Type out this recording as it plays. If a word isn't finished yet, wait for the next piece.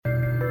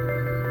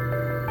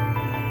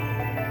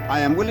I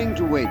am willing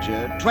to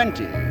wager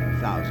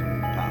 £20,000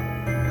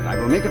 that I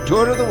will make a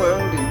tour of the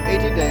world in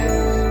 80 days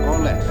or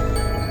less.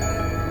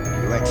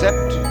 Do you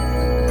accept?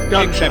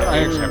 I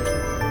accept.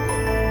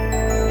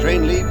 The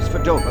train leaves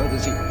for Dover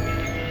this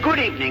evening. Good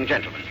evening,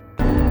 gentlemen.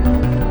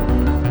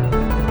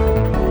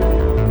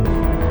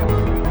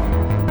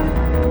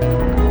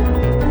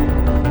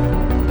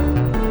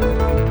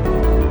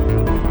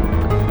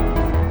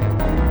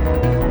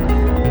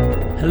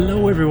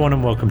 Hello everyone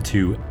and welcome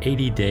to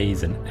 80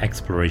 Days in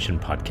Exploration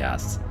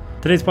Podcasts.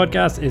 Today's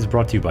podcast is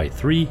brought to you by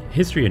three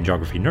history and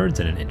geography nerds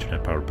in an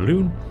internet-powered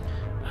balloon.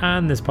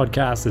 And this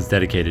podcast is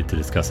dedicated to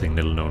discussing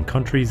little-known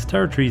countries,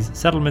 territories,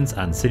 settlements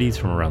and cities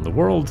from around the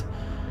world.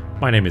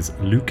 My name is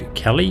Luke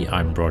Kelly.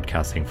 I'm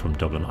broadcasting from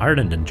Dublin,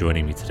 Ireland, and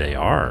joining me today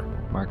are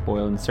Mark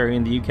Boyle in Surrey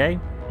in the UK.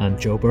 And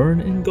Joe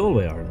Byrne in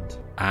Galway, Ireland.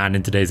 And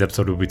in today's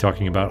episode we'll be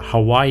talking about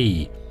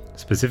Hawaii,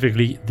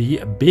 specifically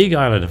the Big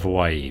Island of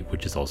Hawaii,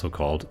 which is also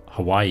called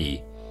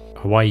Hawaii.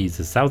 Hawaii is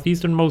the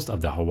southeasternmost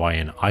of the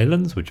Hawaiian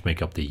Islands, which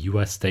make up the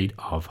US state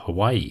of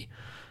Hawaii.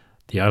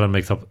 The island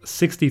makes up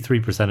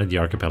 63% of the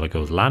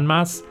archipelago's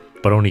landmass,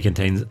 but only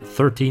contains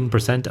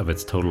 13% of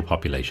its total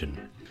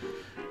population.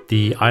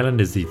 The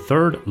island is the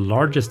third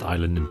largest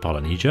island in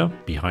Polynesia,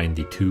 behind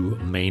the two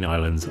main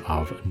islands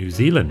of New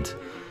Zealand.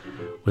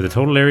 With a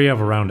total area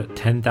of around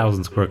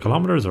 10,000 square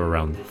kilometers, or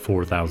around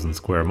 4,000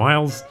 square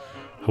miles,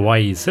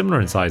 Hawaii is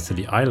similar in size to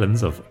the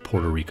islands of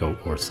Puerto Rico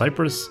or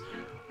Cyprus,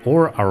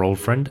 or our old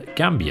friend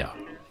Gambia.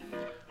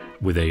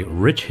 With a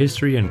rich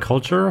history and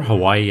culture,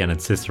 Hawaii and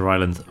its sister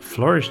islands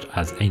flourished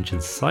as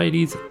ancient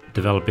societies,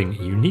 developing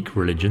unique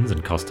religions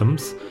and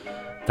customs.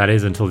 That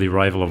is until the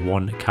arrival of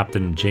one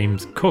Captain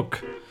James Cook.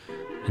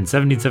 In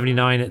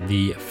 1779,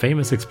 the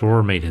famous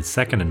explorer made his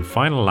second and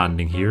final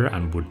landing here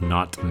and would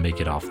not make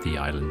it off the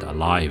island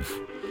alive.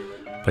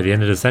 By the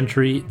end of the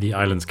century, the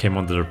islands came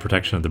under the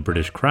protection of the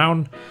British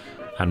Crown,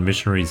 and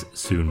missionaries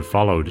soon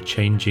followed,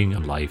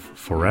 changing life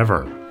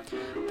forever.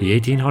 The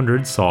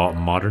 1800s saw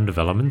modern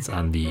developments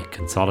and the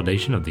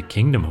consolidation of the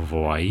Kingdom of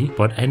Hawaii,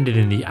 but ended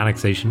in the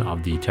annexation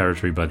of the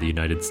territory by the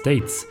United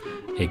States,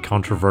 a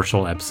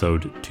controversial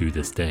episode to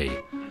this day.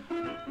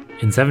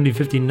 In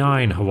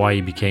 1759,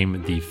 Hawaii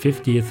became the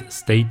 50th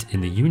state in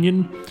the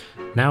Union,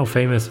 now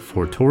famous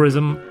for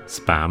tourism,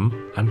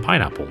 spam, and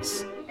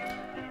pineapples.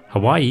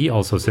 Hawaii,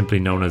 also simply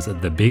known as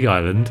the Big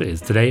Island, is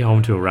today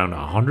home to around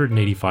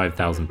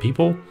 185,000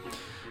 people,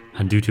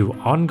 and due to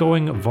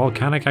ongoing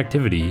volcanic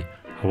activity,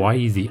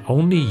 Hawaii is the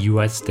only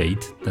US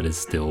state that is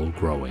still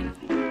growing.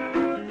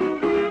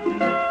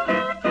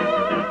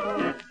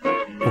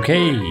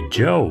 Okay,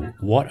 Joe,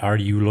 what are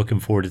you looking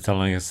forward to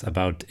telling us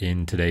about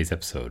in today's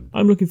episode?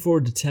 I'm looking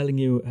forward to telling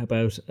you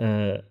about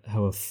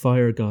how a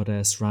fire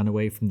goddess ran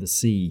away from the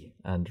sea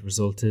and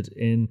resulted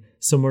in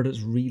somewhere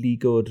that's really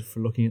good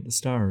for looking at the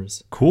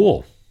stars.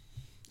 Cool.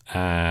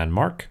 And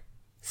Mark?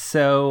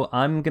 So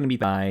I'm going to be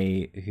the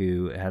guy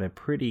who had a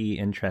pretty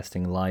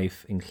interesting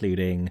life,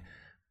 including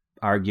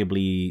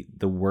arguably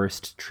the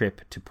worst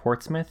trip to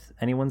Portsmouth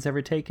anyone's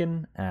ever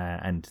taken.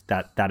 And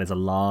that is a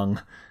long...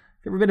 Have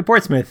you ever been to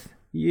Portsmouth?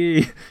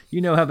 You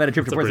know how bad a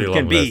trip to Portsmouth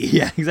can be. List.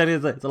 Yeah, exactly.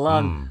 It's a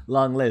long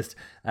list.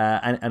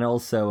 And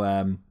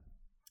also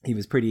he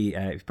was pretty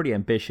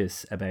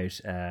ambitious about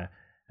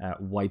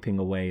wiping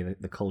away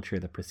the culture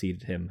that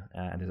preceded him.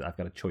 And I've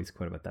got a choice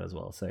quote about that as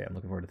well. So yeah, I'm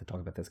looking forward to talking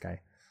about this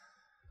guy.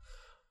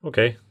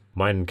 Okay.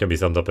 Mine can be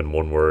summed up in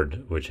one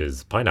word, which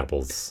is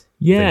pineapples.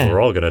 Yeah. I think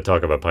we're all going to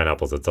talk about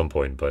pineapples at some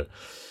point, but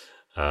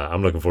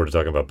I'm looking forward to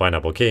talking about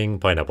Pineapple King,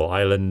 Pineapple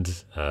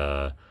Island,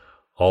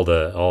 all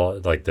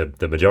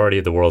the majority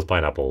of the world's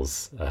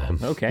pineapples.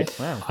 Okay,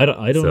 wow.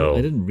 I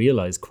didn't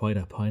realize quite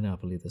how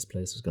pineapple-y this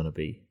place was going to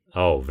be.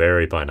 Oh,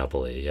 very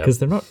pineapple-y, yeah. Because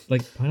they're not,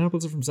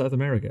 pineapples are from South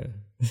America.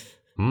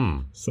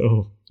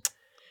 So,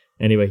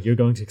 anyway, you're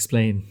going to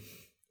explain,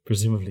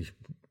 presumably,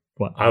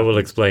 what... I will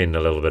explain a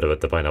little bit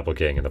about the Pineapple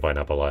King and the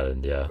Pineapple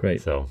Island, yeah.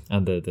 Great. So.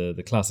 And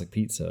the classic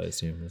pizza, I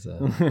assume, is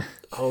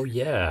Oh,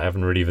 yeah, I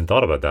haven't really even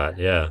thought about that,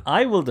 yeah.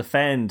 I will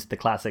defend the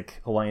classic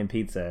Hawaiian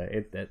pizza.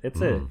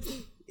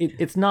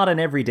 It's not an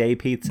everyday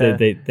pizza.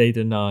 They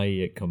deny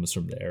it comes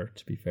from there,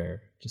 to be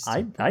fair.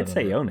 I'd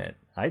say own it.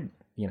 I'd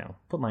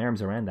put my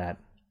arms around that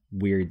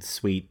weird,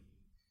 sweet,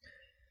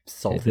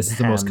 salted This is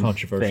the most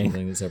controversial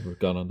thing that's ever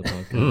gone on the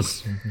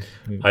podcast.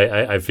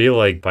 I feel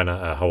like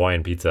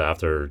Hawaiian pizza,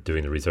 after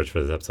doing the research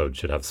for this episode,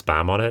 should have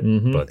spam on it,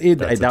 but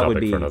that's a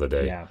topic for another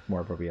day. Yeah,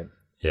 more appropriate.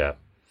 Yeah.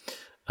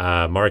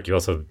 Mark, you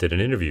also did an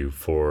interview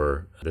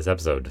for this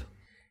episode.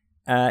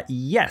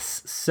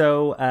 Yes.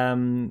 So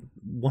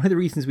one of the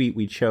reasons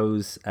we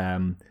chose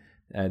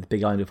the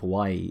Big Island of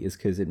Hawaii is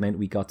because it meant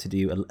we got to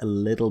do a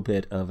little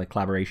bit of a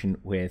collaboration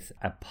with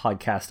a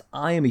podcast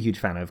I am a huge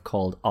fan of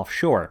called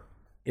Offshore.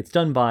 It's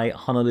done by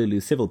Honolulu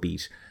Civil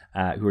Beat,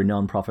 who are a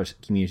non-profit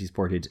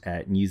community-supported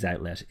news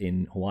outlet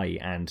in Hawaii.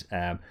 And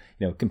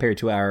compared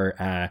to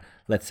our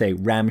let's say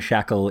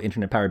ramshackle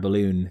internet-powered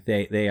balloon,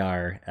 they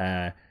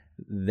are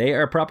They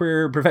are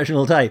proper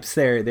professional types.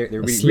 They're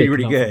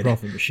really good.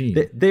 Profit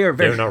machine. They are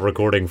very. They're not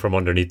recording from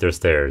underneath their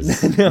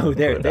stairs. No,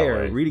 they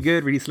are really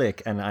good, really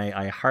slick, and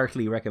I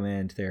heartily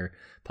recommend their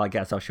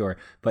podcast Offshore.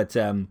 But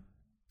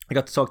I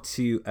got to talk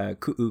to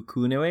Ku'u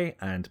Ku'unoe,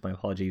 and my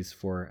apologies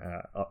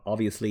for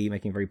obviously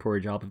making a very poor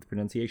job of the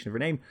pronunciation of her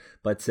name.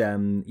 But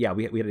yeah,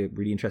 we had a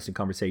really interesting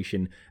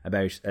conversation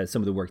about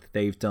some of the work that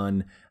they've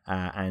done,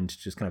 and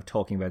just kind of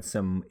talking about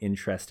some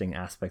interesting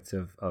aspects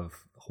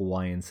of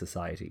Hawaiian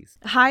societies.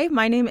 Hi,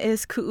 my name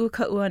is Ku'u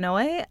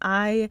Ku'unoe.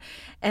 I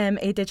am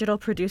a digital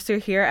producer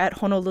here at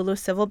Honolulu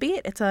Civil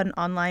Beat. It's an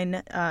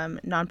online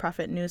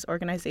nonprofit news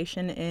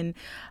organization in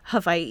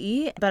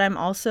Hawaii. But I'm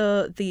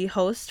also the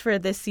host for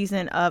this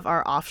season of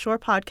our Offshore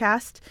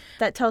podcast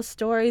that tells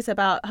stories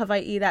about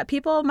Hawaii that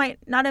people might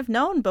not have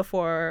known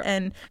before.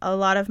 And a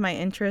lot of my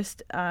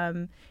interest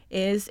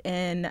is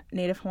in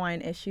Native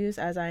Hawaiian issues,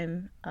 as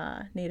I'm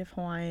Native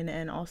Hawaiian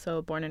and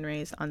also born and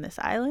raised on this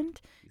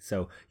island.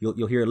 So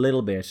you'll hear a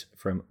little bit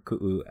from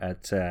Ku'u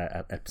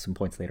at some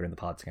points later in the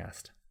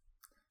podcast.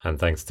 And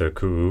thanks to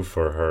Ku'u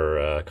for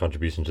her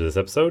contribution to this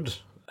episode.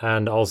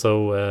 And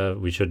also,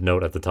 we should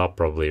note at the top,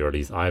 probably, or at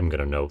least I'm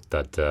going to note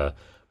that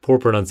poor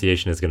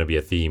pronunciation is going to be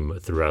a theme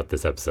throughout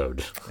this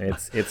episode.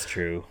 It's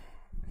true.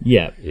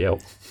 Yeah.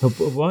 Yep.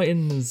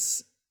 Hawaiian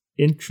is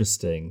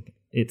interesting.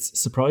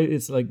 It's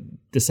it's like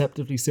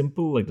deceptively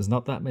simple. Like there's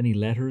not that many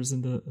letters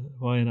in the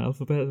Hawaiian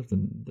alphabet,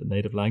 the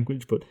native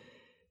language, but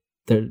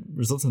there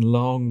results in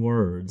long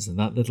words, and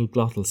that little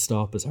glottal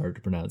stop is hard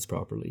to pronounce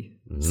properly.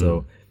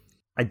 So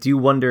I do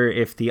wonder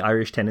if the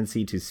Irish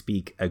tendency to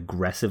speak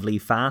aggressively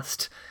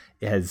fast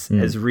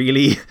has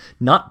really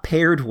not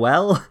paired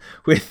well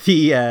with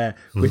the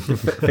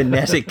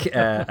phonetic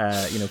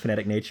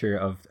phonetic nature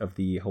of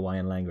the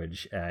Hawaiian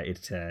language.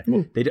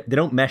 They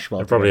don't mesh well.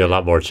 They're probably a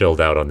lot more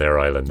chilled out on their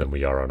island than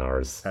we are on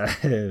ours.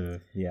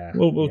 Yeah.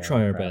 We'll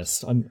try our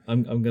best.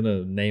 I'm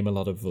gonna name a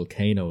lot of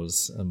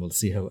volcanoes, and we'll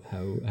see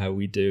how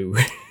we do.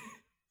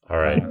 All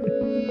right.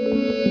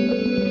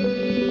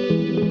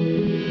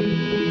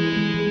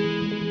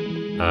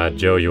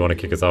 Joe, you want to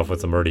kick us off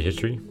with some early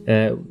history?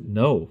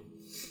 No.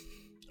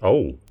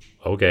 Oh,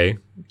 okay.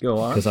 Go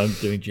on. Because I'm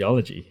doing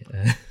geology.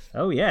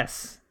 Oh,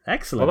 yes.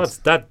 Excellent.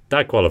 Well,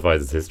 that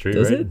qualifies as history,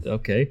 Does right? it?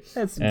 Okay.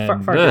 That's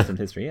far distant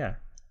history, yeah.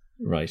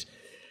 Right.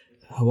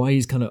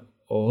 Hawaii's kind of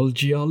all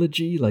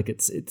geology. Like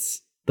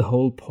it's the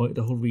whole point,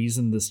 the whole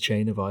reason this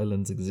chain of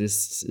islands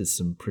exists is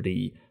some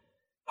pretty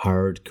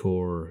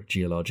hardcore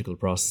geological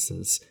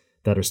processes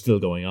that are still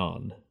going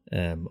on,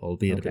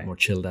 albeit a bit more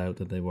chilled out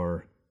than they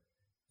were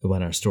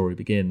when our story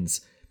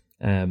begins.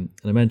 And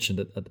I mentioned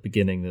at the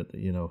beginning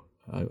that,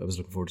 I was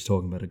looking forward to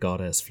talking about a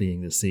goddess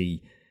fleeing the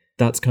sea.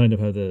 That's kind of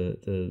how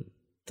the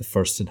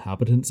first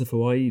inhabitants of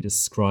Hawaii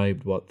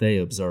described what they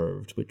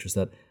observed, which was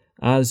that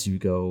as you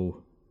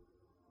go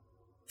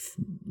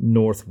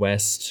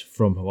northwest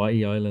from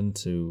Hawaii Island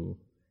to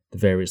the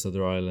various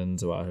other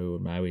islands, Oahu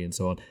and Maui and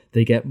so on,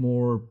 they get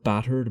more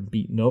battered and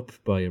beaten up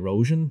by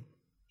erosion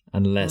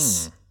and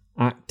less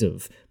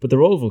active. But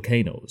they're all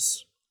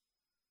volcanoes.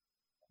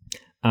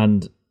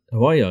 And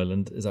Hawaii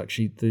Island is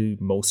actually the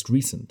most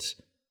recent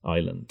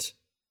island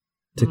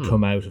to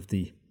come out of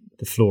the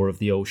floor of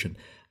the ocean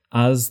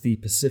as the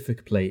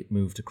Pacific plate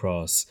moved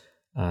across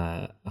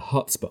a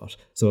hotspot.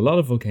 So a lot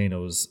of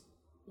volcanoes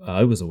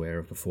I was aware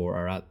of before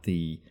are at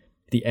the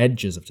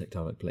edges of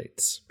tectonic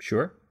plates.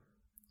 Sure.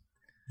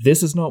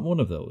 This is not one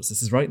of those.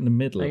 This is right in the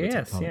middle of a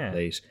tectonic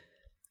plate.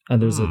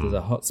 And there's a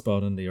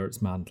hotspot in the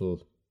Earth's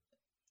mantle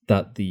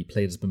that the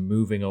plate has been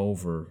moving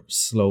over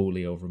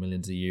slowly over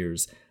millions of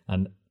years.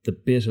 And the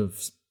bit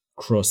of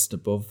crust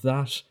above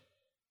that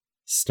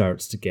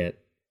starts to get,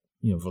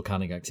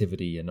 volcanic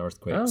activity and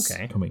earthquakes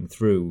coming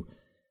through.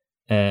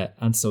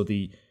 And so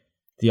the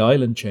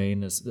island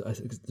chain is, I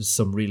think there's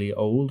some really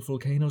old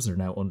volcanoes that are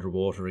now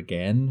underwater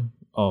again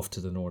off to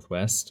the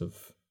northwest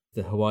of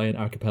the Hawaiian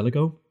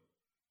archipelago.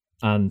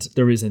 And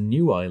there is a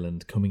new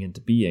island coming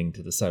into being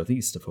to the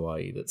southeast of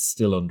Hawaii that's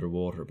still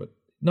underwater, but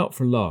not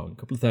for long. A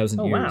couple of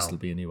thousand years it'll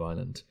be a new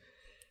island.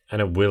 And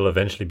it will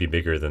eventually be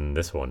bigger than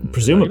this one.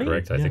 Presumably.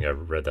 Correct? I think I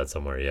read that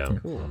somewhere, yeah.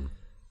 Cool.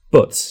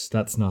 But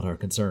that's not our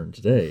concern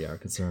today. Our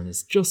concern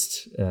is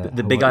just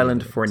the big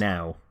island for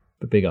now.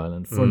 The big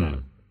island for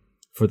now.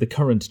 For the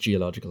current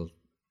geological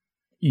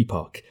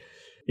epoch.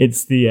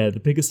 It's the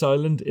biggest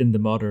island in the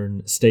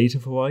modern state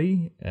of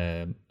Hawaii.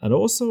 And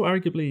also,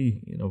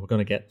 arguably, we're going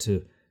to get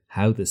to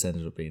how this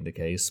ended up being the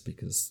case,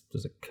 because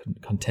there's a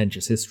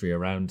contentious history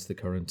around the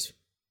current,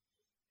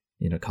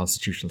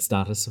 constitutional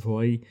status of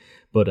Hawaii.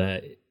 But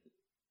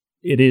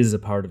it is a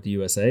part of the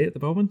USA at the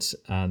moment,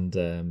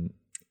 and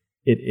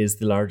it is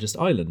the largest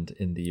island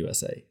in the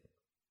USA.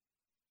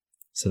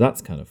 So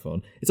that's kind of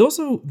fun. It's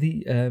also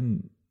the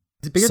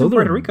it's bigger than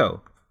Puerto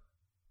Rico.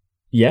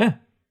 Yeah.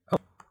 Oh,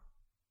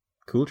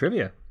 cool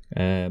trivia.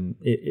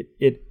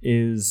 It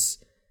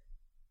is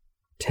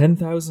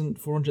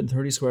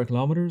 10,430 square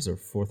kilometers, or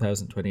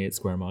 4,028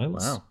 square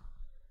miles.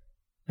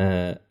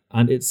 Wow.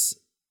 And it's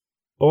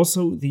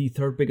also the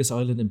third biggest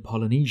island in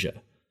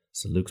Polynesia.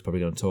 So Luke's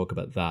probably going to talk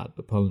about that.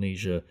 But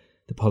Polynesia,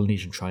 the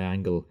Polynesian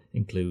Triangle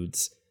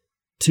includes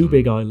two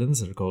big islands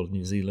that are called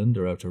New Zealand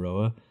or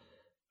Aotearoa,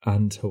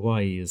 and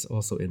Hawaii is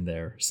also in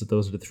there. So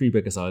those are the three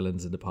biggest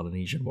islands in the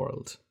Polynesian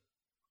world.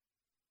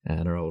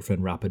 And our old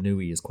friend Rapa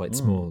Nui is quite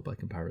small by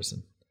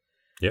comparison.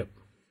 Yep.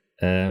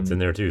 It's in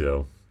there too,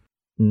 though.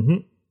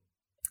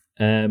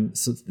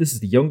 So this is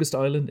the youngest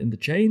island in the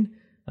chain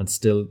and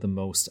still the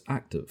most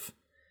active.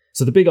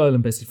 So the big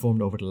island basically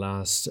formed over the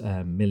last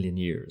million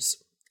years,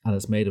 and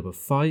it's made up of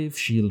 5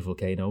 shield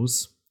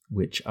volcanoes,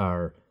 which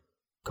are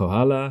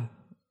Kohala,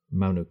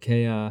 Mauna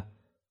Kea,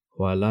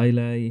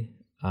 Hualailai,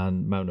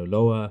 and Mauna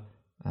Loa,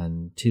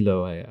 and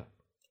Kilauea,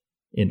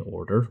 in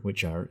order,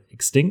 which are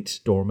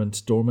extinct,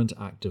 dormant,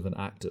 active, and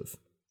active,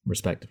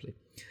 respectively.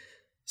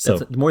 So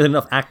that's more than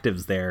enough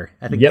actives there.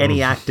 I think any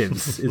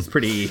actives is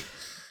pretty...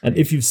 And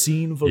if you've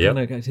seen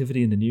volcanic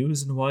activity in the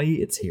news in Hawaii,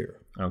 it's here.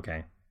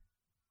 Okay.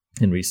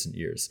 In recent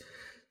years.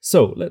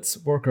 So let's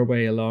work our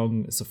way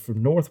along. So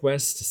from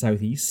northwest to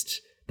southeast,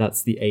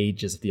 that's the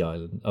ages of the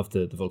island, of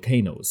the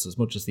volcanoes. So as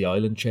much as the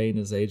island chain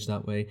is aged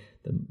that way,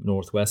 the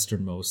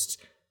northwesternmost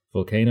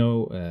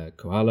volcano,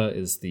 Kohala,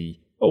 is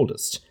the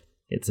oldest.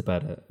 It's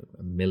about a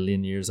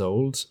million years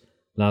old.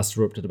 Last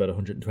erupted about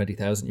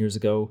 120,000 years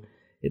ago.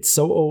 It's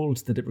so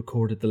old that it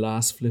recorded the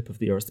last flip of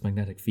the Earth's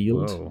magnetic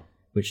field,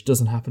 which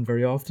doesn't happen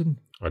very often.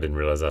 I didn't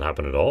realize that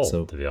happened at all,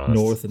 so to be honest.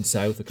 North and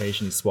south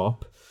occasionally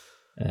swap.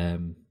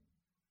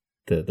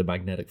 The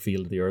magnetic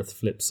field of the Earth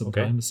flips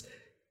sometimes. Okay.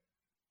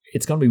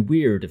 It's going to be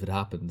weird if it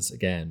happens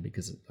again,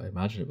 because I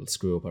imagine it will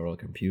screw up our old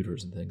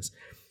computers and things.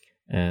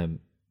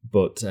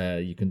 But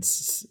you can,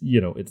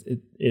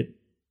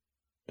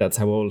 that's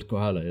how old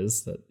Kohala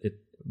is, that it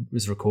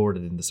was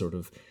recorded in the sort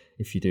of,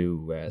 if you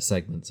do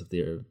segments of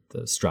the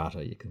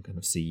strata, you can kind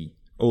of see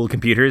old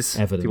computers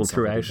evidence people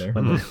threw out.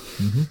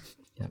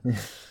 Yeah.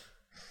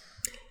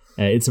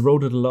 It's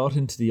eroded a lot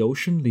into the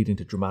ocean, leading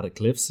to dramatic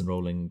cliffs and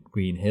rolling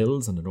green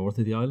hills on the north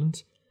of the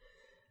island.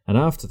 And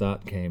after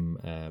that came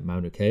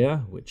Mauna Kea,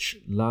 which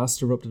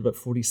last erupted about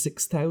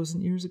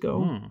 46,000 years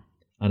ago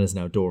and is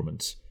now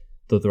dormant.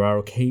 Though there are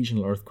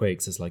occasional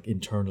earthquakes as like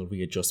internal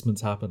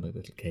readjustments happen, like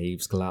little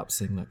caves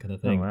collapsing, that kind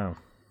of thing. Oh,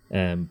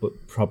 wow.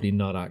 But probably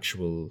not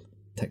actual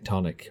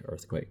tectonic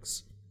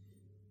earthquakes.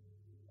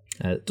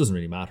 It doesn't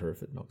really matter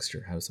if it knocks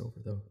your house over,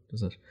 though,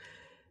 does it?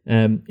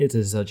 It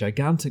is a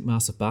gigantic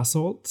mass of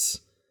basalts,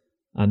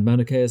 and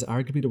Mauna Kea is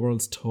arguably the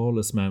world's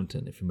tallest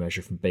mountain if you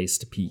measure from base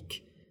to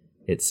peak.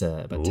 It's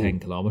about 10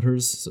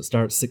 kilometers, so it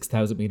starts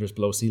 6,000 meters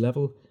below sea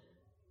level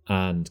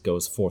and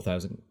goes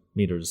 4,000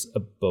 meters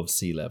above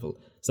sea level.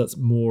 So that's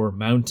more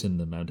mountain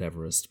than Mount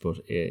Everest, but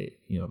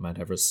Mount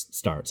Everest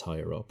starts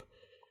higher up,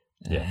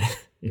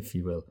 if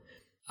you will.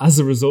 As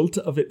a result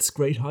of its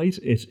great height,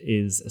 it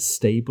is a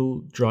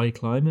stable, dry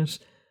climate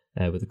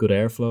with a good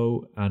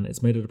airflow, and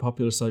it's made it a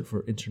popular site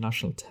for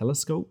international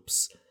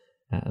telescopes.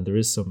 And there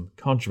is some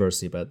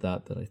controversy about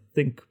that I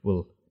think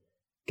we'll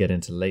get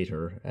into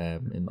later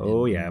in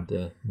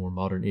the more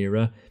modern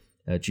era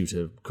due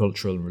to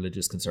cultural and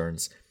religious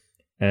concerns.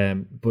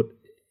 But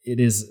it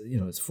is,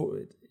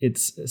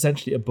 it's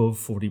essentially above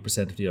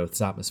 40% of the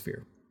Earth's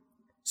atmosphere.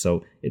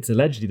 So it's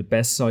allegedly the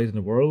best site in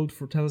the world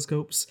for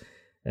telescopes.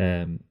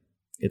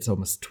 It's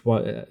almost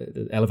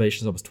the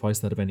elevation is almost twice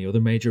that of any other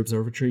major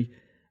observatory,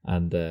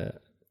 and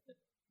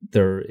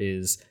there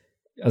is,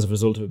 as a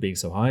result of it being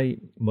so high,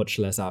 much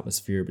less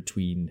atmosphere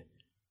between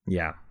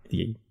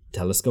the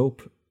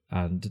telescope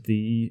and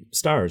the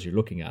stars you're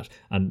looking at.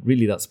 And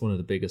really, that's one of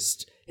the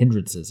biggest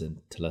hindrances in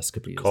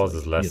telescopy.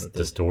 Causes less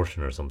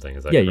distortion or something,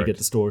 is that correct? You get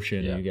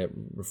distortion, and you get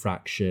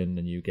refraction,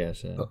 and you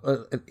get...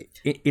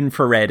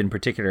 infrared in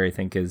particular, I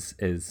think, is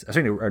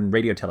certainly on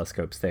radio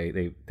telescopes,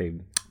 they're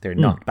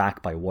knocked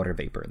back by water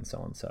vapor and so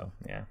on, so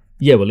yeah.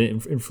 Yeah, well,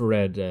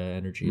 infrared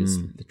energy is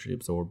literally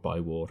absorbed by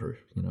water,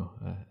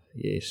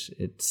 it's...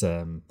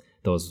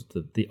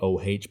 the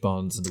OH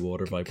bonds in the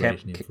water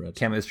vibrating infrared.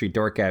 Chemistry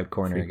dork out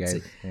corner,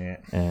 guys.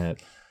 Yeah.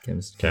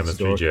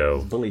 Chemistry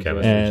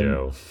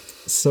Joe.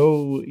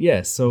 So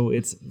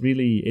it's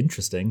really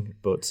interesting,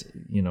 but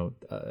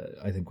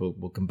I think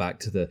we'll come back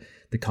to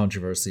the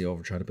controversy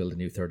over trying to build a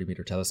new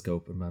 30-meter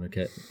telescope in Mauna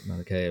Kea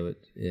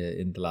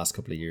in the last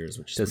couple of years,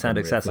 which does sound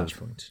excessive.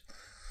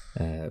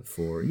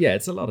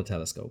 It's a lot of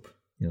telescope.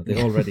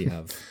 They already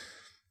have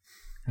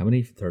how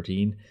many?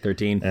 13.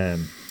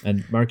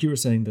 And Mark, you were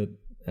saying that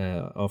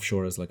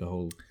offshore is like a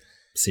whole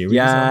series.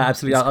 Yeah,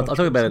 absolutely. I'll talk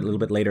about it a little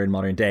bit later in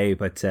modern day,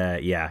 but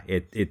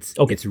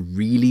it's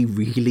really,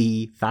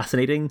 really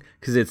fascinating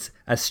because it's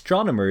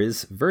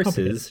astronomers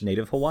versus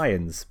native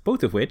Hawaiians,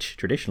 both of which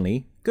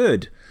traditionally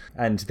good,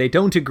 and they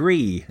don't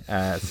agree.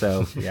 If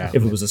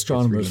it was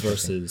astronomers really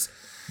versus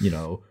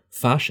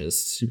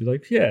fascists, you'd be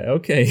like, we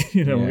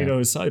know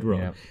whose side we're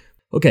on. Yeah.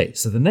 Okay,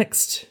 so the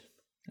next,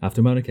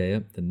 after Mauna Kea,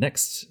 the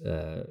next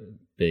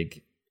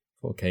big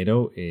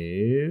volcano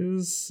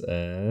is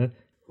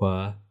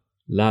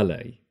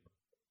Hualalai,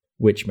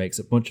 which makes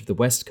up much of the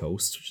west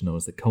coast, which is known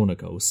as the Kona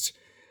Coast,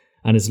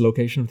 and is the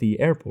location of the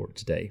airport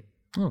today.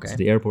 Okay. So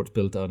the airport's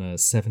built on a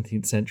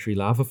 17th century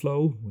lava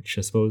flow, which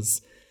I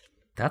suppose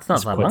that's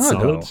not that long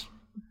ago.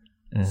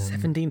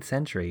 17th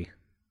century.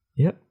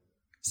 Yep.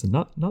 So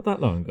not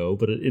that long ago,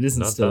 but it isn't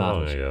Not still that at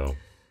long it. ago.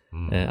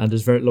 And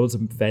there's loads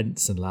of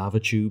vents and lava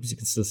tubes you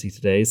can still see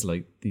today. So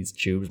like these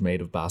tubes made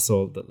of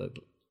basalt that like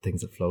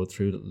things that flow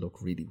through that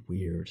look really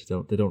weird.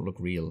 They don't look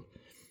real.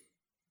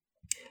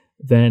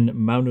 Then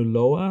Mauna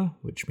Loa,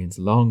 which means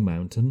long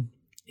mountain,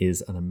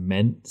 is an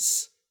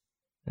immense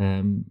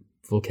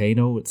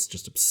volcano. It's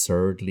just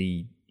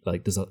absurdly,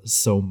 like, there's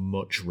so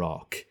much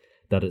rock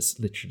that it's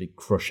literally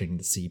crushing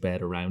the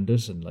seabed around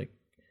it and, like,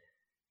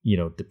 you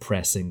know,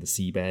 depressing the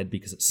seabed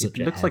because it's such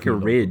it looks like a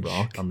ridge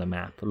on the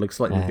map. It looks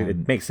like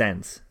it makes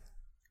sense.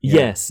 Yeah.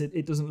 Yes,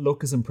 it doesn't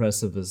look as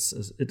impressive as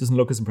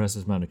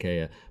Mauna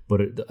Kea,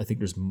 but I think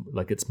there's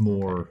like it's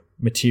more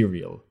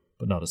material,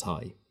 but not as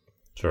high.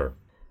 Sure.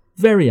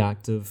 Very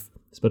active.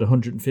 It's about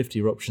 150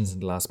 eruptions in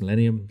the last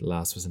millennium. The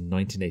last was in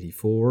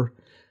 1984,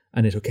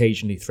 and it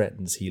occasionally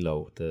threatens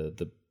Hilo,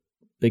 the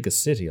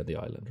biggest city on the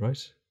island,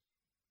 right?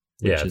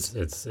 Yeah,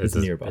 it's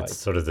nearby. It's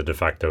sort of the de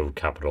facto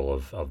capital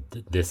of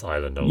this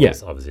island.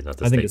 Yes, obviously not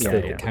the I think state it's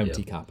capital. the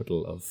county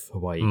capital of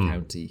Hawaii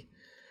County.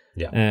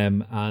 Yeah.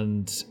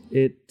 And so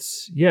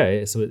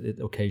it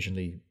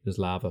occasionally, there's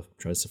lava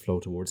tries to flow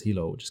towards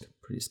Hilo, which is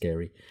pretty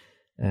scary.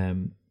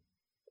 And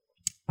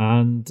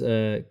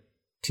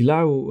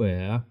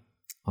Kilauea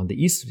on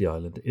the east of the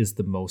island is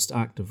the most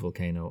active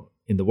volcano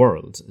in the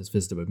world. It's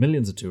visited by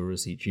millions of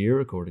tourists each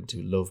year, according to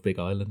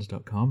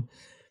lovebigisland.com.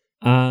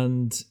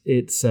 And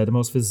it's the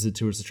most visited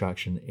tourist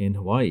attraction in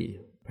Hawaii,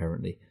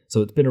 apparently.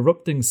 So it's been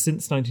erupting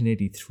since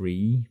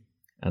 1983,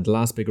 and the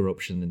last big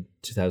eruption in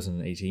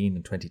 2018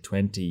 and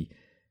 2020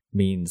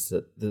 means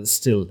that it's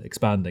still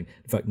expanding.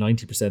 In fact,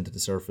 90% of the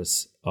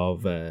surface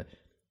of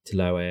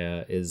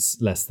Kilauea is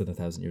less than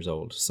 1,000 years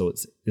old. So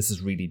this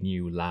is really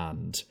new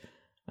land,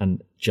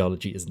 and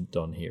geology isn't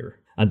done here.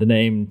 And the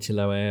name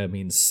Kilauea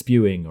means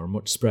spewing or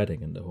much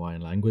spreading in the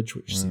Hawaiian language,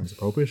 which seems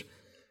appropriate.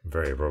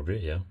 Very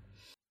appropriate, yeah.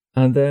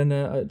 And then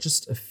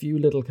just a few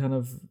little kind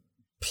of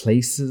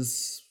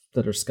places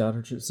that are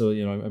scattered. So,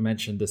 you know, I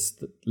mentioned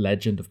the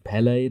legend of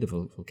Pele, the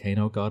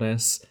volcano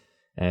goddess.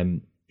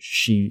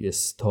 She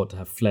is thought to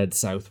have fled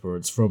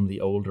southwards from the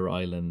older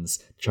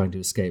islands, trying to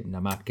escape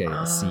Namake,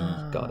 the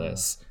sea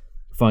goddess,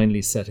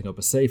 finally setting up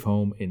a safe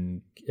home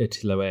in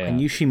Kilauea. I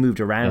knew she moved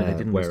around. I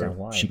didn't understand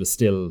why. She was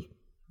still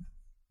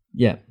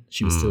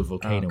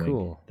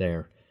volcanoing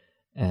there.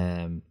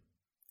 And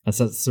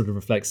so that sort of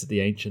reflects that the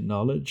ancient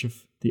knowledge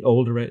of the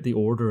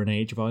order and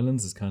age of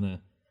islands is kind of,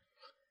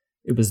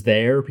 it was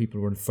there.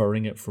 People were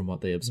inferring it from what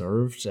they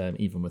observed,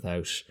 even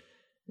without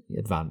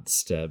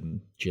advanced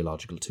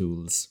geological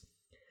tools.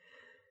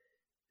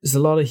 There's a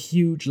lot of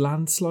huge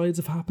landslides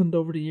have happened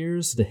over the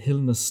years. The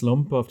Hilna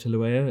slump of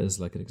Kilauea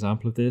is like an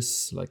example of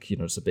this. Like, you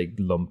know, it's a big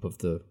lump of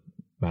the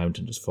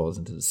mountain just falls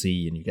into the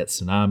sea, and you get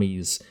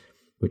tsunamis,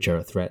 which are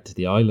a threat to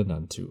the island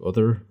and to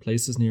other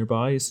places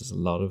nearby. So there's a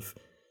lot of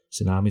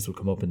tsunamis will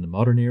come up in the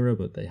modern era,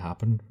 but they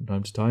happen from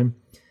time to time.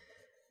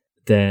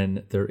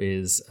 Then there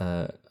is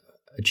a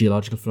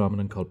geological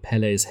phenomenon called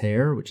Pele's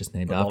hair, which is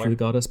named after the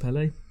goddess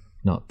Pele,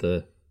 not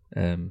the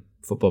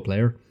football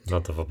player.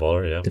 Not the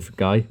footballer, yeah. Different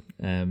guy.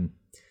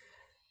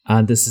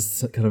 And this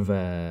is kind of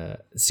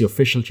it's the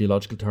official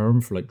geological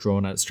term for like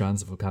drawn out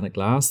strands of volcanic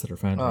glass that are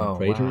found in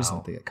craters,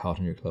 and they get caught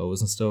in your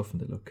clothes and stuff,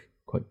 and they look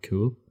quite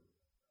cool.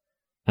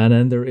 And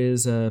then there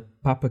is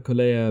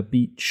Papakolea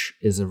Beach,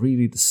 is a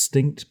really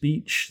distinct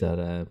beach that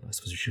I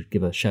suppose we should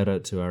give a shout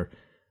out to our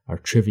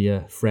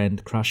trivia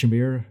friend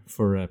Krashimir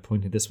for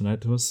pointing this one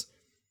out to us.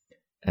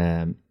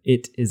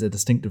 It is a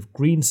distinctive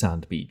green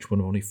sand beach, one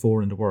of only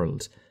 4 in the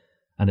world,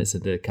 and it's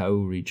in the Kau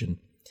region.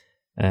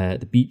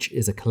 The beach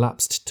is a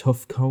collapsed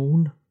tuff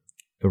cone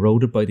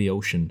eroded by the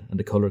ocean, and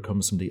the colour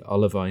comes from the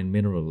olivine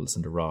minerals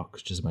in the rock,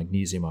 which is a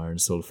magnesium iron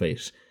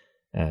sulfate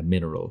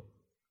mineral,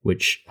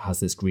 which has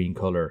this green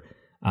colour.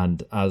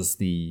 And as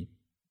the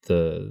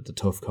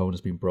tuff cone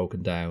has been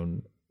broken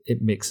down,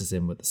 it mixes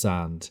in with the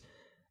sand,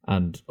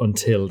 and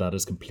until that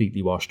is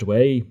completely washed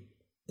away,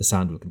 the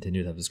sand will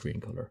continue to have this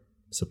green colour.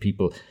 So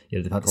people,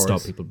 they've had to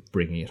stop people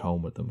bringing it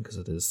home with them because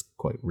it is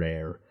quite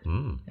rare,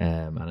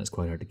 and it's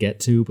quite hard to get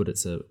to. But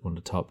it's one of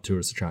the top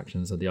tourist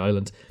attractions on the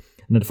island.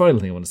 And then the final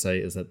thing I want to say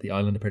is that the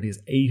island apparently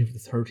has 8 of the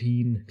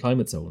 13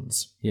 climate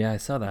zones. Yeah, I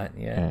saw that.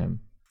 Yeah.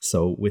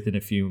 So within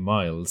a few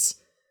miles,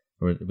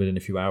 or within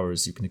a few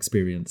hours, you can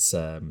experience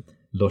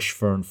lush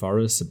fern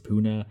forests in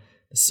Puna,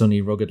 the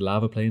sunny rugged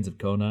lava plains of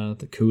Kona,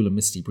 the cool and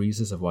misty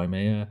breezes of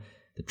Waimea,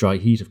 the dry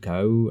heat of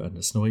Kau, and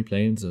the snowy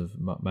plains of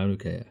Mauna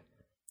Kea,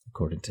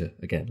 according to,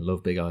 again,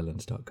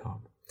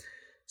 lovebigisland.com.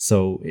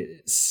 So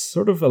it's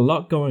sort of a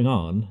lot going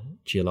on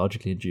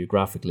geologically and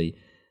geographically,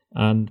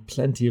 and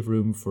plenty of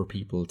room for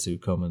people to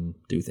come and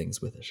do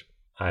things with it.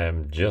 I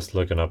am just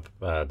looking up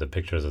the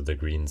pictures of the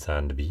green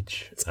sand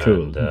beach. It's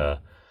cool. And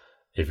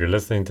if you're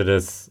listening to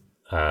this,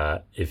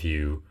 if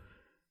you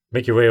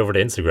make your way over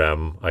to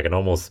Instagram, I can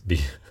almost be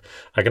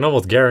I can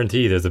almost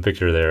guarantee there's a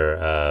picture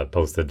there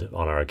posted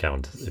on our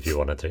account if you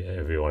want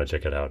to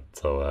check it out.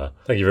 So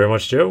thank you very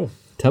much, Joe.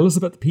 Tell us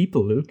about the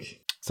people, Luke.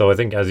 So I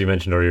think, as you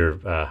mentioned earlier,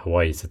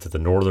 Hawaii sits at the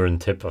northern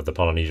tip of the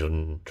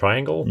Polynesian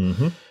Triangle,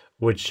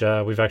 which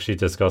we've actually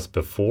discussed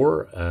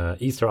before.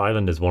 Easter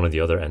Island is one of the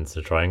other ends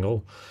of the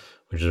triangle,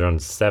 which is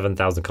around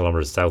 7,000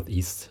 kilometers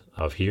southeast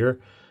of here,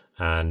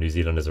 and New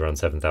Zealand is around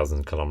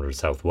 7,000 kilometers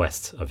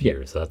southwest of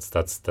here. So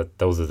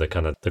those are the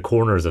kind of the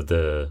corners of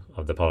the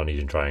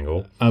Polynesian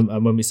Triangle.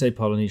 And when we say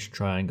Polynesian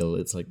Triangle,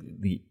 it's like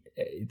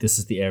this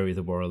is the area of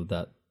the world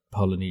that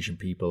Polynesian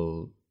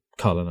people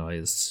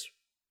colonized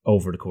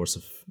over the course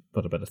of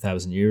about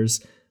 1,000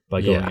 years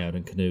by going out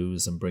in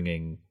canoes and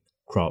bringing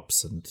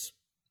crops and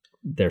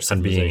their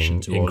civilization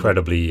and being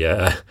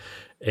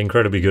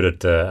incredibly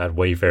good at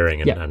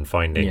wayfaring and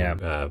finding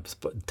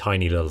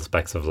tiny little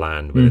specks of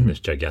land within this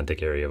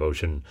gigantic area of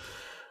ocean,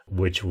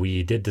 which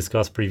we did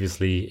discuss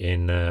previously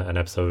in our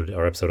episode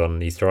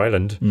on Easter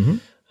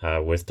Island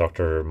with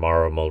Dr.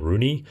 Mara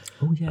Mulrooney.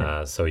 Oh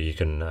yeah. So you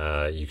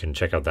can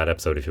check out that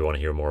episode if you want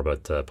to hear more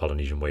about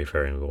Polynesian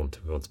wayfaring. We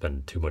won't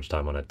spend too much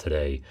time on it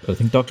today. But I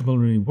think Dr.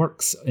 Mulrooney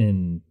works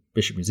in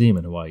Bishop Museum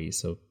in Hawaii,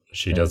 so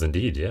she does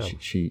indeed. Yeah.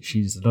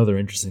 She's another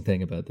interesting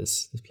thing about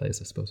this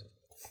place, I suppose.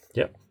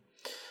 Yeah.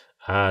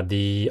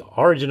 The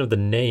origin of the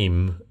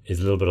name is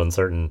a little bit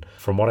uncertain.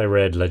 From what I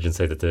read, legends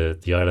say that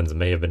the islands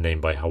may have been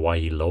named by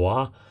Hawaii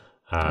Loa,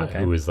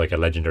 who is like a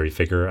legendary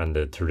figure and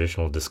the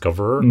traditional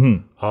discoverer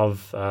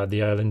of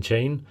the island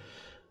chain.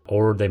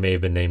 Or they may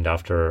have been named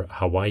after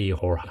Hawaii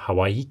or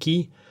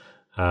Hawaiki,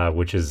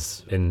 which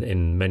is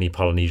in many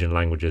Polynesian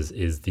languages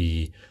is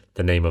the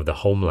name of the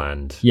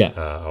homeland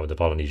of the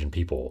Polynesian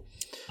people.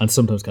 And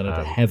sometimes kind of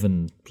the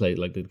heaven play,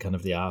 like the kind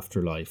of the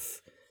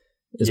afterlife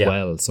as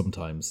well,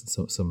 sometimes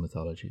in some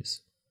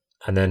mythologies.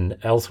 And then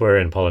elsewhere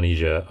in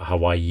Polynesia,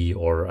 Hawaii,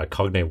 or a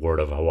cognate word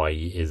of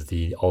Hawaii, is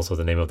also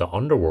the name of the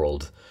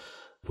underworld,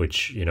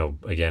 which,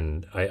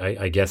 again,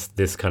 I guess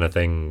this kind of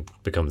thing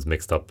becomes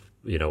mixed up,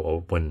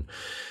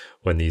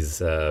 when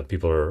these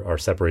people are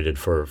separated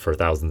for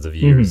thousands of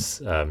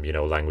years.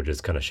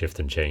 Languages kind of shift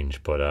and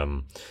change, but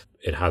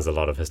it has a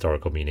lot of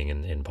historical meaning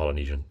in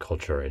Polynesian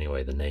culture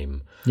anyway, the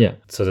name. Yeah.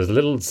 So there's a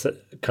little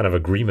kind of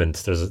agreement.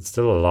 There's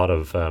still a lot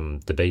of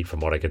debate, from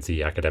what I could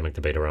see, academic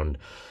debate around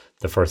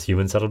the first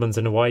human settlements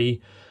in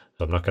Hawaii.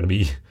 So I'm not going to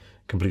be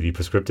completely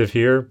prescriptive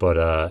here,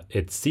 but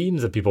it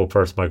seems that people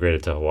first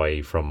migrated to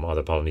Hawaii from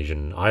other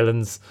Polynesian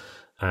islands.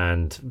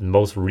 And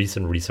most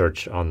recent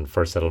research on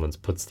first settlements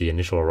puts the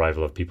initial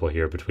arrival of people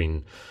here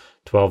between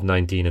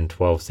 1219 and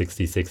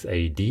 1266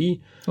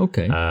 AD.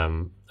 Okay.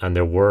 And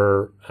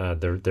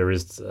there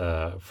is,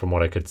 from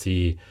what I could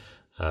see,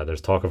 there's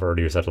talk of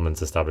earlier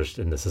settlements established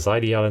in the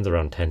Society Islands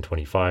around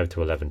 1025 to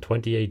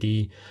 1120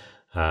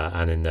 AD,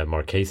 and in the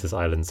Marquesas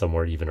Islands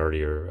somewhere even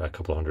earlier, a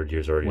couple of hundred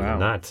years earlier than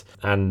that.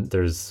 And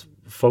there's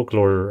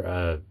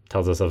folklore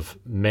tells us of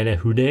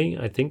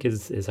Menehune, I think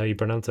is how you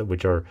pronounce it,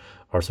 which are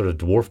sort of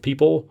dwarf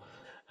people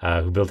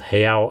who built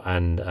heiau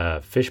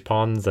and fish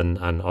ponds and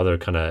other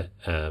kind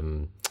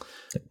of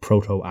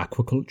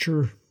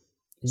proto-aquaculture.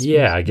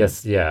 Yeah, I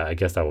guess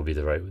that would be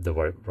the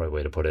right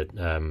way to put it.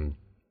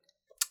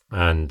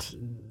 And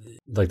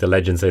like the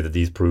legends say that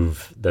these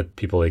prove that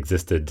people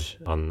existed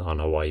on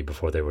Hawaii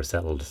before they were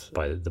settled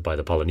by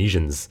the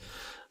Polynesians,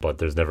 but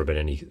there's never been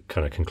any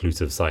kind of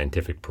conclusive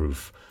scientific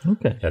proof.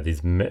 Okay. Yeah, these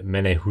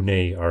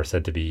Menehune are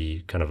said to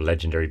be kind of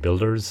legendary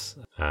builders,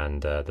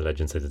 and the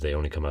legends say that they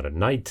only come out at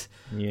night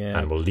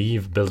and will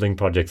leave building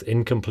projects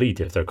incomplete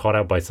if they're caught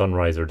out by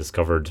sunrise or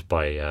discovered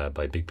by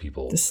big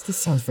people. This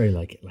sounds very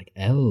like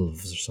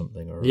elves or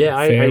something. Or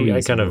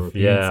I kind of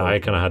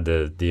had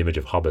the image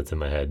of hobbits in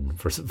my head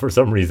for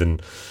some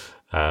reason.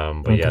 But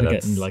I'm kind of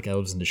getting like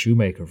elves in the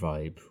Shoemaker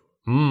vibe.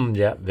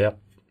 Yeah.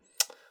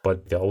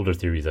 But the older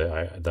theories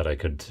that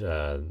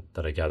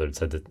I gathered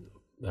said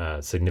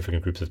that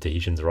significant groups of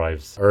Tahitians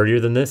arrived earlier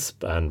than this,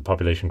 and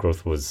population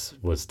growth was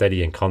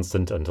steady and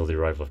constant until the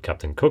arrival of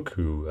Captain Cook,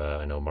 who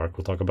I know Mark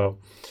will talk about,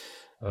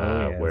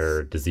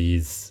 where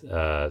disease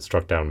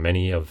struck down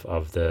many of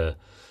the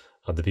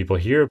people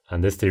here.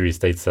 And this theory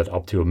states that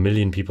up to 1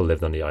 million people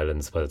lived on the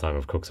islands by the time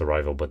of Cook's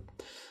arrival. But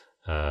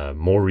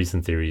more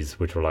recent theories,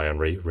 which rely on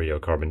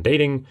radiocarbon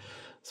dating,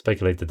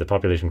 speculate that the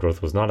population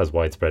growth was not as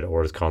widespread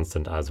or as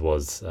constant as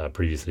was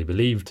previously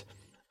believed.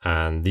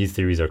 And these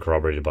theories are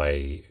corroborated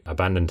by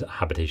abandoned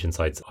habitation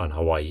sites on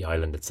Hawaii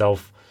Island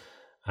itself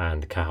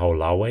and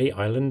Kahoolawe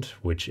Island,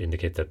 which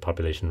indicate that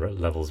population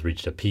levels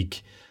reached a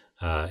peak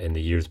in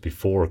the years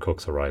before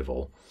Cook's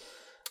arrival.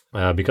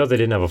 Because they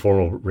didn't have a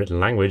formal written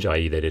language,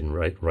 i.e. they didn't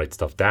write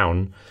stuff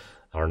down,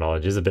 our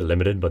knowledge is a bit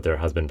limited, but there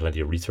has been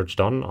plenty of research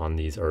done on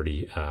these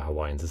early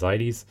Hawaiian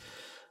societies.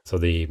 So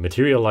the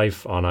material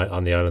life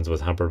on the islands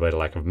was hampered by the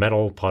lack of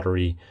metal,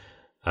 pottery,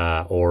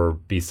 or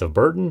beasts of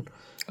burden.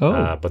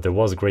 But there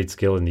was great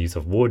skill in the use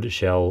of wood,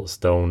 shell,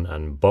 stone,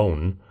 and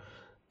bone.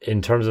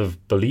 In terms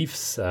of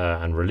beliefs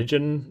and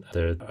religion,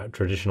 the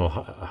traditional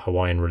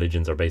Hawaiian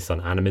religions are based on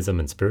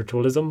animism and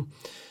spiritualism.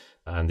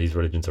 And these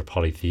religions are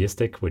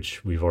polytheistic,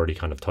 which we've already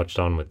kind of touched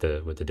on with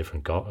the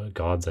different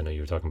gods. I know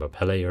you were talking about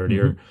Pele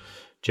earlier,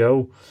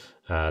 Joe.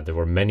 There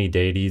were many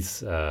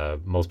deities,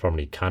 most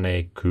prominently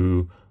Kane,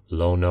 Ku,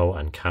 Lono,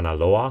 and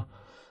Kanaloa.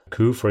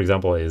 Ku, for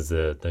example, is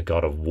the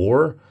god of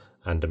war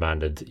and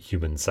demanded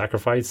human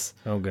sacrifice.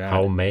 Oh, God.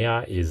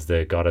 Haumea is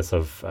the goddess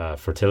of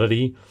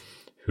fertility,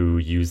 who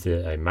used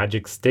a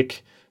magic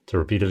stick to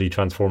repeatedly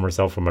transform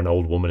herself from an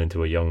old woman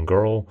into a young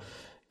girl,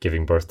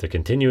 giving birth to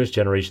continuous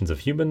generations of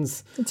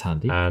humans. That's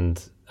handy.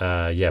 And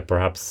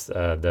perhaps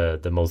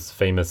the most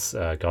famous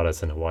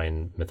goddess in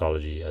Hawaiian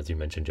mythology, as you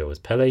mentioned, Joe, is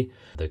Pele,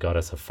 the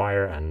goddess of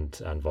fire and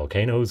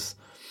volcanoes.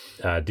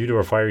 Due to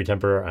her fiery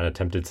temper and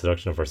attempted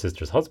seduction of her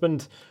sister's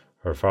husband,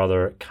 her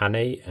father,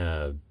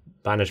 Kane,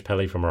 banished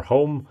Pele from her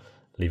home,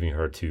 leaving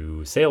her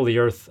to sail the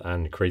earth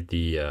and create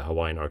the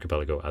Hawaiian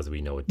archipelago as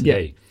we know it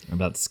today. Yeah, and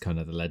that's kind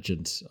of the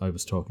legend I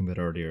was talking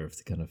about earlier of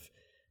the kind of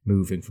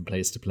moving from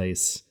place to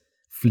place,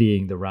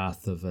 fleeing the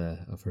wrath of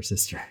her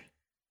sister.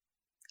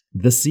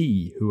 The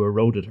sea, who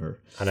eroded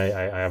her. And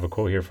I have a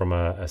quote here from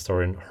a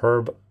historian,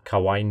 Herb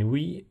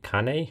Kawainui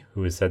Kane,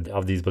 who has said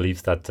of these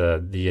beliefs that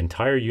the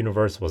entire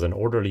universe was an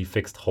orderly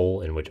fixed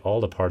whole in which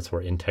all the parts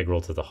were integral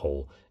to the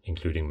whole,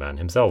 including man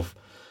himself.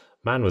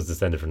 Man was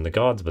descended from the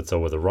gods, but so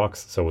were the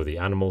rocks, so were the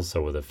animals,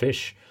 so were the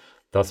fish.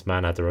 Thus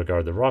man had to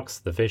regard the rocks,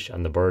 the fish,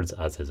 and the birds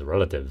as his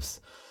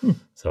relatives.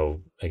 So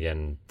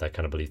again, that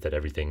kind of belief that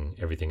everything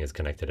is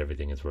connected,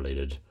 everything is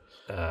related.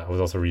 I was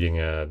also reading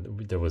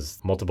there was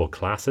multiple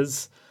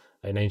classes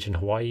in ancient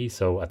Hawaii.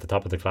 So at the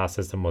top of the class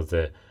system was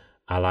the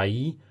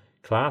Alai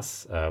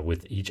class,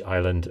 with each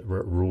island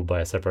ruled by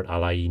a separate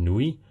Alai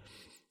Nui.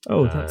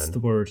 Oh, that's the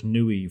word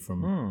Nui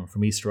from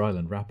Easter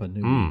Island, Rapa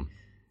Nui.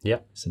 Yeah.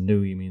 So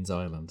Nui means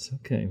island.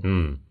 Okay.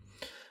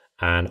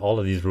 And all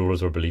of these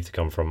rulers were believed to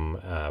come from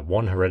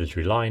one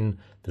hereditary line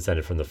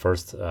descended from the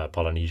first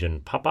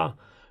Polynesian Papa,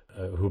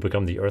 who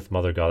become the Earth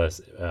Mother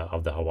Goddess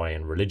of the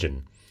Hawaiian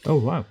religion. Oh,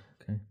 wow.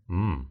 Okay.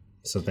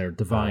 So they're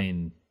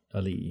divine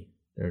Ali.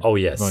 Oh,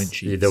 yes.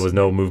 There was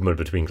no movement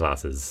between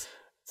classes.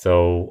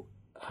 So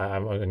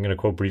I'm going to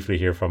quote briefly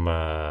here from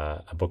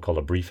a book called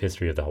A Brief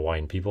History of the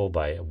Hawaiian People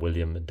by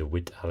William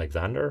DeWitt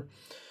Alexander,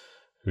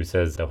 who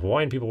says the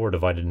Hawaiian people were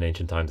divided in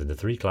ancient times into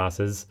three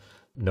classes: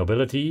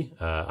 nobility,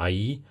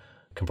 i.e.,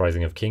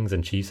 comprising of kings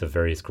and chiefs of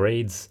various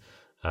grades,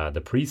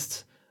 the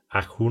priests,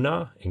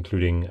 ahuna,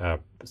 including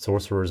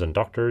sorcerers and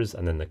doctors,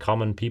 and then the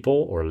common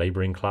people or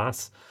laboring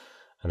class.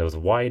 And there was a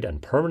wide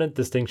and permanent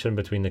distinction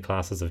between the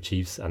classes of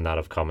chiefs and that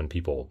of common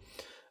people.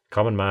 A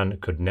common man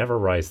could never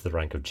rise to the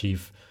rank of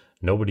chief.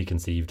 Nobody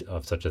conceived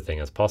of such a thing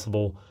as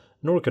possible,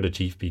 nor could a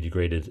chief be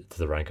degraded to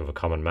the rank of a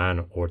common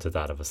man or to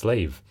that of a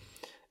slave.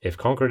 If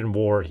conquered in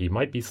war, he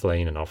might be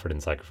slain and offered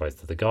in sacrifice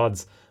to the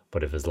gods,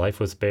 but if his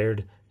life was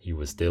spared, he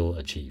was still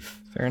a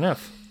chief. Fair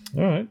enough.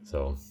 All right.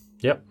 So,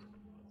 yep.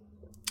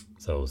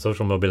 So,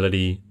 social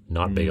mobility,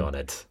 not big on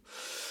it.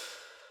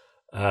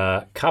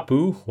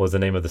 Kapu was the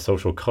name of the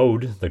social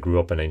code that grew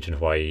up in ancient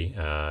Hawaii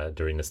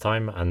during this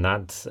time, and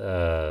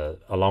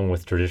that, along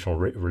with traditional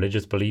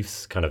religious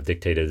beliefs, kind of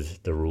dictated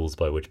the rules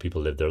by which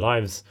people lived their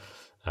lives.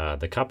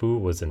 The kapu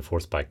was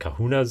enforced by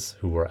kahunas,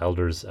 who were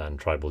elders and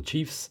tribal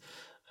chiefs.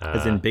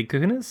 As in big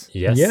kahunas?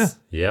 Yes. Yeah.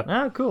 Yep.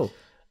 Ah, cool.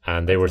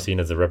 And they were seen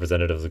as the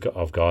representatives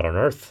of God on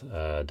earth,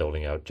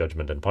 doling out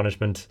judgment and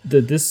punishment.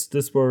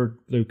 This word,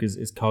 Luke,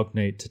 is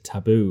cognate to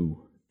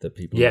taboo that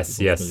people yes,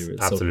 familiar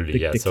with.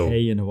 absolutely. So the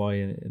K in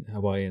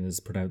Hawaiian is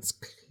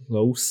pronounced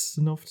close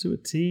enough to a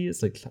T.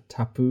 It's like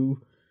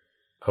tapu.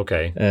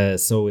 Okay.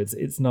 So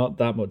it's not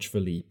that much of a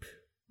leap,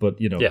 but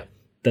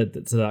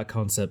that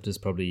concept is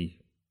probably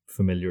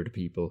familiar to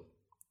people.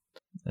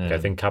 I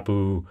think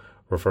kapu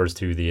refers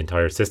to the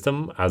entire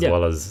system as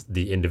well as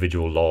the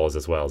individual laws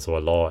as well. So a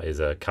law is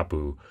a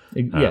kapu,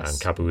 and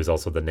kapu is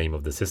also the name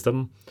of the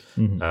system.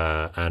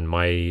 And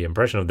my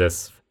impression of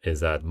this is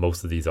that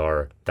most of these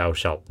are thou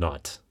shalt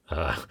not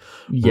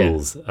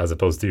rules, as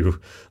opposed to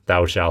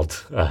thou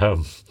shalt.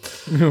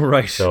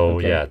 Right. So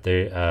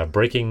they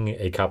breaking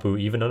a kapu,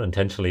 even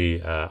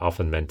unintentionally,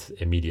 often meant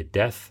immediate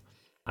death.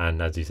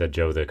 And as you said,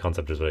 Joe, the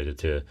concept is related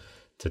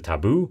to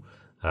taboo,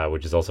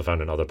 which is also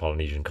found in other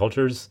Polynesian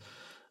cultures.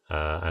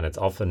 And it's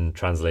often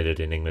translated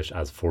in English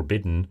as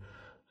forbidden,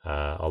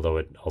 although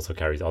it also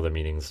carries other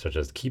meanings such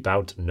as keep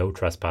out, no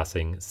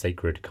trespassing,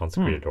 sacred,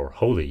 consecrated, or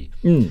holy.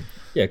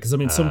 Yeah, because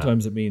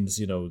sometimes it means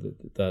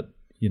that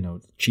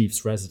the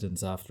chief's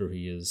residence after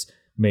he is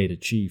made a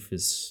chief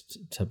is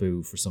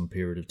taboo for some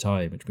period of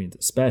time, which means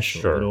it's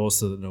special, but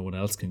also that no one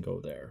else can go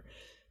there.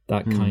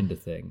 That kind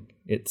of thing.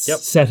 It's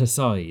set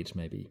aside,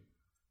 maybe.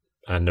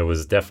 And there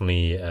was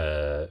definitely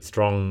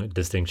strong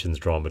distinctions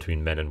drawn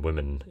between men and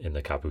women in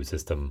the kapu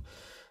system.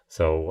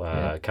 So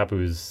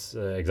kapu's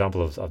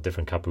example of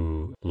different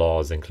kapu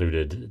laws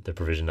included the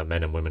provision that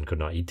men and women could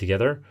not eat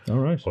together. All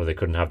right. Or they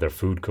couldn't have their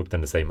food cooked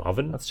in the same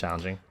oven. That's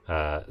challenging.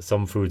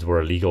 Some foods were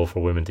illegal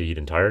for women to eat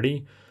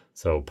entirely.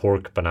 So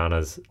pork,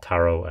 bananas,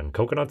 taro, and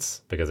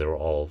coconuts, because they were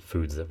all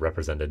foods that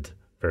represented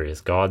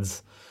various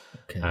gods.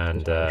 Okay,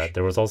 and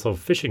there was also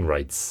fishing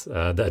rights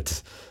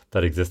that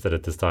existed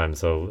at this time.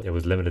 So it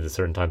was limited to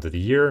certain times of the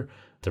year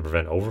to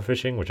prevent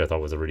overfishing, which I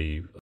thought was a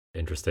really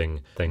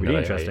interesting thing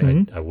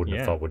I wouldn't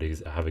have thought would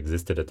have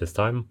existed at this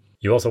time.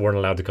 You also weren't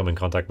allowed to come in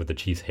contact with the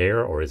chief's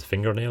hair or his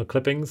fingernail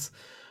clippings,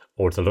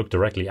 or to look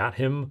directly at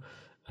him,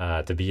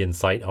 to be in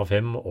sight of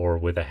him, or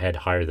with a head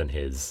higher than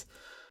his.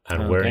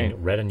 And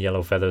wearing red and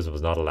yellow feathers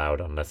was not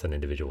allowed unless an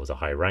individual was a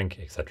high rank,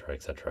 etc.,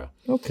 etc.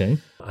 Okay.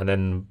 And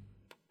then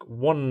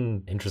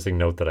one interesting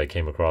note that I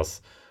came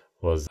across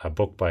was a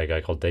book by a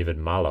guy called David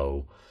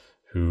Mallow,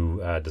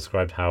 who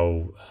described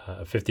how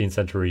a 15th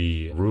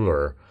century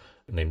ruler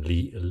named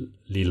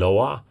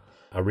Liloa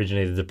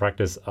originated the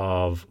practice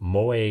of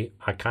moe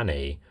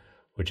akane,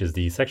 which is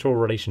the sexual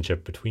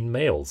relationship between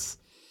males.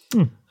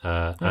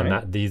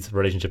 That these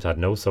relationships had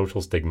no social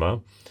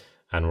stigma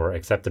and were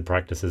accepted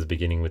practices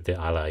beginning with the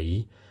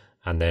alai,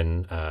 and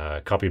then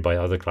copied by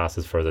other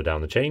classes further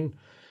down the chain.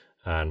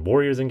 And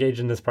warriors engaged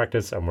in this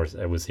practice, and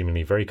it was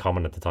seemingly very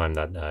common at the time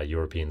that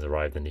Europeans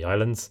arrived in the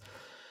islands.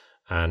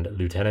 And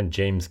Lieutenant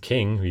James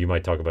King, who you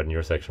might talk about in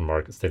your section,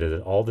 Mark, stated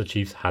that all the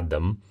chiefs had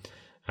them,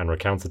 and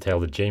recounts the tale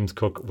that James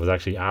Cook was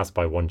actually asked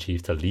by one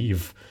chief to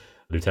leave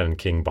Lieutenant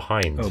King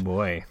behind. Oh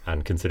boy!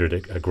 And considered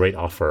it a great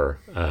offer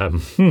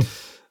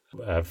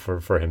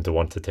for him to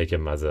want to take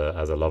him as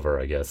a lover,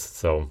 I guess.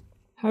 So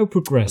how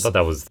progressive! I thought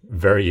that was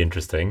very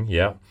interesting.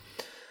 Yeah.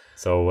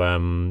 So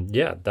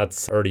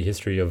that's early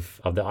history of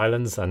the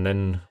islands, and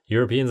then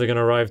Europeans are going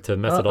to arrive to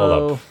mess it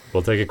all up.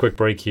 We'll take a quick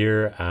break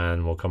here,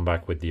 and we'll come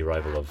back with the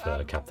arrival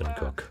of Captain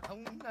Cook.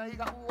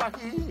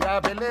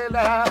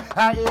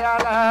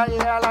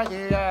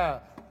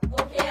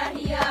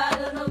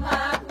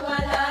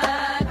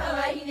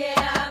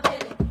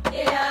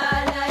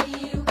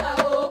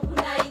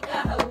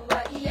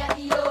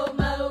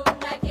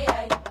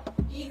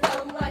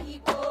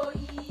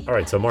 All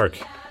right, so Mark,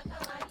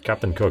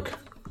 Captain Cook,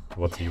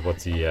 what's he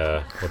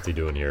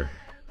doing here?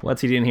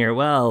 What's he doing here?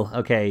 Well,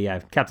 okay, yeah,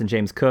 Captain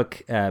James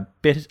Cook. I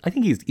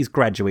think he's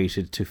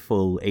graduated to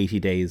full 80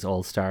 days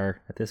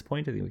All-Star at this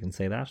point. I think we can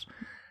say that.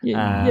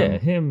 Yeah,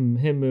 him,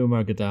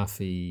 Muammar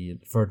Gaddafi,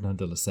 Ferdinand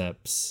de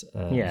Lesseps,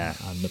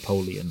 and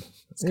Napoleon.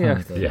 It's kind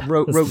of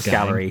Rogues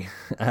Gallery.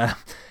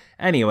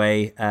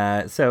 Anyway,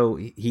 so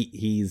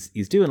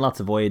he's doing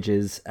lots of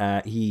voyages.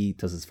 He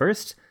does his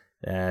first.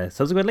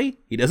 Subsequently,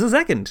 he does his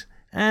second.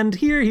 And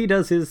here he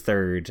does his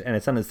third, and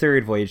it's on his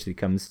third voyage that he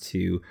comes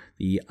to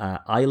the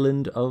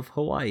island of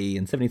Hawaii.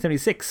 In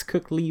 1776,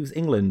 Cook leaves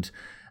England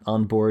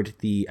on board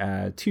the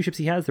two ships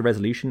he has, the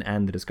Resolution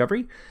and the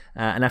Discovery.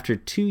 And after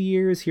 2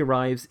 years, he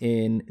arrives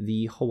in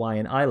the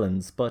Hawaiian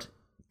Islands. But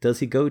does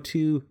he go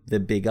to the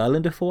big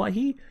island of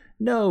Hawaii?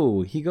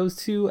 No, he goes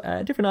to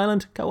a different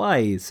island,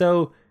 Kauai.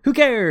 So who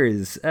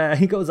cares?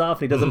 He goes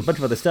off and he does a bunch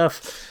of other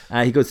stuff.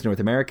 He goes to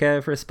North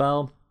America for a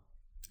spell,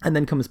 and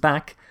then comes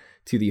back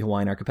to the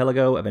Hawaiian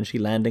archipelago,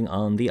 eventually landing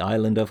on the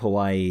island of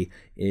Hawaii.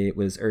 It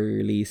was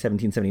early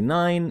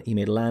 1779. He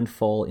made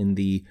landfall in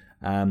the,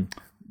 a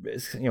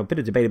bit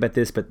of debate about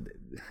this, but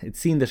it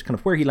seemed that kind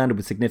of where he landed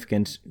was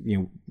significant,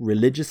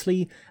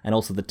 religiously, and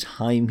also the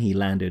time he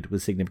landed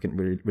was significant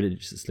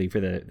religiously for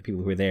the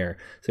people who were there.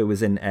 So it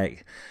was in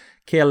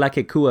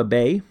Kealakekua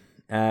Bay,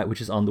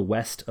 which is on the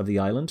west of the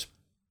island.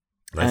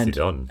 Nicely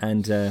done.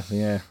 And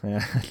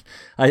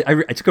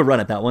I took a run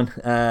at that one,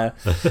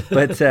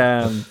 but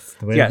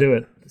the way to do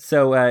it.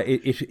 So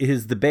it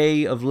is the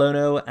Bay of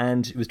Lono,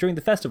 and it was during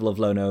the Festival of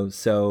Lono.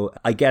 So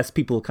I guess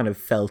people kind of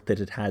felt that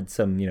it had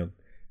some,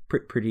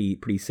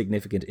 pretty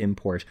significant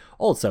import.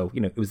 Also,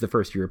 it was the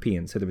first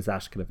European, so there was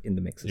that kind of in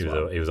the mix as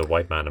well. He was a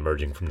white man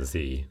emerging from the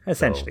sea,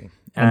 essentially.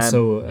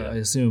 So, I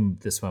assume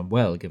this went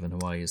well, given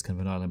Hawaii is kind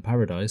of an island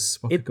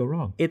paradise. What could go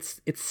wrong?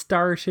 It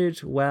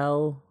started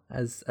well.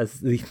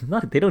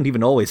 They don't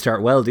even always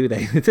start well, do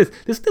they?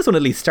 This one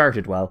at least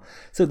started well.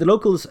 So the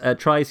locals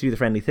try to do the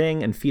friendly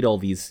thing and feed all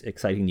these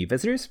exciting new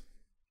visitors.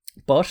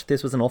 But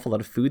this was an awful lot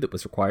of food that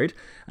was required,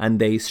 and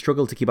they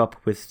struggled to keep up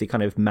with the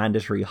kind of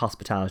mandatory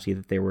hospitality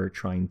that they were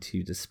trying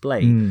to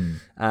display.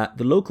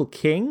 The local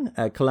king,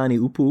 Kalani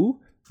Upu,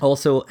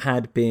 also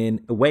had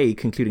been away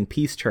concluding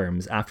peace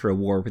terms after a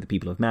war with the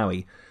people of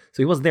Maui.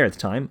 So he wasn't there at the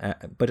time,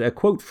 but a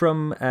quote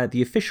from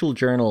the official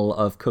journal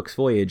of Cook's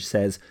voyage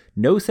says,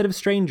 "No set of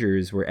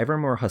strangers were ever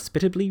more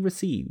hospitably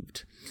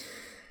received."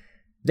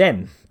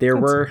 Then there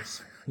were...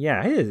 Nice.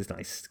 Yeah, it is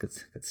nice. Good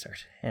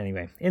start.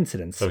 Anyway,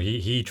 incidents. So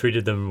he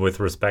treated them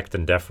with respect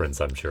and deference,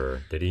 I'm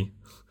sure. Did he?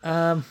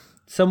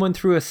 Someone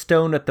threw a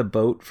stone at the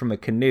boat from a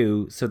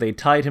canoe, so they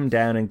tied him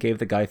down and gave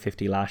the guy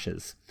 50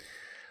 lashes.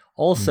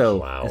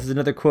 Also, This is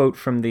another quote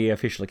from the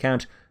official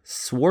account,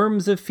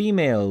 "Swarms of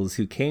females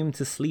who came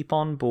to sleep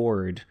on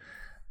board."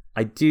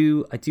 I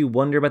do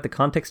wonder about the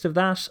context of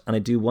that, and I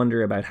do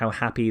wonder about how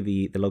happy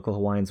the local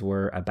Hawaiians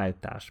were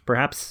about that.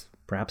 Perhaps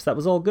that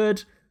was all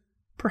good.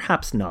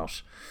 Perhaps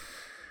not.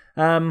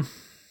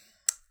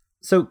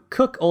 So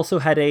Cook also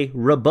had a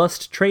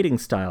robust trading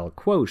style.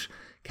 Quote,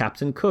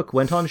 Captain Cook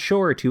went on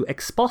shore to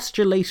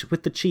expostulate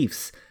with the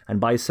chiefs and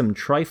buy some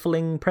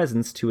trifling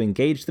presents to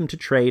engage them to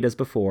trade as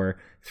before,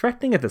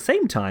 threatening at the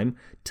same time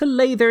to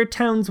lay their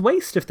towns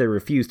waste if they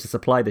refused to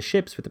supply the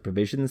ships with the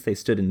provisions they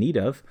stood in need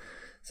of.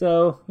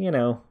 So,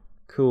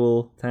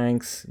 cool,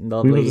 thanks,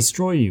 lovely. We will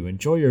destroy you.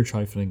 Enjoy your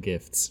trifling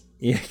gifts.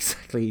 Yeah,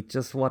 exactly.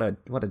 Just what a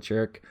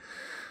jerk.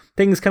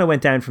 Things kind of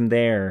went down from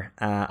there.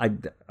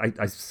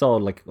 I saw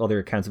like other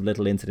accounts of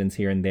little incidents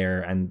here and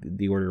there, and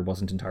the order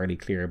wasn't entirely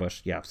clear,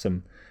 but yeah,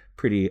 some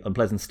pretty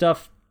unpleasant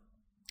stuff.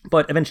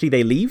 But eventually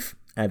they leave,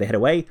 they head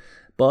away,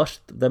 but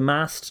the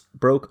mast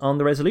broke on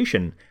the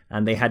Resolution,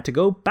 and they had to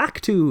go back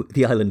to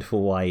the island of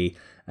Hawaii.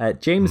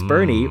 James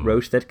Burney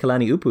wrote that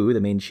Kalani Upu, the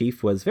main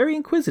chief, was very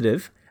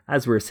inquisitive,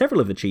 as were several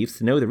of the chiefs,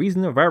 to know the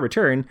reason of our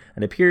return,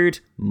 and appeared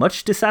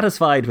much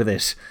dissatisfied with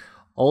it.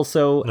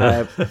 Also,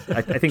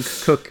 I think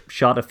Cook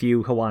shot a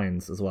few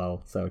Hawaiians as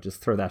well, so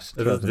just throw that.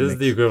 This is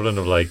the equivalent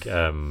of like,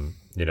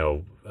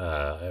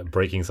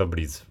 breaking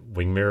somebody's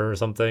wing mirror or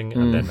something,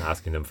 and then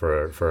asking them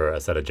for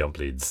a set of jump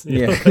leads.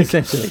 Yeah,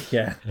 essentially,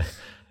 yeah.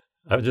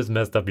 I've just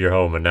messed up your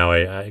home, and now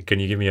I can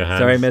you give me a hand?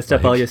 Sorry, I messed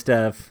up all your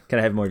stuff. Can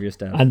I have more of your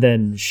stuff? And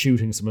then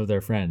shooting some of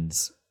their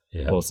friends.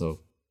 Yeah. Also.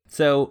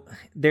 So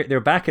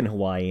they're back in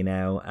Hawaii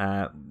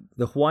now.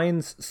 The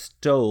Hawaiians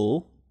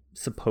stole,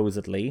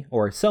 supposedly,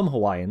 or some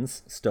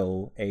Hawaiians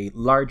stole a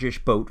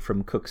largish boat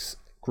from Cook's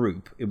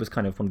group. It was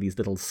kind of one of these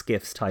little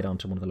skiffs tied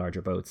onto one of the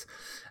larger boats.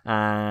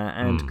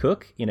 And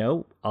Cook,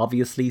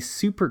 obviously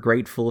super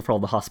grateful for all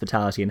the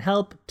hospitality and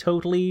help,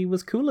 totally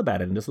was cool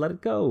about it and just let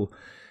it go.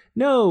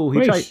 No,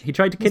 he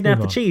tried to kidnap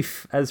the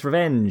chief as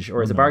revenge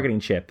or as a bargaining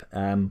chip.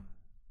 And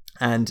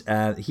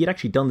he had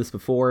actually done this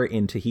before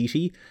in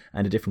Tahiti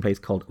and a different place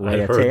called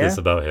Raiatea. I heard this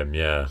about him,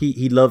 yeah.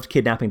 He loved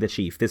kidnapping the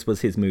chief. This was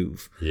his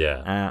move.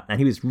 Yeah. And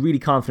he was really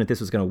confident this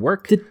was going to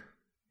work.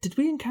 Did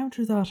we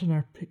encounter that in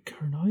our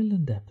Pitcairn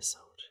Island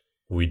episode?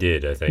 We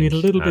did, I think. We had a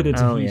little bit of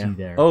Tahiti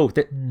there. Oh,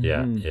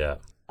 yeah.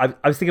 I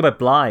was thinking about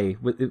Bly.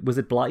 Was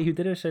it Bly who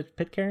did it at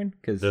Pitcairn?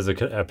 Because there's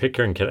a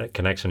Pitcairn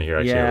connection here.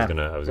 Actually,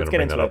 I was gonna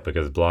bring that up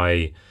because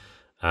Bly,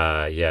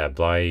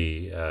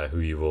 Bly, who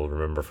you will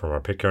remember from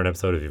our Pitcairn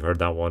episode if you've heard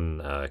that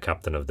one,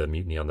 captain of the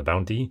Mutiny on the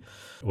Bounty,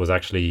 was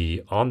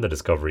actually on the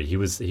Discovery. He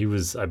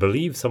was, I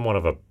believe, somewhat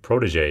of a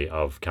protege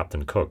of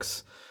Captain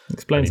Cook's.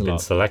 Explains a lot. He'd been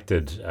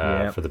selected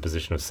for the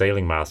position of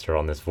sailing master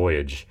on this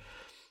voyage.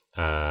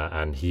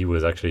 And he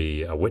was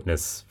actually a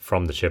witness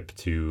from the ship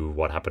to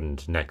what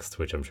happened next,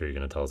 which I'm sure you're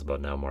going to tell us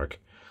about now, Mark.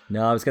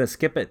 No, I was going to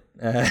skip it.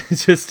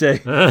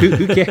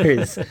 Who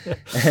cares?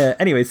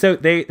 Anyway, so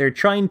they're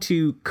trying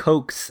to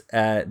coax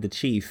the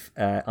chief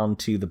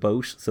onto the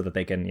boat so that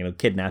they can,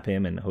 kidnap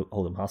him and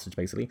hold him hostage,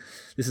 basically.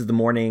 This is the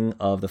morning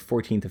of the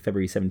 14th of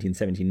February,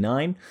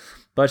 1779.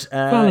 But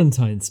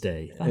Valentine's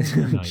Day.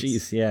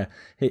 Jeez, yeah.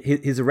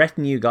 His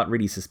retinue got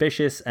really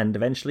suspicious, and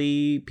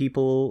eventually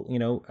people,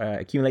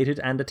 accumulated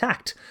and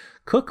attacked.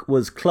 Cook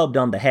was clubbed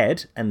on the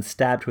head and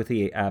stabbed with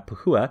a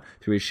puhua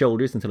through his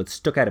shoulders until it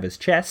stuck out of his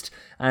chest,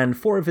 and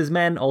 4 of his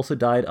men also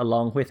died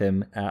along with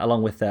him,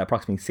 along with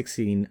approximately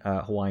 16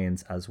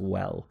 Hawaiians as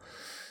well.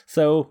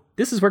 So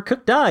this is where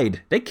Cook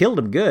died. They killed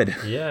him good.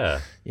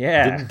 Yeah.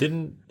 Yeah.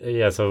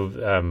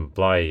 So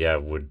Bly,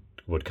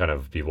 would kind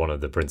of be one of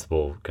the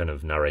principal kind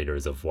of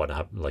narrators of what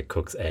happened, like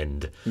Cook's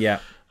end. Yeah.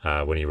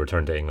 When he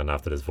returned to England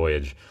after this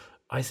voyage.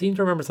 I seem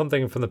to remember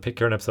something from the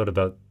Pitcairn episode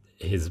about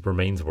his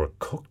remains were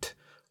cooked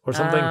or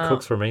something.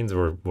 Cook's remains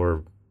were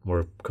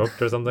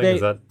cooked or something.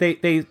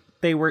 They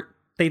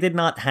did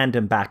not hand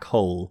him back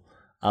whole.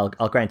 I'll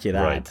grant you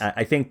that. Right.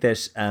 I think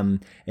that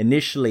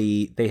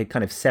initially they had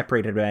kind of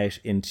separated out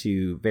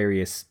into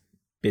various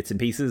bits and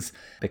pieces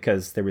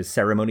because there was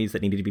ceremonies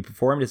that needed to be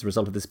performed as a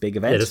result of this big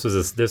event. Yeah,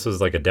 this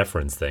was like a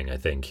deference thing, I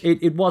think.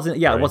 It wasn't.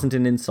 Yeah, right. It wasn't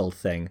an insult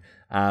thing.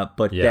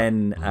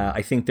 Then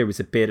I think there was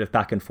a bit of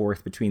back and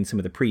forth between some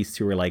of the priests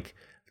who were like,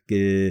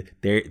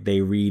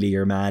 they really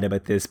are mad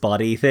about this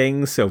body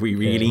thing, so we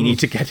really need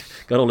to get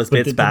all his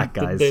bits back,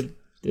 guys.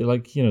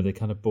 They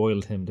kind of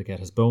boiled him to get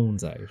his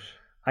bones out.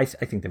 I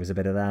think there was a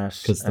bit of that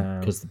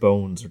because the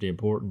bones are the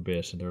important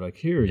bit, and they're like,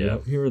 here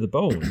are the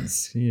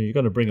bones. You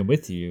got to bring them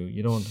with you.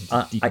 You don't want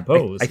them to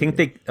decompose. I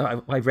think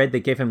I read they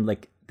gave them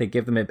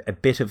a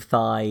bit of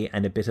thigh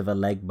and a bit of a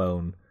leg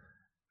bone,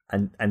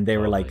 and they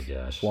were like,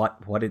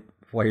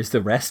 where's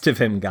the rest of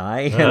him,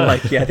 guy?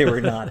 And they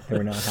were not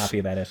happy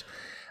about it.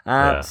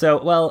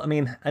 So, well, I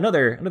mean,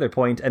 another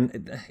point,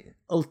 and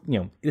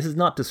this is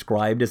not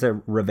described as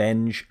a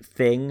revenge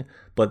thing,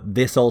 but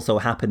this also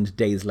happened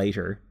days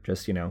later,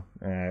 just,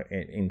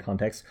 in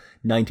context.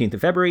 19th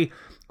of February,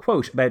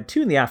 quote, about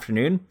 2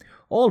 p.m,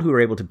 all who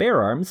were able to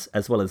bear arms,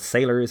 as well as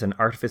sailors and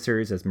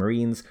artificers as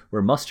marines,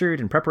 were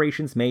mustered and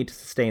preparations made to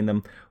sustain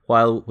them,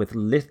 while with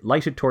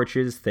lighted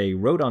torches they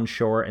rowed on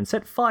shore and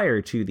set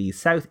fire to the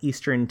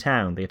southeastern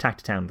town. They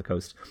attacked a town on the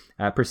coast,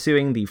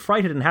 pursuing the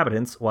frighted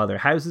inhabitants while their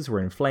houses were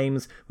in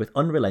flames with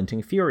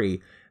unrelenting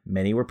fury.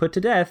 Many were put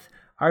to death.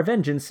 Our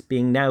vengeance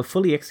being now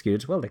fully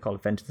executed, well, they call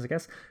it vengeance, I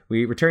guess,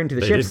 we return to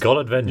the ships. They did call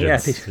it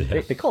vengeance.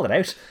 Yeah, they call it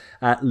out.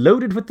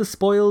 Loaded with the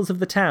spoils of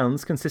the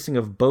towns, consisting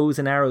of bows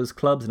and arrows,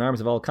 clubs and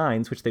arms of all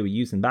kinds, which they would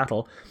use in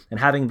battle, and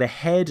having the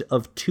head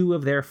of 2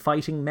 of their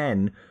fighting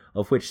men,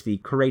 of which the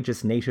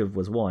courageous native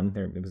was one.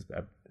 There was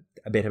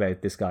a bit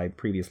about this guy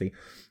previously.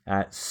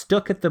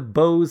 Stuck at the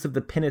bows of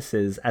the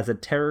pinnaces as a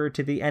terror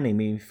to the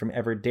enemy from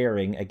ever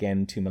daring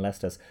again to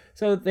molest us.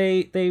 So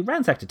they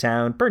ransacked a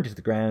town, burned it to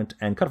the ground,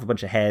 and cut off a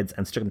bunch of heads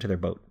and stuck them to their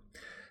boat.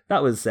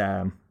 That was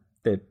the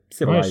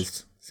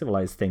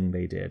civilized thing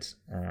they did.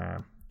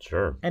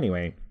 Sure.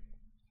 Anyway,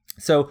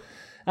 so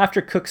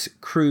after Cook's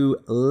crew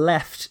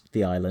left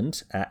the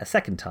island a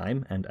second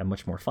time, and a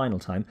much more final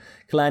time,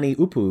 Kalani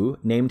Upu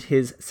named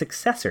his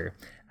successor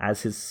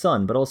as his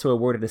son, but also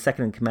awarded a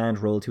second-in-command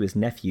role to his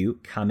nephew,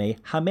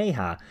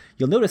 Kamehameha.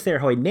 You'll notice there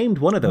how I named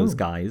one of those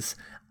guys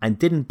and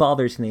didn't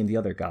bother to name the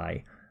other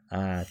guy.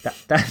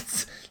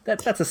 That's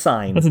a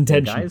sign. That's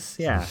intentional, guys.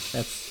 Yeah,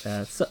 that's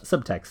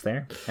subtext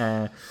there.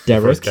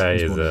 The first guy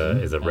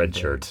is a red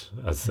shirt,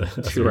 as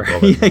sure.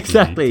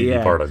 Exactly.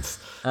 TV parlance.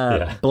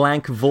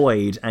 Blank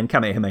Void and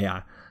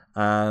Kamehameha.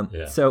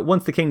 So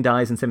once the king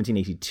dies in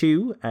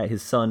 1782,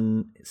 his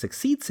son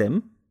succeeds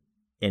him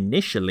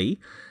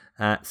initially.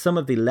 Some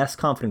of the less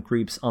confident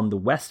groups on the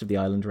west of the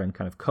island around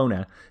kind of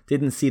Kona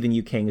didn't see the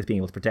new king as being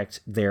able to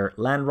protect their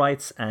land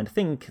rights, and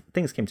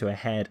things came to a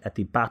head at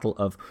the Battle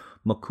of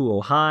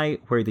Mokuohai,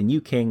 where the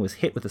new king was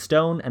hit with a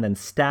stone and then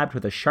stabbed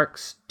with a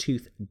shark's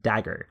tooth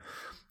dagger.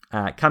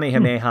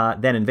 Kamehameha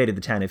then invaded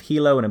the town of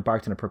Hilo and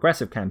embarked on a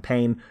progressive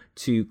campaign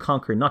to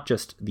conquer not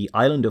just the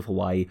island of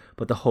Hawaii,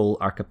 but the whole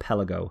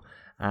archipelago.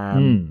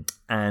 And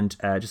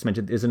just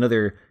mentioned, there's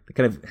another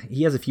kind of,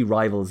 he has a few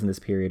rivals in this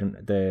period,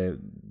 and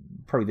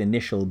probably the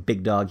initial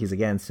big dog he's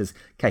against is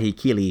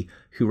Kahekili,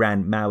 who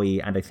ran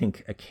Maui and I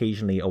think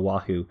occasionally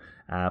Oahu,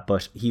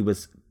 but he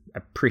was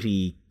a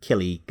pretty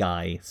killy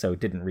guy, so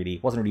wasn't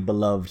really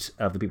beloved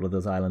of the people of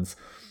those islands.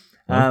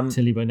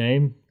 Tilly by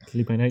name,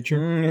 Tilly by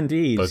nature.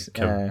 Indeed.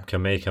 But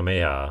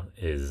Kamehameha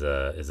is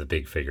a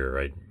big figure,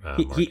 right?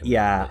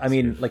 I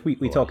mean, like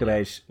we talk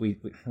about,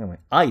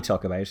 I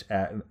talk about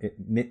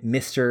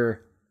Mr.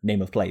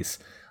 Name of Place.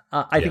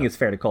 I think it's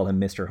fair to call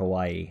him Mr.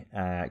 Hawaii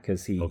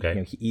because he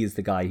is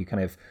the guy who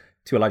kind of,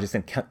 to a large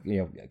extent,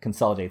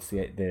 consolidates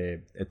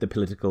the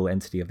political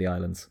entity of the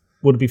islands.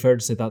 Would it be fair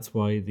to say that's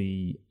why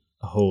the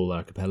whole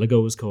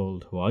archipelago is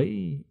called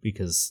Hawaii,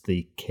 because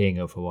the king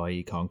of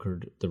Hawaii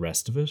conquered the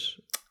rest of it?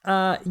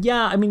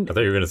 Yeah, I mean, I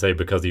thought you were going to say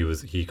because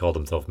he called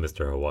himself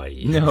Mr.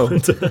 Hawaii. No,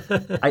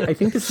 I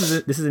think this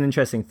is an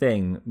interesting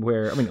thing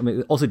where I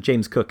mean also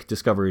James Cook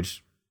discovered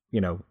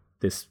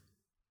this.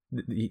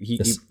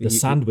 The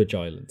Sandwich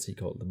Islands, he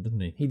called them, didn't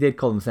he? He did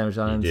call them Sandwich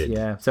Islands,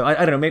 yeah. So I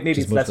don't know, maybe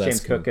it's less James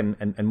Cook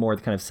and more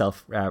the kind of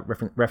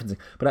self-referencing.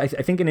 But I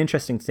think an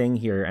interesting thing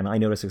here, and I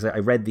noticed because I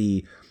read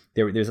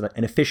there's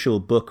an official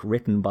book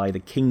written by the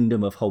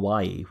Kingdom of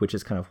Hawaii, which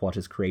is kind of what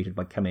is created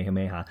by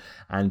Kamehameha.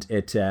 And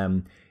it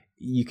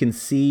you can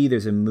see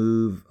there's a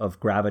move of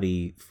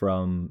gravity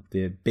from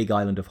the big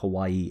island of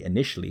Hawaii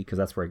initially, because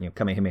that's where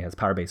Kamehameha's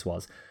power base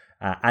was.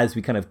 As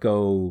we kind of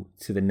go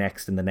to the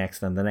next and the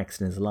next and the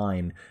next in his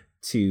line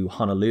to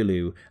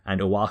Honolulu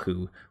and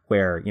Oahu,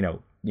 where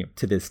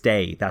to this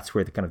day that's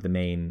where the kind of the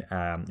main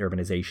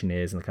urbanization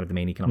is and the kind of the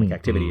main economic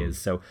activity is.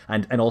 So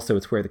and also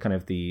it's where the kind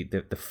of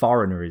the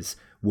foreigners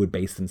would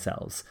base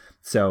themselves.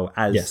 So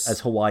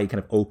as Hawaii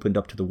kind of opened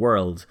up to the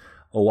world,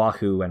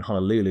 Oahu and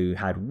Honolulu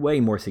had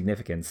way more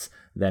significance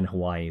than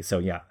Hawaii. So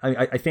yeah,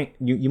 I think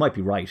you might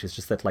be right. It's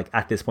just that like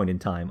at this point in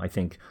time, I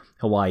think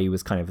Hawaii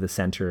was kind of the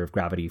center of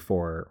gravity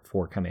for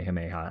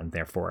Kamehameha, and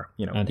therefore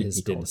and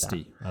his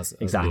dynasty.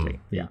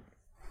 Exactly. Yeah.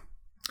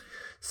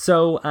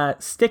 So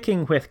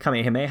sticking with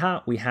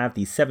Kamehameha, we have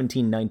the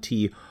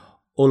 1790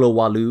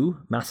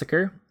 Olowalu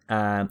massacre.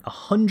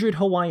 100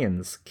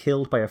 Hawaiians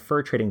killed by a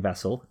fur trading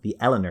vessel, the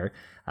Eleanor,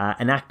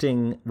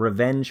 enacting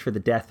revenge for the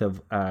death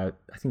of, I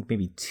think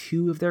maybe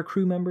 2 of their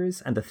crew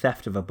members and the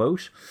theft of a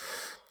boat.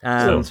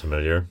 Sounds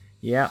familiar.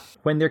 Yeah.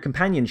 When their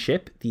companion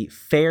ship, the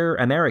Fair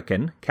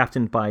American,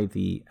 captained by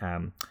the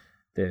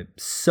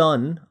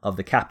son of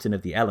the captain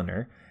of the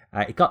Eleanor,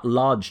 it got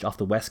lodged off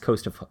the west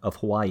coast of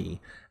Hawaii.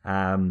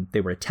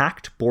 They were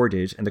attacked,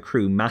 boarded, and the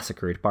crew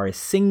massacred by a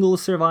single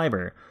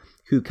survivor,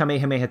 who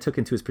Kamehameha took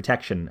into his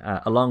protection,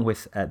 along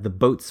with the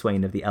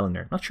boatswain of the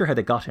Eleanor. Not sure how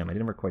they got him. I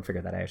never quite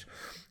figured that out.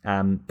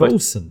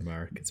 Bosun,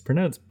 Mark. It's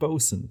pronounced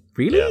bosun.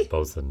 Really? Yeah,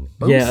 bosun.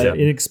 Yeah,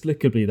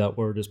 inexplicably that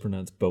word is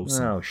pronounced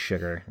bosun. Oh,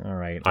 sugar. All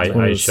right.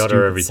 I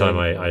shudder every time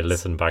I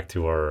listen back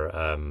to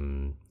our,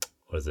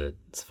 what is it,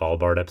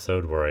 Svalbard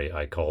episode, where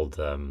I called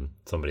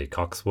somebody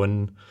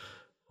coxswain,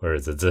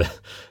 whereas it's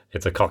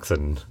a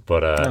coxswain,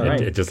 but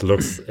it just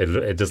looks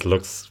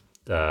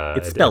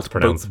it's spelled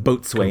pronounced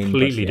boatswain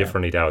completely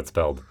differently to how it's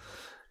spelled.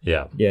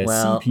 Yeah.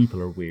 Well, sea people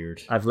are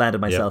weird. I've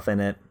landed myself in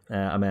it.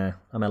 I'm a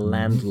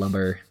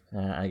landlubber,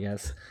 I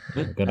guess.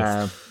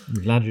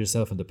 You've landed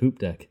yourself on the poop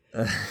deck.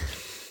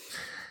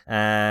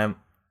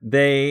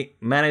 They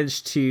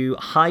managed to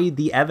hide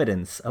the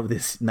evidence of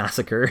this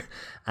massacre,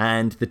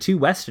 and the 2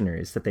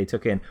 Westerners that they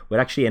took in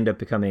would actually end up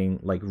becoming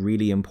like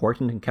really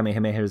important in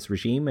Kamehameha's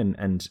regime,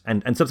 and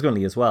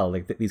subsequently as well.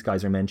 Like these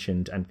guys are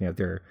mentioned, and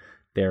their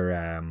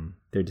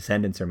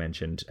descendants are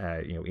mentioned,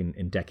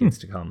 in decades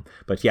to come.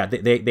 But yeah,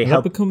 they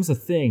help. That becomes a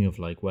thing of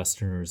like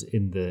Westerners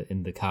in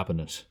the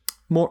cabinet,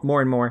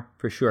 more and more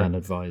for sure, and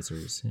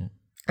advisors. Yeah.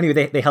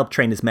 Anyway, they help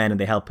train his men and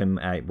they help him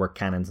work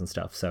cannons and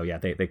stuff. So yeah,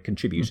 they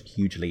contribute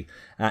hugely.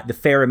 The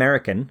Fair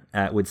American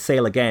would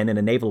sail again in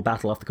a naval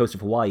battle off the coast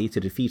of Hawaii to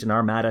defeat an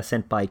armada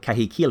sent by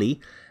Kahekili.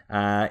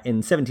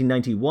 In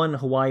 1791,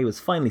 Hawaii was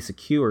finally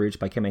secured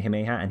by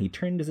Kamehameha, and he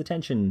turned his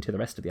attention to the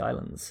rest of the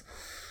islands.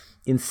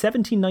 In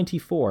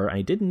 1794, and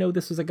I didn't know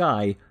this was a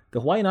guy,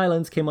 the Hawaiian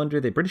Islands came under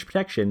the British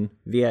protection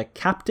via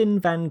Captain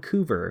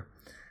Vancouver.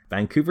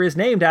 Vancouver is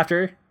named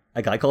after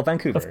a guy called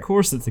Vancouver. Of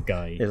course it's a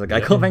guy. There's a guy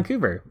called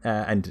Vancouver,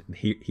 and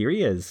here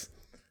he is.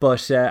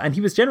 But and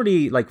he was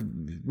generally like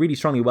really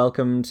strongly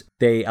welcomed.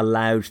 They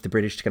allowed the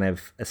British to kind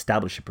of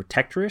establish a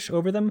protectorate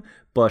over them,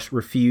 but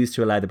refused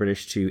to allow the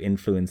British to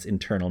influence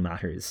internal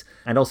matters.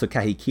 And also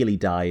Kahekili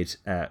died,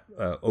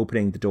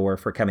 opening the door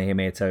for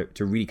Kamehameha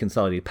to really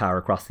consolidate power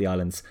across the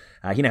islands.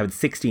 He now had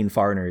 16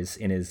 foreigners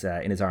in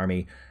his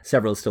army,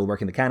 several still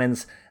working the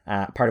cannons,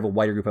 part of a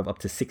wider group of up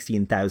to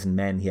 16,000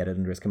 men he had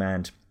under his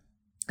command.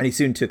 And he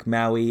soon took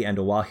Maui and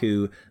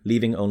Oahu,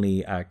 leaving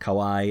only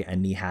Kauai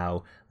and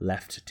Niihau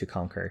left to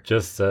conquer.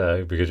 Just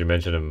because you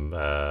mentioned him,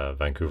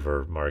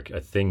 Vancouver, Mark, I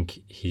think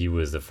he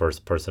was the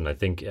first person. I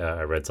think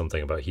I read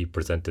something about he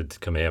presented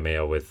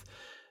Kamehameha with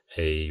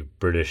a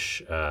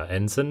British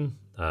ensign,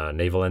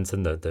 naval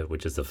ensign,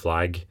 which is the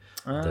flag,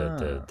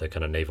 the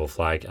kind of naval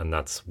flag. And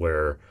that's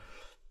where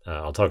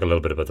I'll talk a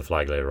little bit about the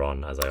flag later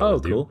on, as I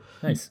always do. Oh, cool.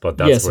 Nice. But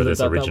that's where this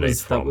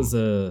originates from. That was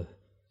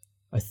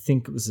I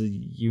think it was a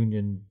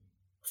Union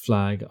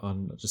flag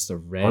on just a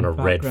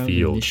red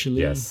field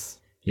initially.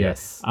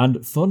 Yes.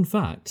 And fun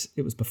fact,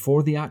 it was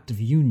before the Act of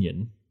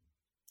Union,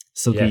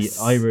 so the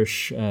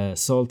Irish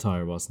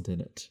saltire wasn't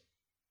in it.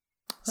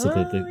 So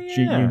the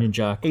Union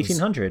Jack was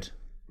 1800.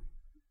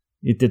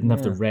 It didn't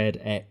have the red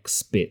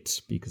X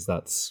bit because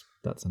that's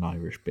an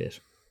Irish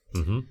bit.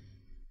 Mm-hmm.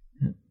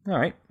 All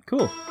right,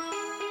 cool.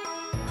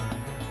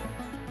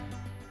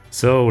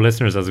 So,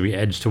 listeners, as we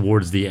edge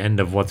towards the end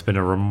of what's been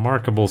a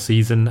remarkable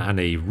season and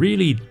a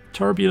really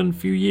turbulent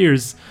few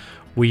years,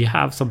 we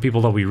have some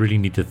people that we really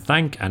need to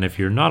thank. And if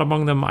you're not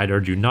among them, I'd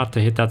urge you not to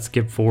hit that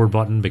skip forward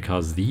button,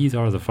 because these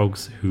are the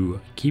folks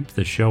who keep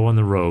the show on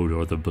the road,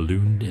 or the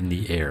balloon in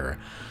the air,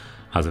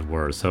 as it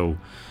were. So,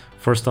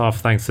 first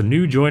off, thanks to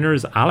new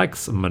joiners: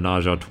 Alex,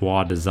 Menage a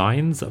Trois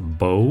Designs,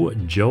 Bo,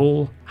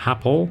 Joel,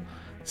 Happel,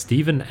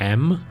 Stephen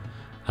M.,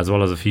 as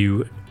well as a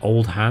few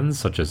old hands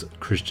such as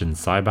Christian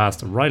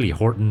Sybast, Riley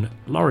Horton,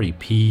 Laurie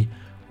P.,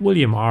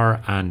 William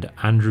R., and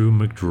Andrew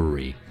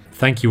McDrury.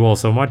 Thank you all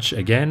so much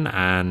again,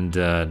 and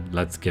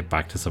let's get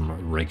back to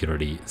some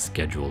regularly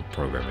scheduled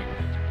programming.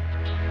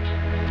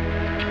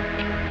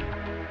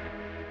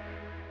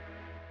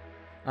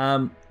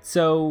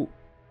 So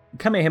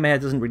Kamehameha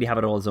doesn't really have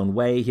it all his own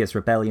way. He has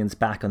rebellions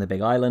back on the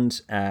Big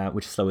Island,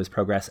 which slow his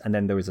progress, and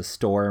then there was a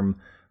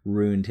storm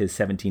ruined his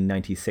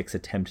 1796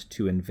 attempt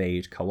to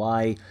invade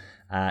Kauai.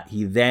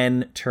 He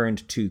then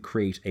turned to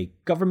create a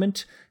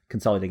government,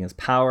 consolidating his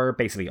power,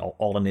 basically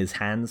all in his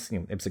hands.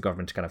 It was a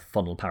government to kind of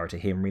funnel power to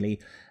him, really.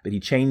 But he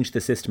changed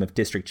the system of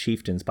district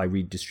chieftains by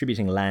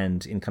redistributing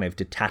land in kind of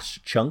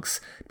detached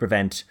chunks to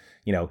prevent,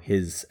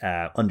 his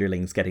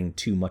underlings getting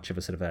too much of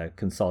a sort of a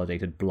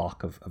consolidated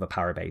block of a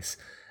power base.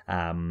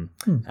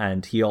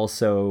 And he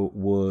also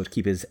would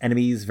keep his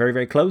enemies very,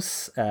 very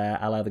close,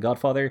 a la the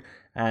Godfather,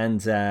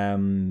 and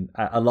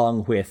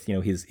along with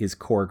his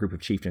core group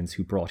of chieftains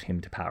who brought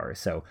him to power.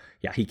 So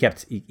yeah, he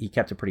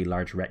kept a pretty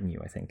large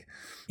retinue, I think.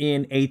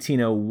 In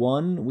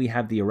 1801, we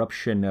have the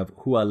eruption of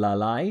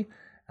Hualalai,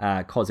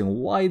 causing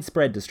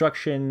widespread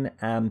destruction,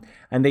 and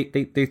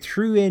they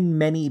threw in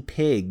many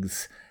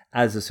pigs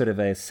as a sort of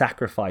a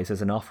sacrifice,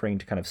 as an offering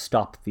to kind of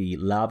stop the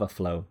lava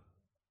flow,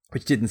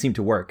 which didn't seem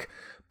to work.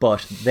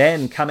 But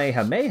then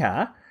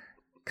Kamehameha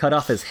cut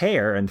off his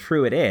hair and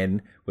threw it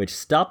in, which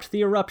stopped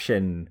the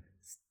eruption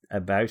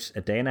about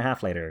a day and a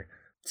half later.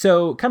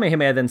 So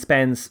Kamehameha then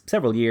spends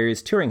several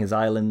years touring his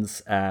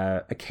islands,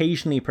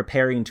 occasionally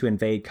preparing to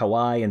invade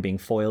Kauai and being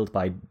foiled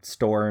by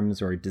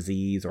storms or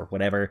disease or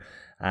whatever,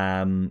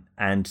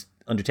 and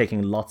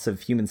undertaking lots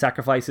of human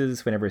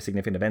sacrifices whenever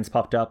significant events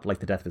popped up, like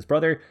the death of his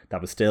brother. That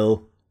was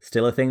still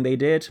a thing they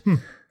did.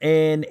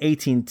 In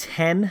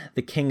 1810,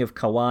 the king of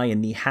Kauai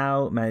and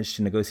Niihau managed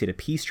to negotiate a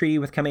peace treaty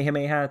with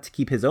Kamehameha to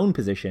keep his own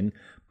position,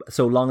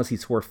 so long as he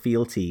swore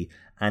fealty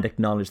and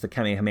acknowledged that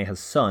Kamehameha's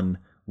son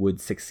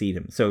would succeed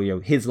him. So,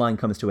 his line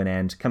comes to an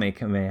end.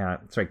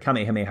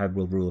 Kamehameha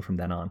will rule from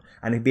then on.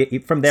 And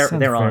from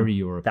there on,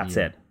 European. That's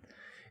it.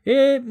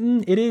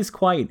 It is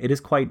quite, it's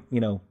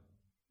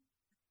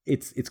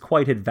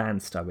quite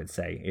advanced, I would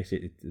say.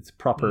 It's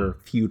proper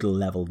feudal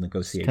level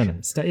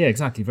negotiation.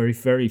 Exactly. Very,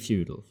 very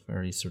feudal.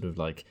 Very sort of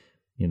like,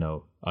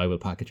 I will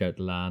package out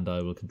the land,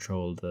 I will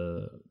control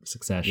the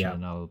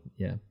succession,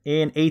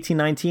 In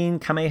 1819,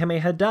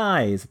 Kamehameha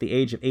dies at the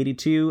age of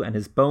 82, and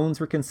his bones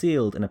were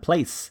concealed in a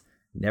place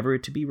never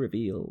to be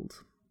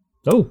revealed.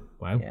 Oh,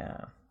 wow.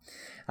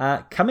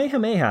 Yeah.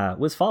 Kamehameha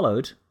was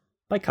followed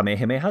by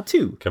Kamehameha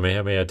II.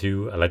 Kamehameha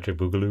II, Electric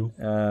Boogaloo.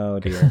 Oh,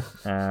 dear.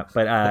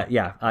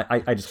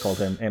 I just called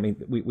him. I mean,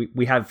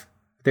 we have...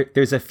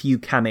 There's a few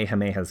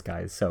Kamehamehas,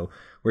 guys, so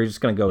we're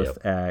just going to go with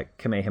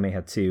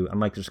Kamehameha II. I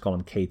might just call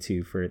him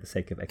K2 for the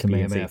sake of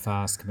expediency. Kamehameha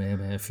Fast,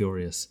 Kamehameha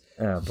Furious.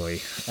 Oh, boy.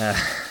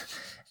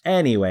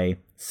 Anyway,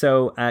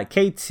 so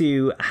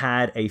K2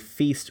 had a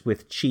feast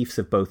with chiefs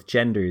of both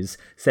genders,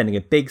 sending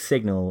a big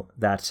signal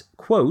that,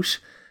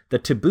 quote, the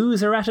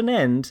taboos are at an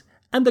end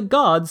and the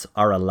gods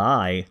are a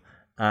lie.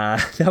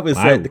 That was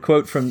the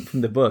quote from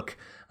the book.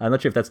 I'm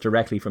not sure if that's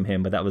directly from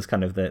him, but that was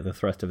kind of the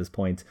thrust of his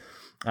point.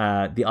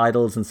 The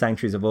idols and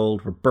sanctuaries of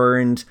old were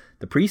burned.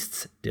 The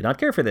priests did not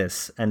care for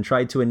this and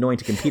tried to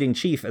anoint a competing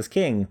chief as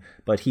king,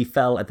 but he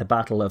fell at the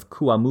Battle of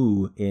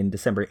Kuamu in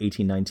December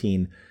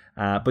 1819.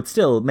 But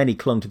still, many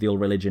clung to the old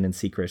religion in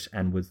secret,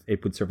 and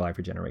it would survive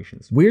for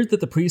generations. Weird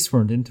that the priests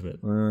weren't into it.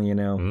 Well,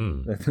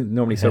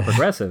 normally so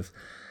progressive.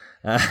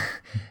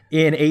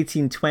 In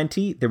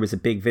 1820, there was a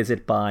big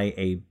visit by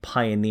a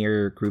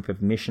pioneer group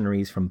of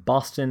missionaries from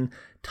Boston,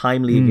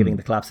 timely giving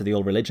the collapse of the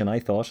old religion, I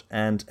thought.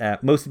 And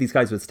most of these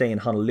guys would stay in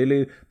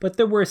Honolulu, but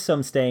there were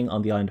some staying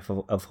on the island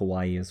of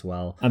Hawaii as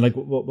well. And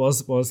what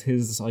was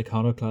his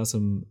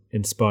iconoclasm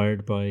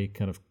inspired by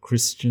kind of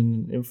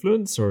Christian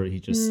influence, or he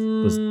just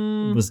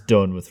was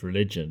done with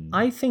religion?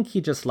 I think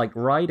he just liked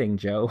riding,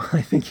 Joe.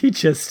 I think he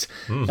just,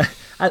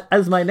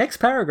 as my next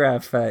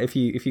paragraph, if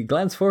you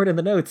glance forward in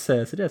the notes,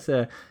 suggests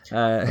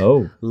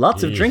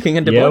lots of drinking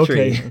and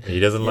debauchery. Yeah, okay.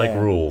 He doesn't like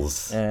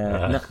rules.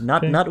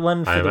 Not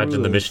one for I imagine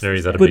rules. the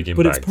missionaries had a big impact.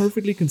 But it's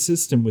perfectly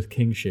consistent with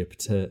kingship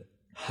to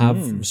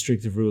have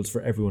restrictive rules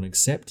for everyone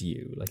except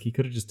you. Like, he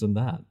could have just done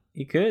that.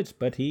 He could,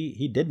 but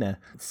he didn't.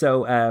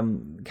 So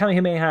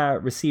Kamehameha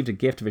received a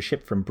gift of a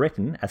ship from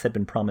Britain, as had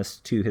been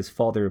promised to his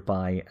father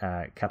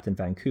by Captain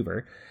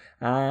Vancouver.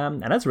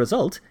 And as a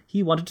result,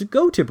 he wanted to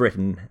go to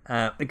Britain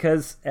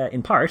because,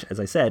 in part, as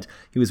I said,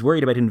 he was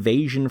worried about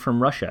invasion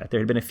from Russia. There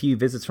had been a few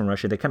visits from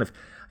Russia. I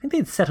think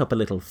they'd set up a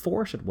little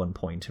fort at one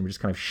point and were just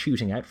kind of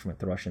shooting out from it,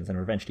 the Russians, and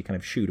were eventually kind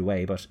of shooed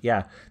away. But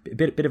yeah, a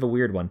bit of a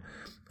weird one.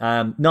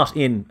 Not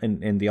in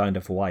the island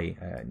of Hawaii,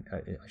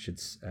 I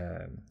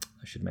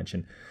should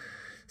mention.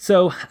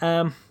 So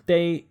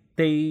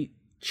they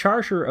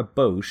charter a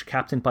boat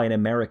captained by an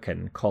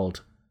American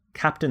called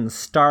Captain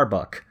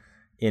Starbuck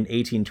in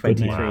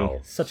 1823. Wow.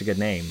 Such a good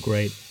name.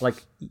 Great.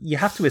 Like, you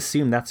have to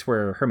assume that's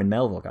where Herman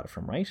Melville got it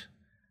from, right?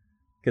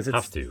 Because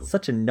it's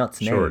such a nuts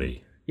name.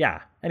 Surely.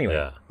 Yeah.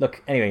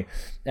 Anyway,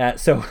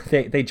 so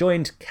they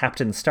joined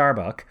Captain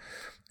Starbuck,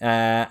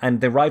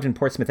 and they arrived in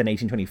Portsmouth in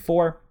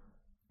 1824,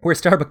 where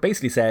Starbuck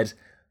basically said,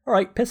 all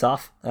right, piss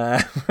off.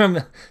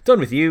 I'm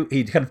done with you.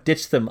 He kind of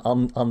ditched them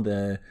on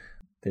the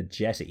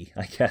jetty,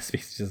 I guess. He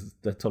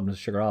just told them to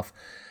sugar off.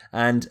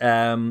 And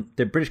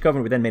the British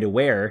government were then made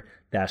aware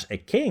that a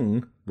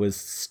king was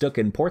stuck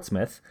in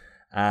Portsmouth,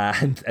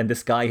 and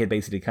this guy had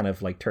basically kind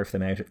of like turfed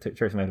them out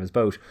of his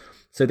boat.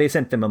 So they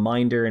sent them a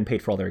minder and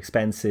paid for all their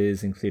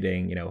expenses,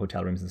 including,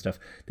 hotel rooms and stuff.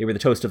 They were the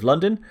toast of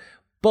London,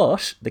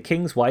 but the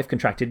king's wife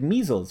contracted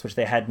measles, which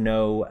they had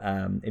no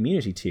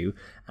immunity to,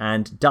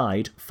 and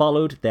died,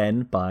 followed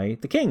then by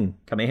the king.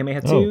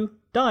 Kamehameha II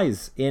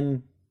dies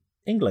in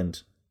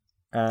England.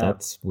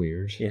 That's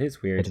weird. It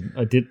is weird.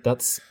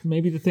 That's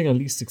maybe the thing I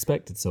least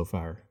expected so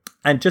far.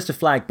 And just to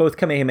flag, both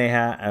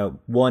Kamehameha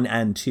 1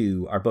 and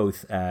 2 are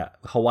both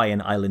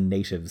Hawaiian island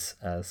natives.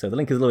 So the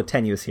link is a little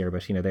tenuous here,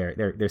 but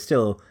they're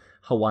still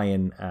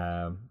Hawaiian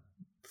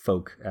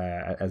folk,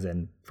 as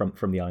in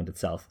from the island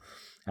itself.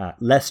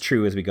 Less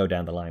true as we go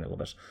down the line a little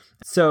bit.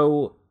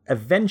 So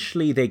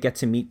eventually they get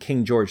to meet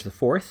King George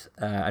IV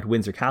at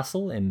Windsor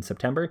Castle in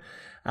September.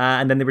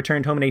 And then they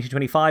returned home in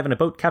 1825 on a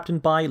boat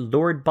captained by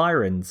Lord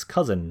Byron's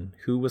cousin,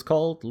 who was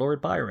called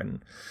Lord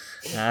Byron.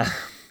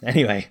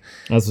 Anyway.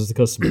 As was the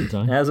custom at the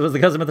time. As was the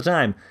custom at the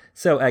time.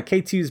 So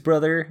K2's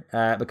brother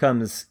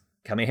becomes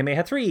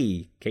Kamehameha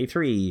III,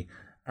 K3.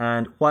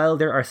 And while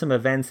there are some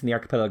events in the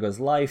archipelago's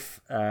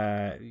life,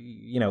 as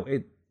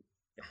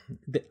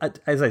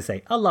I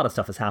say, a lot of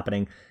stuff is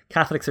happening.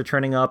 Catholics are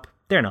turning up.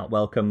 They're not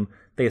welcome.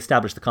 They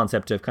established the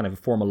concept of kind of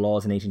formal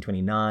laws in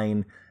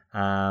 1829.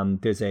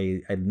 There's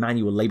a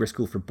manual labor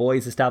school for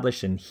boys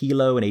established in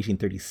Hilo in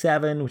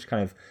 1837, which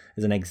kind of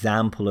is an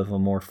example of a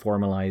more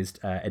formalized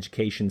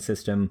education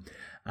system.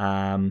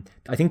 I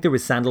think there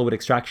was sandalwood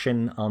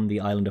extraction on the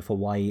island of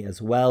Hawaii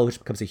as well, which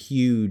becomes a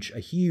huge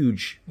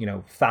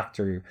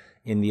factor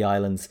in the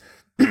islands.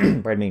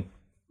 Pardon me.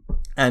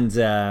 And,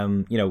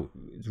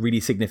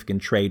 really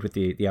significant trade with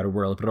the outer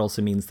world, but it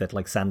also means that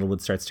like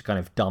sandalwood starts to kind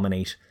of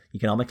dominate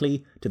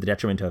economically to the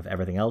detriment of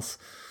everything else.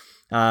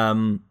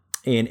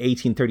 In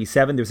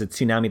 1837, there was a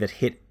tsunami that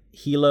hit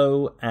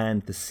Hilo,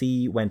 and the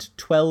sea went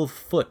 12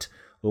 foot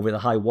over the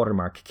high water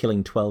mark,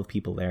 killing 12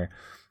 people there.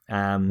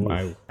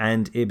 Wow.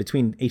 And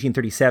between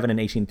 1837 and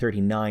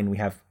 1839, we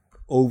have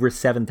over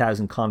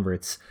 7,000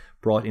 converts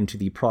brought into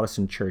the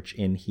Protestant church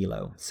in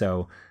Hilo.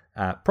 So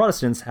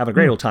Protestants have a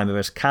great old time of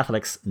it.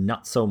 Catholics,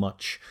 not so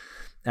much.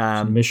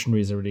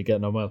 Missionaries are really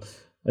getting on well.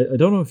 I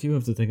don't know if you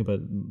have to think about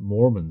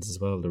Mormons as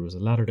well. There was a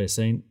Latter-day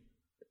Saint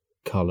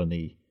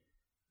colony,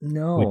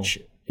 which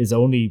is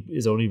only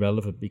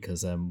relevant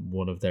because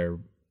one of their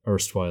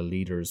erstwhile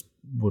leaders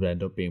would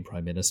end up being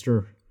prime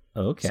minister.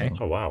 Okay.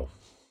 Oh wow.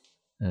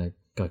 A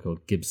guy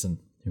called Gibson,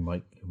 who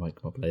might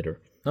come up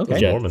later. Okay.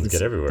 Yeah, Mormons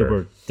get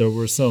everywhere. There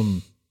were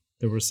some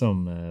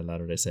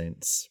Latter-day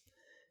Saints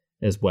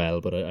as well,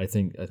 but I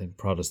think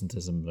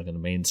Protestantism, like a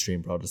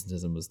mainstream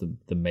Protestantism, was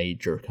the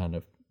major kind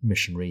of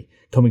missionary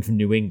coming from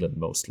New England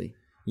mostly.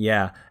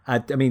 Yeah,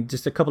 I mean,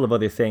 just a couple of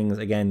other things.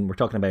 Again, we're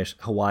talking about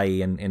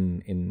Hawaii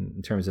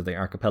in terms of the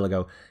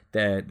archipelago.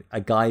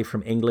 A guy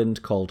from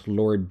England called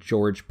Lord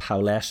George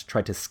Powlett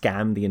tried to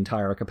scam the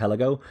entire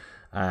archipelago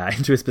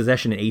into his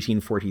possession in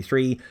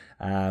 1843.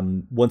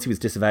 Once he was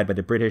disavowed by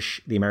the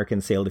British, the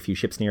Americans sailed a few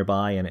ships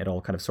nearby and it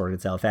all kind of sorted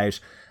itself out.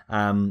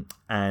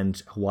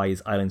 And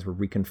Hawaii's islands were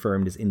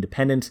reconfirmed as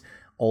independent.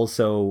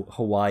 Also,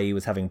 Hawaii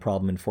was having a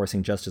problem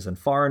enforcing justice on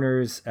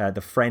foreigners. The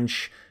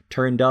French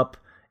turned up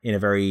in a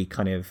very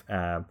kind of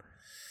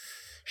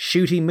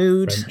shooty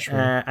mood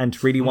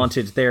and really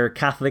wanted their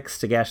Catholics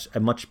to get a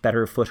much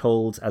better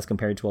foothold as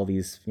compared to all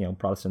these,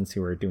 Protestants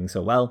who were doing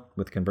so well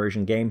with the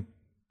conversion game.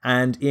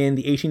 And in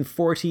the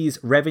 1840s,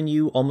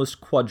 revenue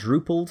almost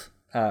quadrupled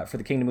for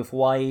the Kingdom of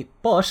Hawaii.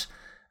 But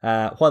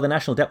while the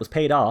national debt was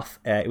paid off,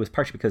 it was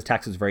partially because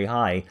taxes were very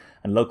high,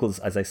 and locals,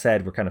 as I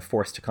said, were kind of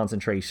forced to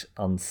concentrate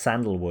on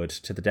sandalwood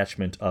to the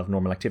detriment of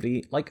normal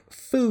activity like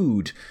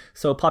food.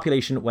 So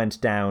population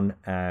went down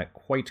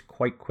quite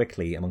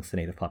quickly amongst the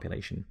native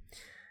population.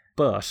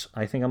 But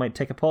I think I might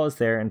take a pause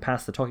there and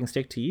pass the talking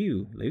stick to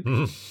you,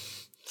 Luke.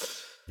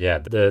 Yeah,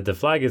 the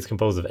flag is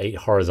composed of 8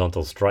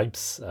 horizontal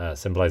stripes,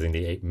 symbolizing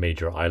the 8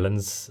 major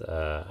islands,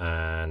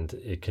 and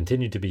it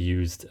continued to be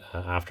used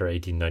after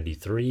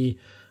 1893,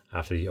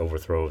 after the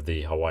overthrow of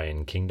the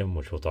Hawaiian Kingdom,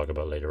 which we'll talk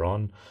about later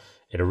on.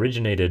 It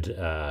originated,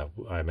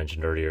 I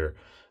mentioned earlier,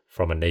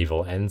 from a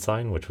naval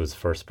ensign, which was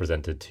first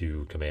presented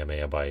to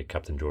Kamehameha by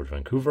Captain George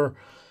Vancouver,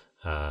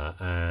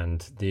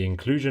 and the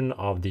inclusion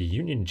of the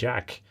Union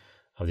Jack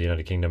of the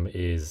United Kingdom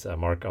is a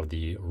mark of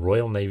the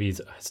Royal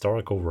Navy's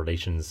historical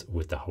relations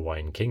with the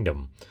Hawaiian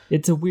Kingdom.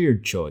 It's a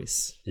weird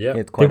choice. Yeah,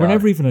 they were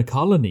never even a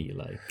colony.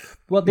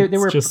 Well, they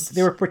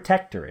were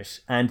protectorate,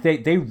 and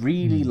they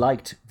really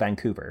liked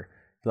Vancouver.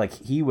 Like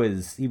he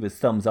was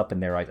thumbs up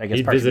in their eyes. I guess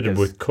he visited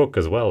with Cook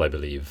as well. I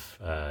believe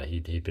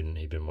he'd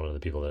been one of the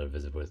people that had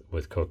visited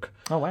with Cook.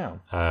 Oh wow.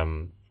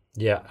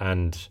 Yeah,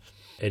 and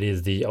it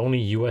is the only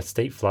U.S.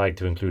 state flag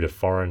to include a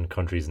foreign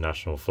country's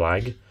national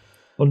flag.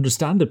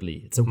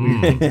 Understandably, it's a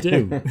weird thing to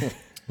do.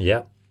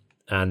 Yeah,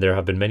 and there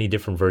have been many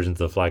different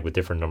versions of the flag with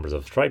different numbers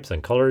of stripes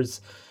and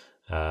colors.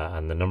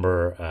 And the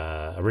number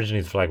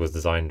originally the flag was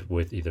designed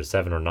with either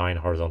 7 or 9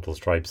 horizontal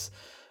stripes,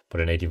 but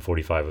in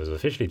 1845 it was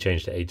officially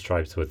changed to 8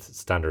 stripes with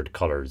standard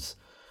colors.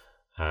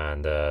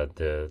 And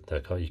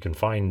you can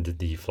find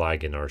the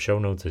flag in our show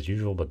notes as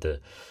usual, but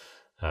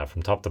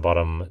from top to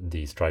bottom,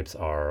 the stripes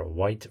are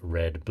white,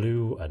 red,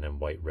 blue, and then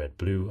white, red,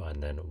 blue,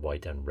 and then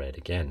white and red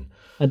again.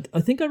 And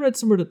I think I read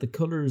somewhere that the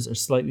colours are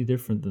slightly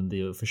different than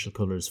the official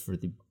colours for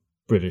the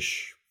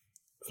British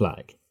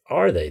flag.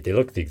 Are they? They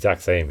look the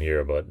exact same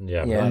here, but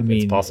I mean,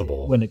 it's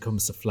possible. When it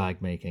comes to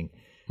flag making,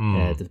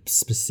 the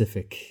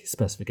specific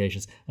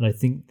specifications. And I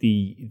think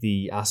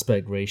the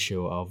aspect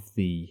ratio of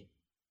the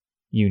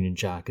Union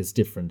Jack is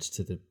different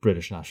to the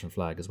British national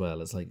flag as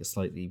well. It's like a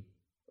slightly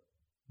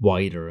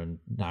wider and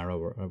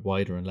narrower, or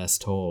wider and less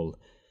tall,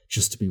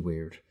 just to be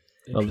weird.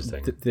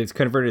 Interesting. They've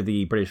converted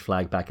the British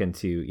flag back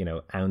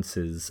into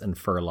ounces and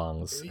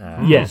furlongs.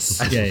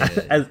 Yes,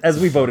 as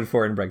we voted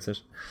for in Brexit.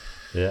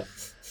 Yeah,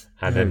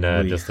 and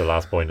then just the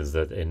last point is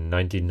that in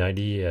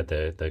 1990,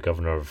 the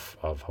governor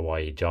of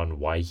Hawaii, John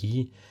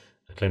Waihee,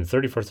 claimed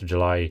 31st of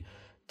July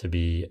to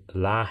be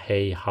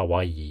Lahe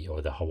Hawaii,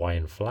 or the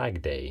Hawaiian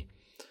Flag Day.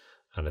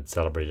 And it's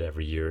celebrated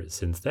every year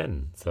since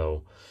then.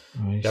 So, if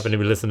you happen to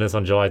be listening to this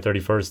on July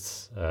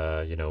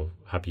 31st,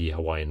 happy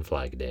Hawaiian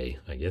Flag Day,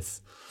 I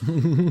guess.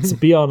 So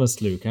be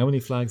honest, Luke, how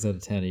many flags out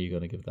of 10 are you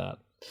going to give that?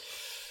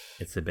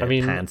 It's a bit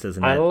pants,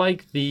 isn't it? I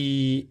like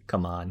the...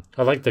 Come on.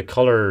 I like the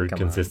color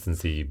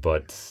consistency,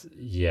 but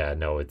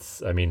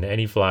it's... I mean,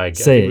 any flag...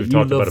 Say we've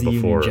talked about it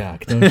before. Union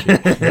Jack,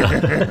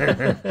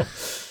 don't you?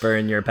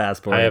 Burn your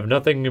passport. I have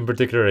nothing in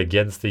particular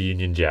against the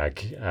Union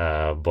Jack,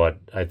 but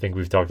I think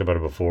we've talked about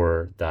it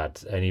before,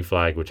 that any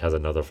flag which has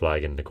another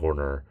flag in the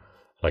corner,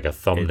 like a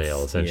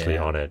thumbnail essentially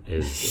on it,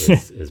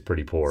 is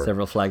pretty poor.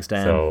 Several flags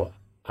down. So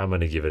I'm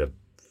going to give it a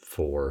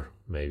 4,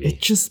 maybe.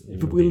 It just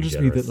bewilders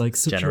me that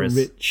such a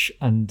rich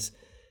and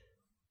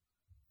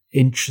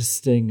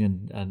interesting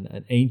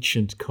and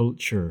ancient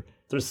culture.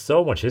 There's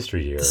so much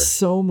history here. There's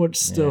so much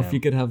stuff. Yeah.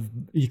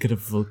 You could have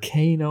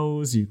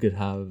volcanoes. You could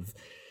have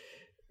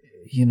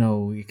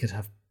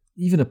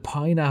even a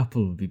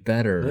pineapple would be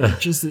better.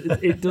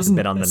 It doesn't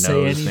bit on the say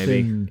nose,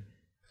 anything maybe.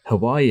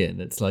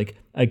 Hawaiian. It's like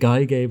a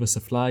guy gave us a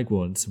flag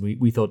once.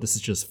 We thought this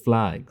is just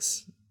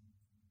flags.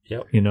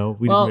 Yep. We didn't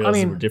realize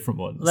there were different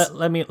ones.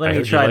 Let me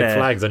I try you like to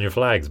flags on your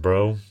flags,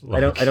 bro. I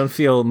don't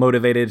feel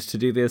motivated to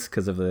do this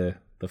because of the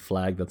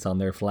flag that's on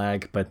their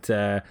flag, but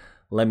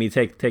let me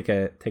take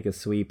a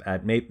sweep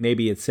at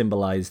maybe it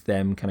symbolized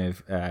them kind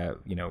of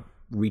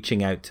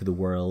reaching out to the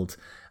world,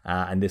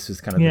 and this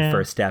was kind of the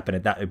first step,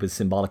 and it was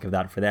symbolic of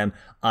that for them.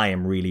 I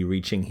am really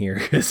reaching here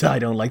because I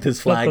don't like this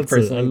flag. That's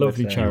personally, a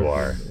lovely but, chart. You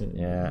are.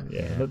 Yeah.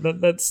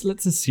 Let's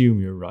assume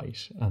you're right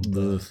and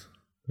move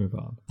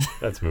on.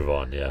 Let's move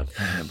on. Yeah.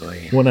 Oh,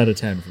 boy. 1 out of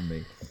 10 from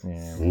me.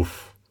 Yeah.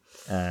 Oof.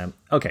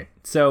 Okay,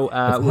 so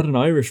I've had an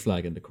Irish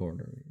flag in the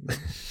corner.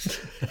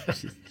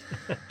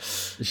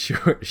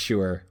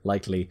 Sure,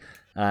 likely.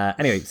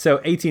 Anyway, so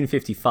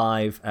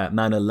 1855,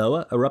 Mauna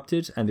Loa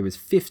erupted, and there was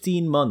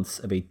 15 months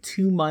of a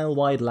 2-mile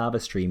wide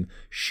lava stream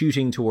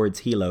shooting towards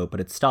Hilo,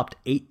 but it stopped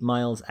 8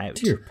 miles out.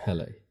 Dear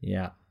Pele.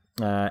 Yeah.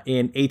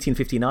 In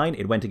 1859,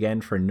 it went again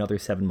for another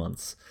 7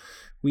 months.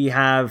 We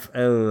have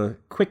a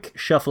quick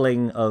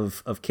shuffling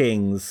of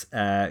kings.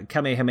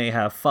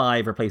 Kamehameha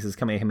V replaces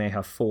Kamehameha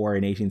IV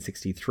in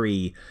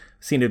 1863.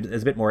 Seen it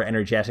as a bit more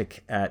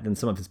energetic than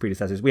some of his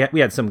predecessors. We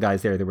had some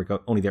guys there that were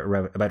only there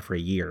about for a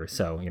year,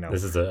 so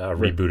this is a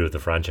reboot of the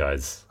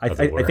franchise. I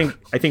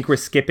think we're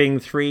skipping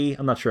 3.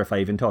 I'm not sure if I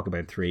even talk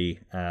about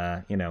 3.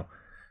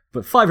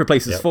 But 5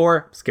 replaces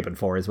 4, skipping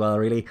 4 as well,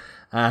 really.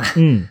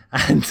 And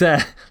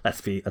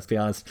let's be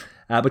honest.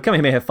 But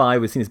Kamehameha V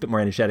was seen as a bit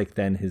more energetic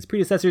than his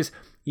predecessors.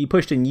 He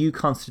pushed a new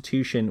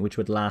constitution which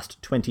would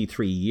last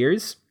 23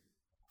 years.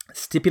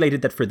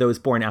 Stipulated that for those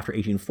born after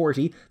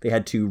 1840, they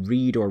had to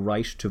read or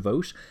write to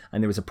vote,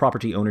 and there was a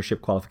property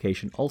ownership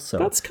qualification also.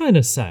 That's kind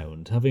of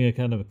sound, having a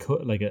kind of a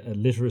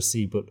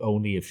literacy, but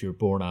only if you're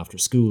born after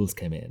schools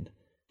came in,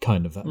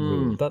 kind of that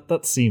rule.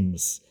 That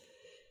seems,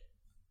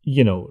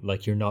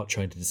 like you're not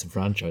trying to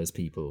disenfranchise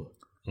people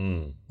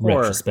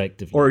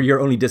retrospectively. Or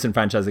you're only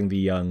disenfranchising the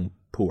young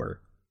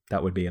poor.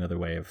 That would be another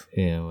way of...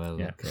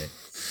 okay.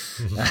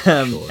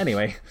 Sure.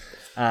 Anyway...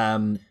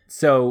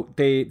 So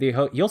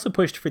he also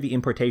pushed for the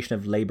importation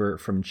of labor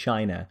from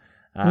China.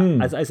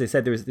 As I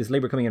said, there's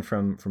labor coming in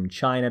from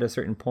China at a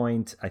certain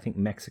point. I think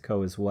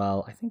Mexico as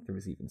well. I think there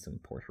was even some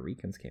Puerto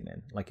Ricans came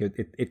in. Like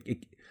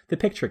the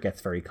picture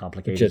gets very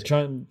complicated.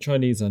 Yeah,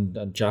 Chinese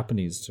and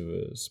Japanese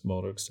to a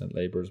smaller extent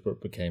laborers,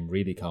 but became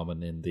really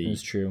common in the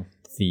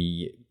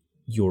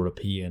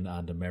European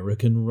and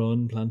American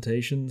run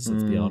plantations.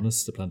 Let's be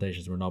honest, the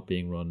plantations were not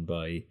being run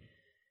by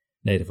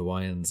Native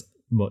Hawaiians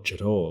much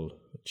at all,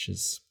 which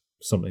is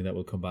something that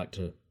will come back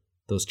to.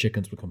 Those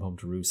chickens will come home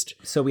to roost.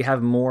 So we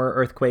have more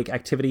earthquake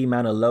activity.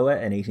 Mauna Loa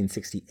in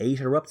 1868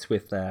 erupts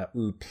with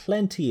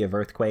plenty of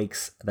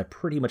earthquakes that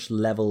pretty much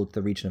leveled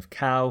the region of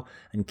Kau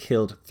and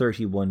killed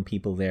 31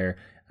 people there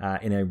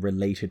in a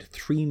related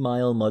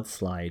 3-mile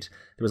mudslide.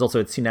 There was also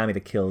a tsunami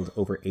that killed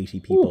over 80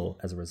 people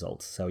as a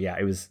result. So yeah,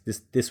 it was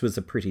this was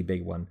a pretty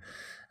big one.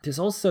 There's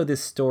also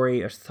this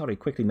story, I thought I'd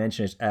quickly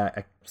mention it,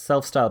 a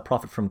self-styled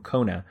prophet from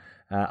Kona.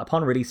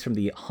 Upon release from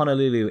the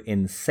Honolulu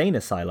Insane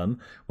Asylum,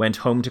 went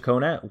home to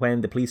Kona.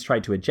 When the police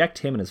tried to eject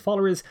him and his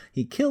followers,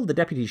 he killed the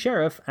deputy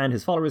sheriff, and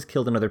his followers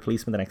killed another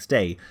policeman the next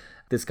day.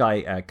 This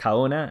guy,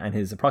 Kaona, and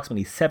his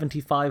approximately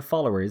 75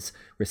 followers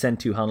were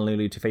sent to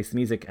Honolulu to face the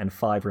music, and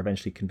 5 were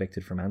eventually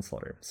convicted for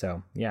manslaughter.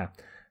 So, yeah,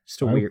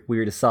 just a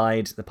weird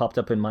aside that popped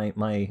up in my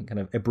kind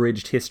of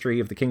abridged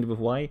history of the Kingdom of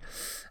Hawaii.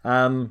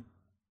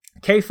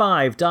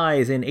 K5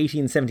 dies in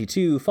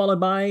 1872, followed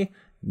by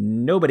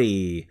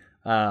nobody.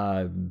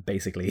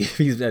 Basically,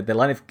 the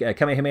line of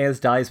Kamehamehas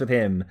dies with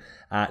him.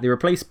 They're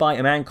replaced by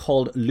a man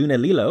called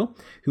Lunalilo,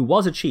 who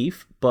was a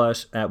chief,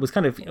 but was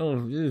kind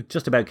of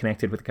just about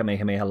connected with the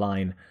Kamehameha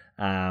line,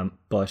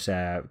 but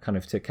kind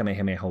of to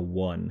Kamehameha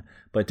 1.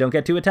 But don't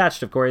get too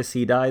attached, of course.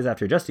 He dies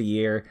after just a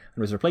year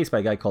and was replaced by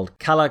a guy called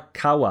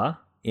Kalakaua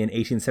in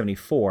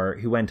 1874,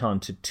 who went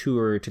on to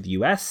tour to the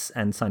US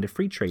and signed a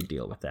free trade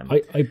deal with them.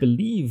 I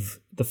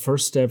believe the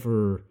first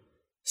ever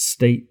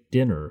state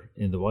dinner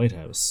in the White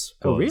House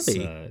was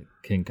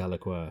King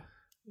Kalakaua.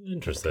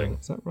 Interesting.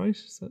 Is that right?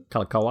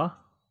 Kalakaua?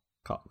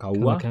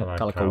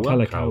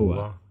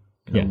 Kalakaua.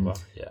 Yeah,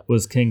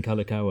 was King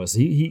Kalakaua. So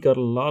he got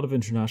a lot of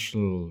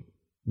international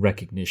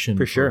recognition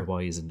for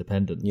Hawaii's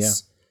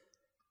independence.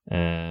 Yeah.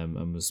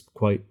 And was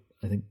quite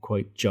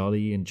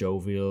jolly and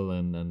jovial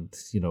and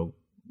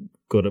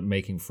good at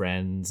making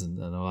friends and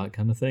all that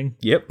kind of thing.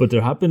 Yep. But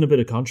there had been a bit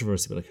of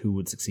controversy about who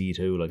would succeed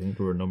who. Like, I think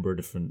there were a number of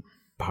different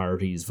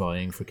parties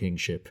vying for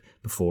kingship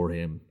before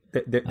him.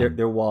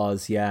 There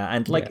was, yeah,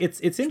 and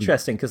it's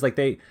interesting because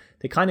they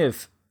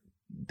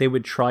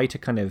would try to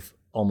kind of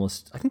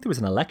almost. I think there was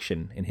an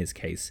election in his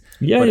case.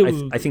 Yeah,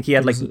 but I think he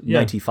had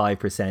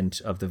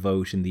 95% of the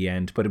vote in the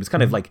end. But it was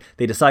kind of like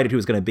they decided who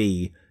was going to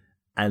be,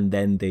 and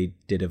then they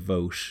did a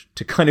vote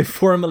to kind of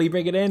formally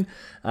bring it in.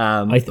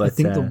 I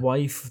think the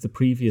wife of the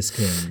previous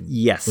king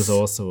was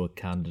also a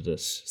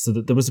candidate. So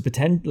that there was a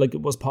potential, like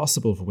it was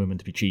possible for women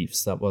to be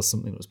chiefs. That was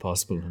something that was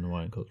possible in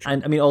Hawaiian culture.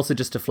 And I mean, also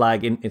just to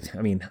flag in,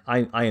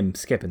 I am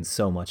skipping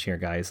so much here,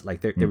 guys. Like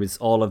there was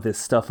all of this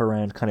stuff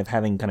around kind of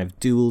having kind of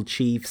dual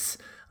chiefs.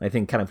 I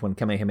think kind of when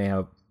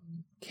Kamehameha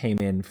came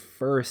in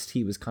first,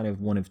 he was kind of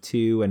one of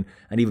two, and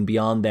even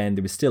beyond then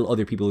there was still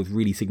other people with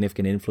really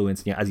significant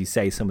influence, as you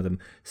say, some of them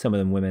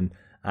women.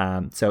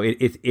 So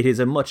it is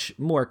a much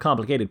more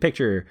complicated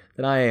picture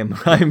than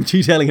I'm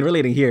detailing and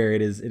relating here.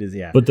 It is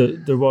but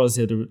there was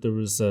a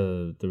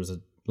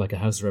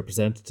House of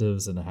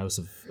Representatives and a House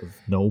of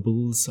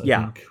Nobles, I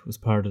think was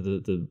part of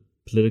the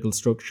political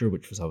structure,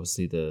 which was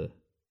obviously the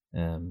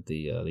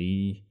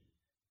Ali,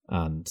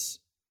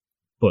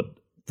 but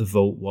the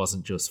vote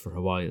wasn't just for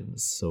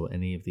Hawaiians, so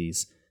any of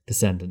these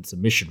descendants of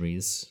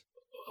missionaries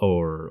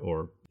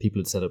or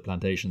people who set up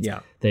plantations,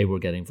 they were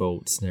getting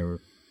votes and they were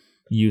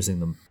using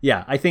them.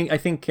 Yeah, I think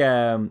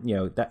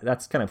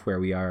that's kind of where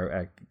we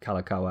are.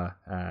 Kalakaua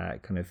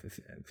kind of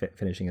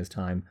finishing his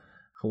time.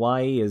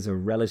 Hawaii is a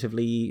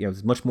relatively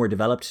is much more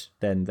developed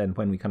than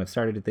when we kind of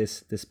started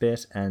this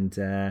bit, and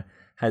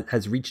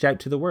has reached out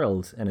to the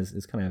world and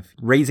is kind of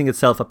raising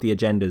itself up the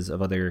agendas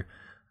of other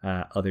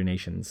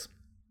nations.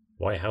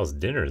 White House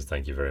dinners,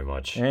 thank you very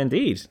much.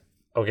 Indeed.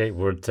 Okay,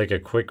 we'll take a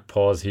quick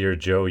pause here.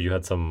 Joe, you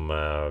had some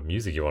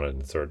music you want to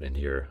insert in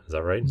here. Is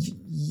that right?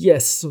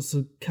 Yes. So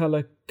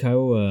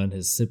Kalakaua and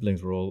his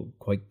siblings were all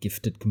quite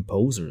gifted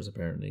composers,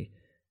 apparently.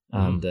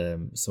 And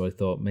so I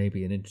thought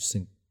maybe an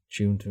interesting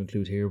tune to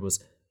include here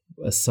was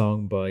a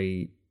song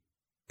by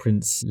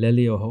Prince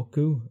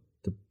Leleohoku,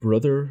 the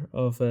brother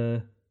of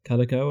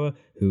Kalakaua,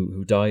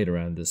 who died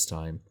around this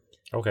time.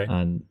 Okay.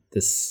 And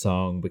this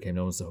song became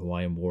known as the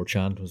Hawaiian War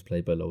Chant. It was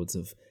played by loads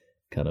of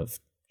kind of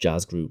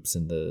jazz groups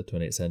in the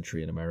 20th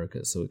century in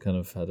America. So it kind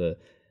of had a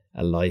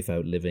life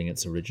outliving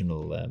its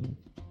original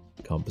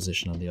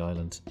composition on the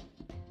island.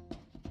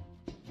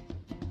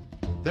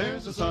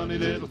 There's a funny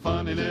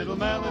little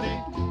melody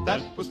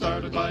that was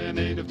started by a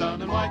native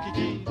down in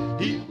Waikiki.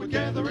 He would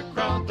gather a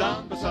crowd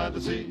down beside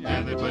the sea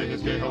and they'd play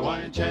his gay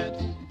Hawaiian chant.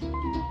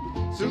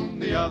 Soon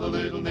the other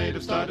little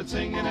natives started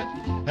singing it,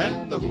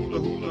 and the hula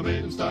hula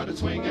maiden started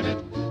swinging it.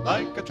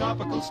 Like a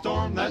tropical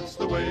storm, that's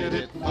the way it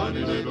hit.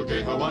 Funny little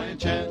gay Hawaiian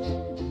chant.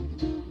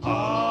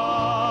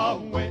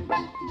 Ah-way,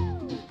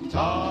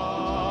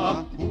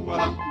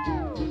 ta-hua-la.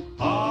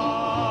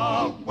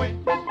 Ah-way,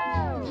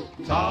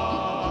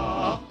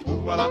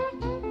 ta-hua-la.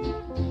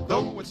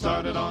 Though it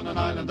started on an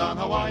island on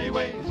Hawaii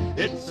way,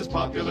 it's as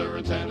popular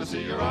in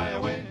Tennessee or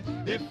Iowa.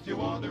 If you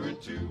wander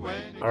into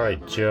any... All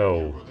right,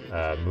 Joe,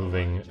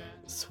 moving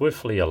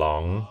swiftly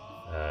along,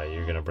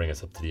 you're going to bring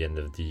us up to the end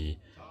of the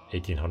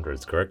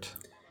 1800s, correct?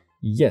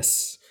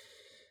 Yes.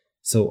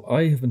 So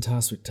I have been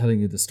tasked with telling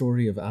you the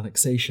story of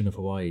annexation of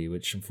Hawaii,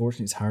 which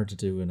unfortunately is hard to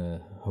do in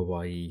a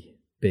Hawaii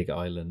big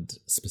island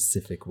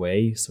specific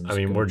way. So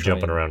we're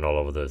jumping around all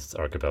over this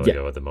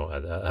archipelago at the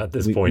moment at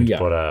this point,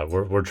 but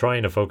we're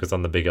trying to focus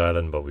on the big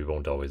island, but we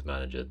won't always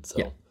manage it. So.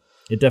 Yeah.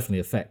 It definitely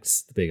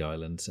affects the big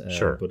island,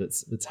 sure, but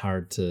it's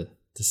hard to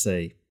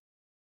say.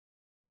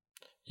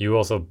 You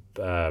also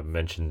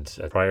mentioned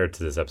prior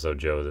to this episode,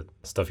 Joe, that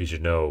Stuff You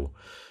Should Know,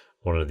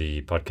 one of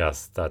the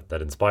podcasts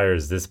that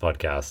inspires this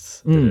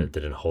podcast,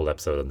 did a whole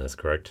episode on this,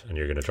 correct? And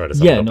you're going to try to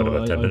sum it up in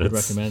about 10 minutes. I would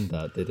recommend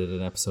that. They did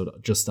an episode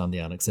just on the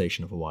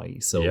annexation of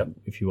Hawaii. So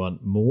if you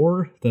want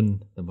more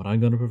than what I'm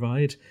going to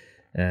provide,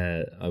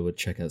 I would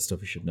check out Stuff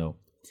You Should Know.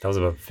 That was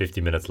about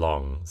 50 minutes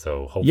long,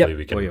 so hopefully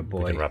we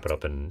can wrap it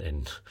up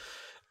in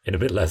a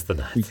bit less than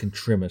that. We can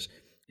trim it.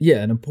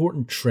 Yeah, an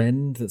important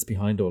trend that's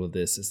behind all of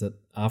this is that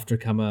after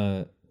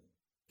Kamehameha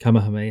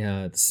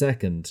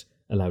II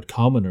allowed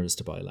commoners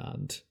to buy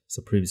land,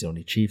 so previously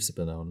only chiefs had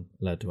been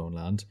allowed to own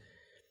land,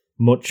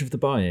 much of the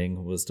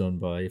buying was done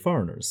by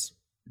foreigners.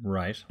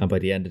 Right. And by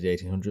the end of the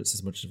 1800s,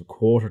 as much as a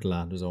quarter of the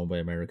land was owned by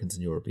Americans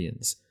and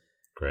Europeans.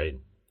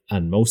 Great.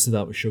 And most of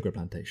that was sugar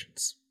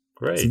plantations.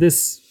 Great. So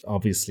this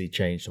obviously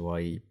changed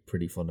Hawaii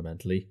pretty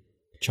fundamentally.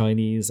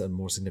 Chinese and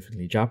more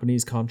significantly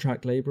Japanese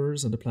contract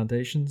laborers on the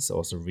plantations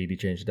also really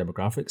changed the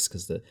demographics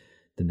because the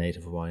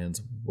native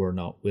Hawaiians were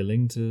not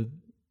willing to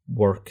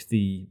work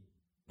the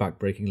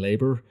backbreaking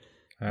labor.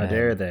 How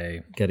dare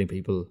they? Getting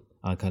people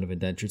on kind of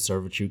indentured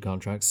servitude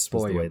contracts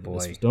was the way that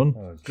this was done.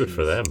 Oh, good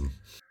for them.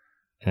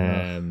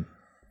 And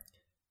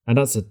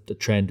that's a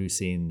trend we've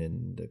seen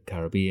in the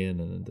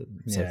Caribbean and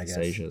in the Southeast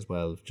Asia as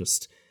well.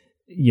 Just,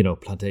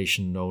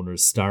 plantation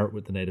owners start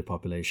with the native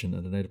population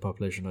and the native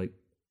population are like,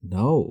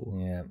 no,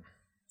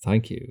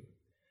 thank you.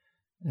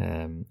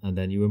 And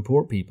then you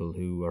import people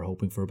who are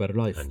hoping for a better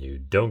life. And you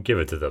don't give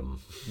it to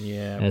them.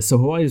 Yeah. So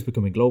Hawaii is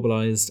becoming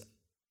globalized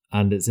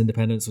and its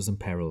independence was in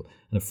peril.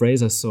 And a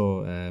phrase I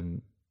saw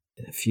in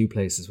a few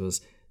places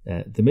was,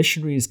 the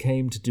missionaries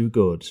came to do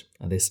good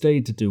and they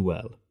stayed to do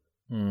well.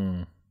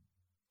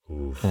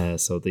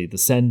 So the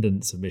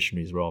descendants of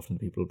missionaries were often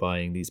the people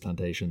buying these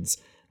plantations.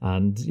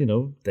 And,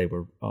 they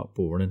were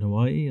born in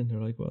Hawaii and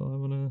they're like, well, I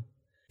want to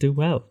do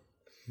well.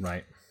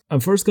 Right. I'm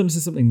first going to say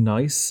something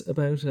nice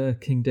about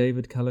King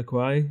David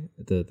Kalakaua,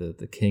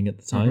 the king at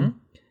the time. Mm-hmm.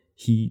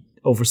 He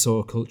oversaw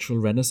a cultural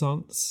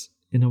renaissance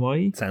in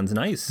Hawaii. Sounds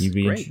nice.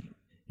 Great.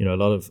 You know,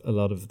 a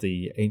lot of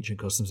the ancient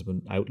customs have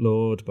been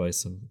outlawed by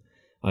some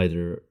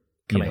either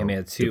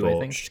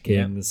debauched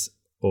kings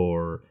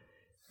or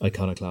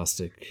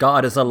iconoclastic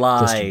God is a lie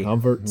Christian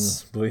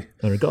converts.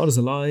 Either God is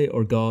a lie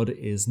or God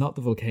is not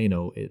the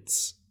volcano,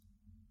 it's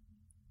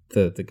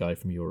the guy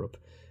from Europe.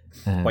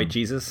 White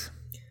Jesus?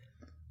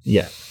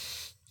 Yeah.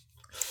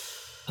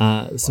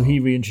 So he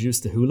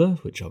reintroduced the hula,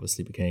 which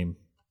obviously became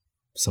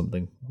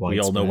something widespread. We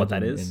all know what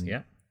that is,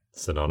 yeah.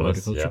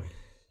 Synonymous, yeah.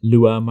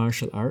 Lua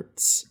martial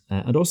arts,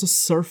 and also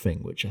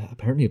surfing, which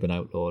apparently have been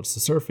outlawed. So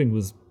surfing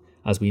was,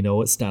 as we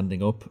know it,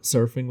 standing up.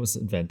 Surfing was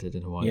invented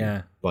in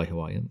Hawaii by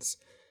Hawaiians.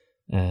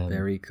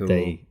 Very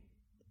cool.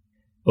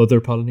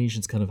 Other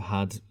Polynesians kind of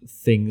had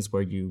things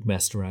where you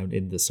messed around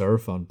in the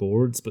surf on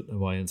boards, but the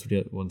Hawaiians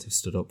were the ones who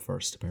stood up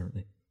first,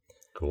 apparently.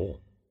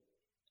 Cool.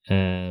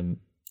 And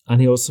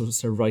he also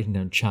started writing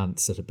down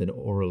chants that had been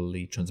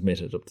orally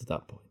transmitted up to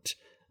that point,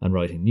 and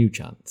writing new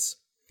chants.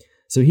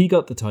 So he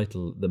got the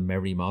title the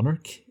Merry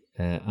Monarch,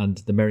 and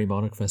the Merry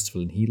Monarch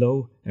Festival in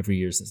Hilo, every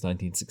year since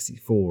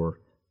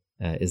 1964,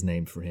 is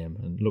named for him,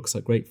 and looks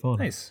like great fun.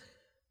 Nice.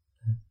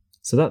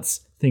 So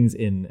that's things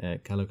in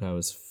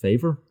Kalakaua's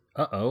favour.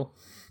 Uh-oh.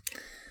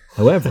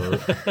 However,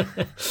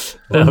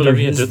 let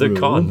me into the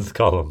cons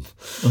column.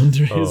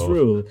 Under his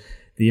rule,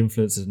 the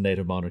influence of the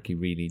native monarchy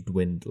really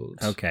dwindled.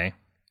 Okay.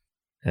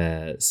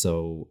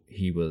 So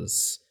he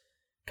was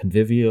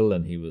convivial,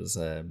 and he was,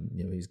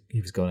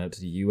 he was going out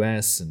to the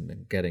US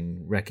and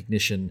getting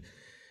recognition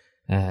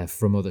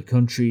from other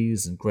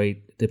countries and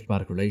great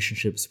diplomatic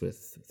relationships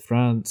with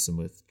France and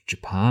with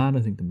Japan. I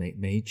think the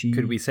Meiji.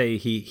 Could we say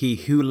he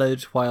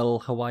hulaed while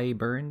Hawaii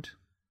burned?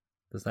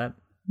 Does that?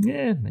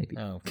 Yeah, maybe.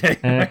 Oh, okay.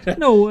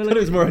 No, like, it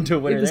was more into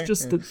it was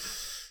just that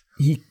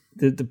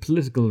the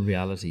political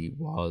reality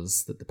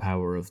was that the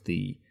power of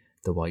the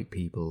white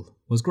people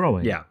was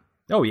growing. Yeah.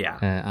 Oh, yeah.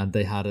 And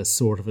they had a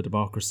sort of a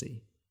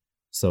democracy,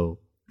 so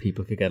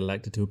people could get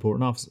elected to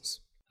important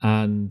offices.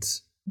 And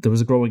there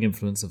was a growing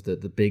influence of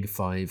the big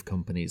five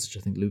companies, which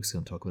I think Luke's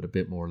going to talk about a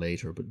bit more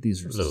later, but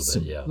these are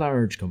some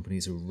large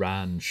companies who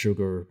ran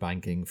sugar,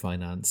 banking,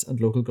 finance, and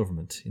local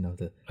government. You know,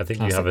 I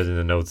think you have it in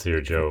the notes here,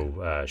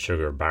 Joe,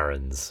 Sugar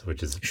Barons,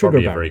 which is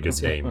probably a very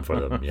good name for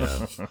them,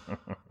 yeah.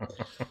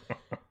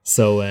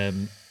 So,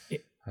 in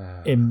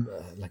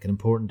like an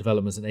important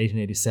development in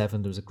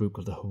 1887, there was a group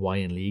called the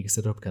Hawaiian League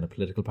set up, kind of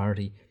political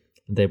party,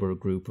 and they were a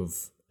group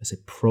of, I say,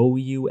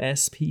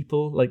 pro-US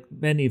people. Like,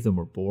 many of them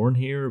were born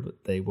here,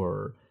 but they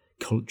were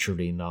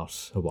culturally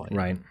not Hawaiian.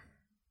 Right.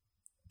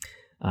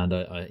 And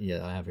I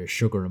have here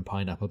Sugar and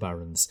Pineapple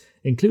Barons,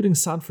 including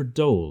Sanford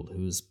Dole,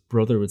 whose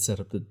brother would set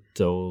up the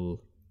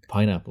Dole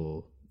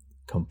Pineapple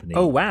Company.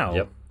 Oh, wow.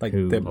 Yep. Like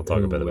I'll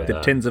talk a bit about the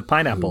that. tins of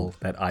pineapple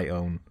that I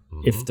own.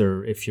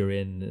 If you're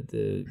in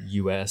the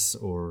US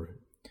or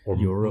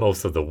Europe.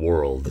 Most of the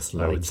world,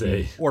 I would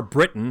say. Or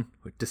Britain,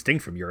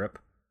 distinct from Europe,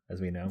 as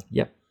we know.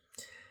 Yep.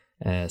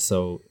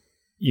 So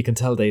you can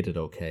tell they did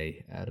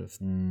okay out of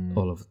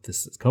all of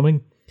this that's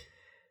coming.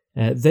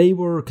 They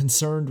were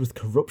concerned with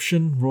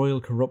corruption,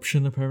 royal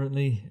corruption,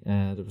 apparently.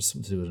 There was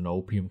something to do with an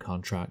opium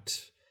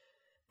contract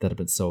that had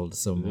been sold to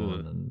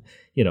someone. And,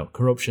 you know,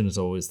 corruption is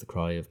always the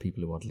cry of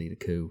people who want to lead a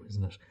coup,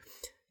 isn't it?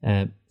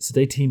 So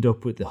they teamed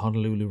up with the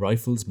Honolulu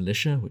Rifles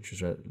militia, which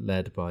was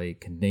led by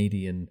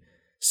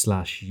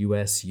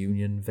Canadian/US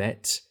Union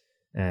vet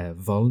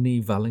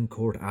Volney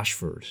Valancourt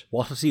Ashford.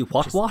 What is he?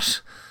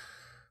 What?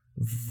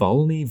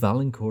 Volney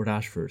Valancourt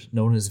Ashford,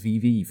 known as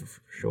VV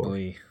for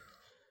short.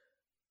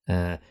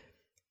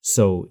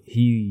 So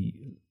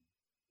he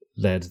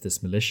led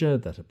this militia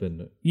that had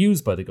been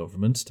used by the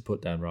government to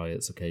put down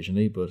riots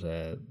occasionally, but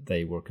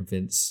they were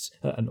convinced,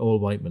 an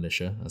all-white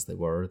militia as they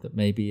were, that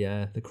maybe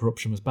the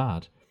corruption was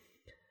bad.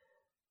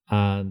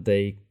 And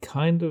they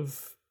kind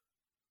of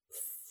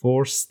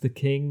forced the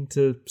king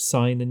to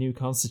sign a new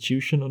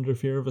constitution under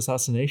fear of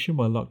assassination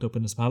while locked up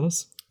in his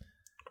palace.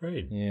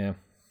 Great. Yeah.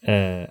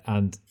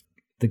 And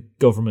the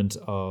government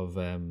of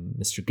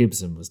Mr.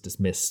 Gibson was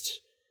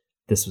dismissed.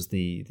 This was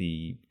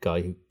the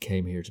guy who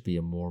came here to be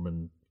a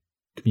Mormon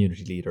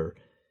community leader,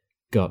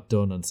 got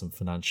done on some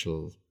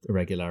financial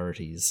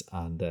irregularities,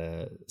 and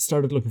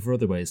started looking for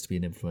other ways to be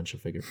an influential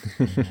figure.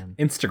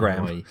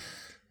 Instagram.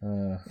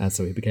 And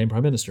so he became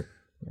prime minister,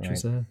 which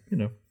was,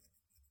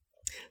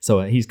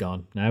 So he's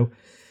gone now.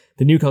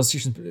 The new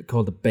constitution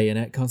called the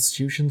Bayonet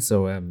Constitution.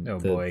 So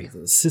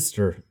the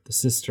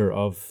sister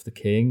of the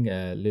king,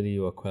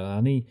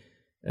 Liliuokalani,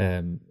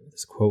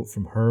 there's a quote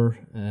from her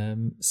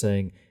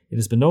saying, "It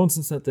has been known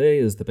since that day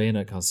as the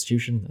Bayonet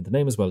Constitution, and the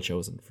name is well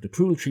chosen, for the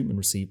cruel treatment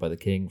received by the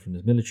king from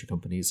his military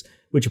companies,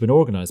 which have been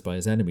organised by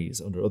his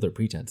enemies under other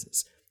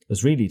pretences,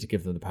 was really to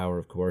give them the power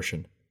of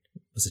coercion.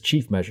 It was a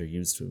chief measure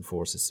used to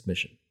enforce his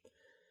submission."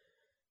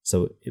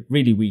 So it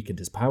really weakened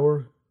his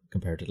power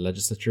compared to the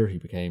legislature. He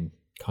became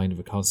kind of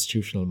a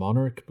constitutional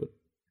monarch, but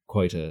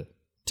quite a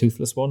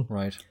toothless one.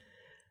 Right.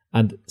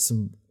 And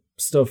some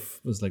stuff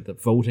was like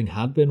that voting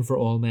had been for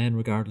all men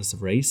regardless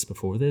of race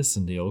before this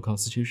in the old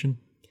constitution.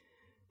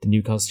 The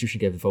new constitution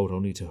gave the vote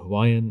only to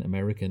Hawaiian,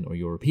 American, or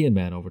European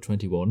men over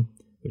 21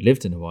 who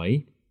lived in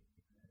Hawaii.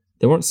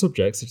 They weren't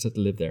subjects, they just had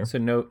to live there. So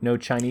no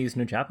Chinese,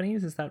 no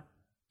Japanese? Is that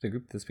the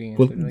group that's being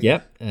included? Well,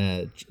 yeah.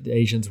 The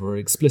Asians were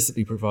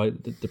explicitly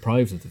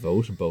deprived of the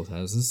vote in both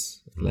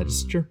houses of the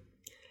legislature.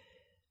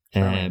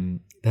 They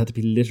had to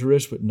be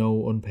literate with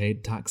no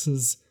unpaid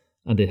taxes,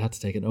 and they had to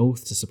take an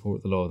oath to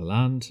support the law of the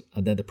land.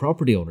 And then the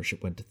property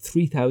ownership went to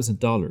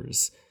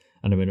 $3,000,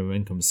 and the minimum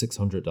income was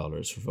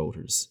 $600 for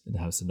voters in the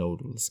House of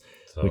Notables.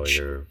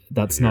 So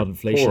that's not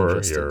inflation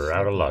adjusted. You're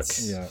out of luck.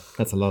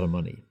 That's a lot of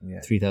money. Yeah.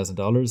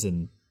 $3,000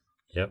 in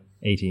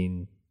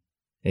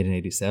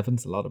 1887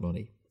 is a lot of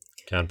money.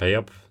 Can't pay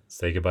up.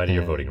 Say goodbye to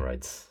your voting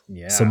rights.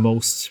 Yeah. So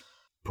most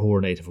poor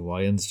Native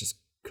Hawaiians just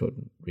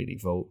couldn't really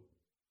vote.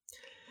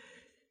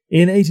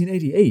 In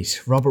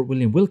 1888, Robert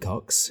William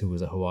Wilcox, who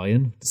was a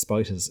Hawaiian,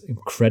 despite his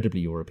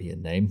incredibly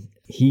European name,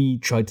 he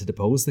tried to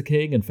depose the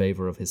king in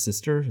favour of his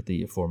sister,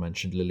 the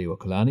aforementioned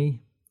Liliuokalani,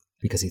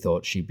 because he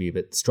thought she'd be a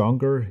bit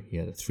stronger. He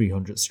had a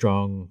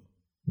 300-strong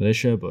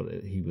militia,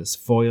 but he was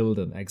foiled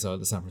and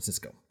exiled to San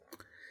Francisco.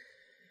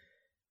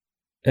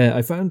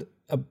 I found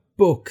a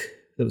book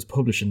that was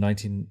published in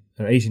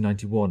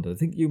 1891 that I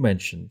think you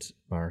mentioned,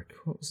 Mark.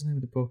 What was the name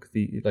of the book?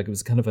 It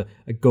was kind of a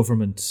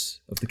government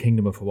of the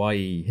Kingdom of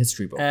Hawaii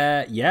history book.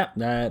 I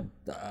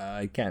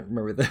can't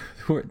remember the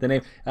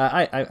name.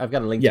 I've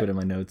got a link to it in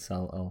my notes.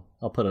 I'll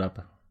put it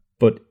up.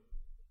 But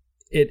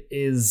it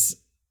is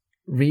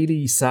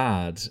really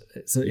sad.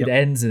 So it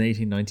ends in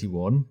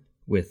 1891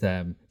 with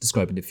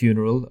describing the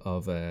funeral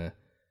of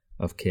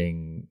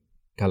King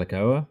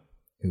Kalakaua,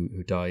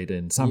 who died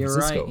in San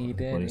Francisco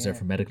when he was there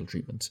for medical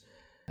treatment.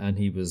 And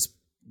he was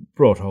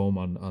brought home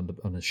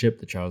on a ship,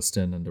 the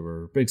Charleston, and there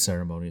were big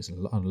ceremonies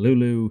in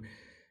Honolulu.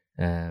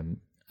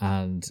 And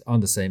on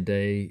the same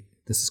day,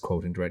 this is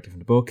quoting directly from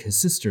the book, his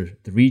sister,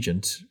 the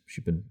regent,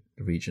 she'd been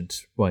the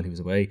regent while he was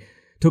away,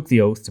 took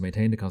the oath to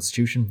maintain the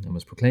constitution and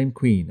was proclaimed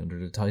queen under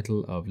the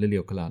title of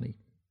Liliuokalani.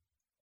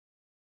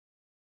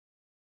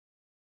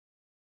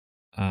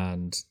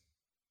 And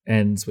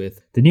ends with,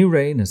 the new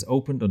reign has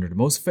opened under the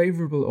most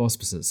favourable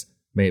auspices.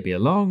 May it be a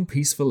long,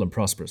 peaceful and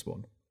prosperous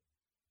one.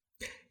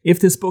 If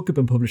this book had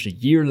been published a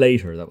year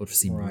later, that would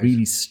seem a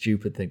really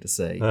stupid thing to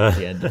say at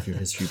the end of your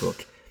history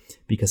book,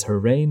 because her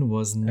reign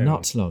was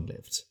not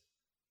long-lived.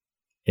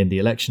 In the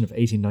election of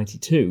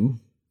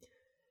 1892,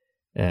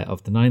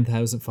 of the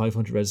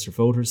 9,500 registered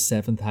voters,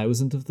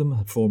 7,000 of them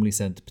had formally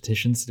sent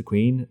petitions to the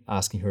Queen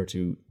asking her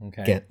to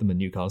get them a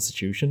new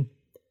constitution.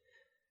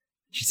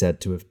 She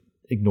said to have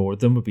ignored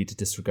them would be to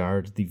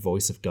disregard the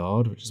voice of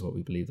God, which is what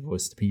we believe the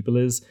voice of the people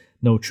is.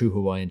 No true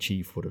Hawaiian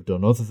chief would have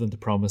done other than to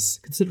promise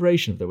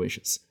consideration of their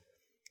wishes.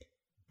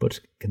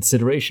 But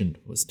consideration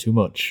was too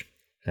much.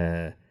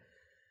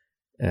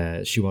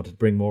 She wanted to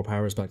bring more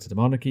powers back to the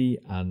monarchy,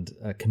 and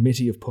a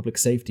committee of public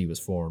safety was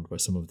formed by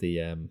some of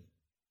the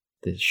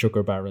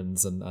sugar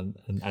barons and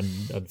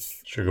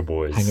sugar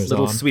boys,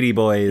 little sweetie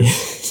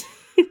boys.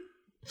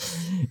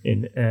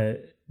 In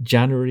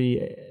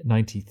January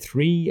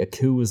 93, a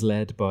coup was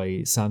led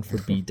by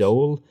Sanford B.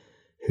 Dole,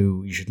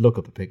 who you should look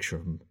up a picture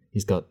of him.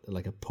 He's got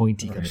like a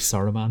pointy kind of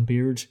Saruman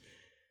beard,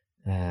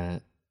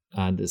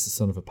 and is the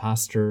son of a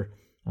pastor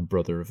and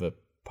brother of a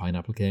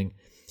pineapple king.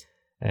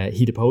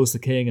 He deposed the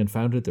king and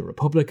founded the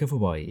Republic of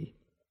Hawaii,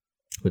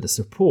 with the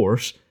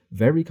support,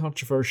 very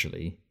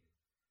controversially,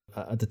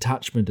 a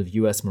detachment of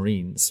US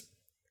Marines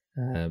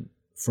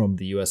from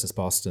the USS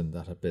Boston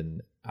that had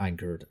been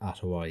anchored at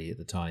Hawaii at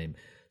the time.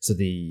 So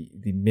the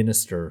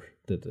minister,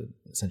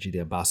 essentially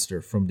the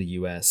ambassador from the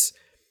US,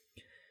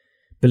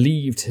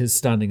 believed his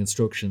standing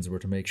instructions were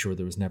to make sure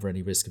there was never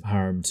any risk of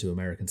harm to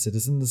American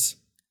citizens.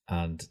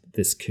 And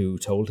this coup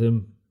told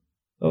him,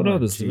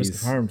 there's a risk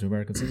of harm to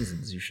American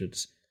citizens. You should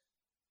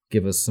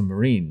give us some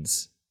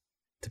Marines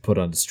to put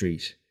on the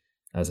street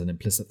as an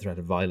implicit threat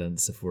of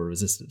violence if we're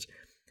resisted.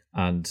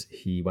 And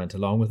he went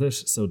along with it.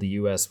 So the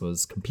US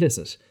was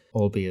complicit,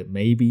 albeit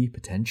maybe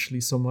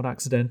potentially somewhat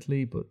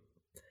accidentally, but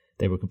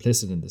they were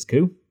complicit in this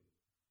coup.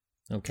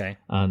 Okay.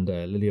 And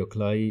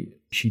Liliuokalani,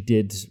 she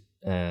did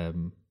not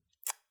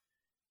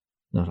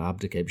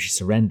abdicate, but she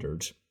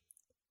surrendered.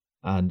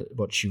 And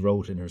what she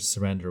wrote in her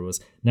surrender was,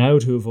 now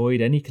to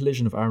avoid any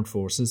collision of armed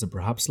forces and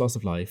perhaps loss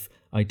of life,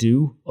 I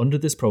do, under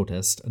this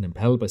protest and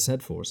impelled by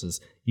said forces,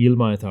 yield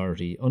my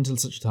authority until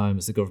such time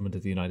as the government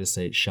of the United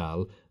States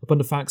shall, upon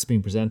the facts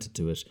being presented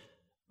to it,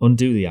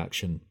 undo the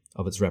action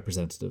of its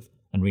representative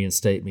and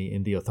reinstate me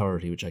in the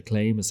authority which I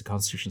claim as the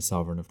constitutional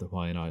sovereign of the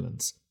Hawaiian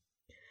Islands.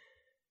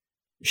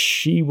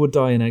 She would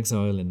die in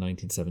exile in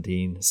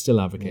 1917, still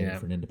advocating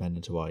for an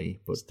independent Hawaii,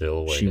 but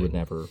she would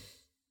never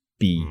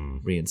be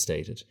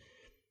reinstated.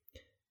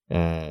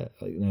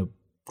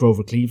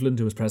 Grover Cleveland,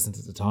 who was president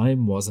at the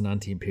time, was an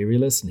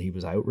anti-imperialist, and he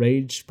was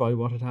outraged by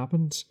what had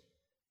happened.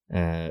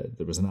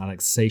 There was an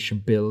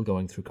annexation bill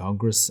going through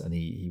Congress, and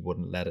he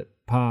wouldn't let it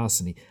pass,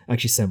 and he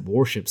actually sent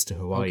warships to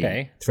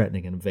Hawaii,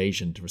 threatening an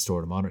invasion to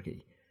restore the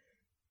monarchy.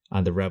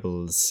 And the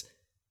rebels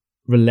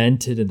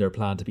relented in their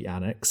plan to be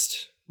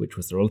annexed, which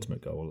was their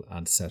ultimate goal,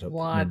 and set up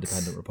an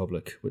independent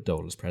republic with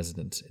Dole as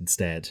president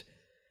instead.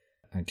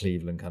 And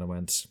Cleveland kind of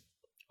went,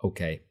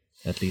 okay,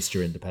 at least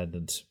you're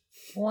independent.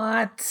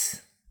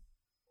 What?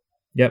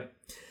 Yep.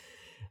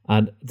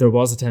 And there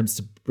was attempts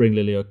to bring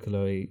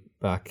Liliuokalani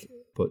back,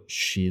 but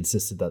she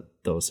insisted that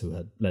those who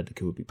had led the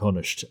coup would be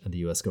punished, and the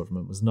US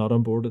government was not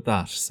on board with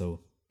that.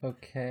 So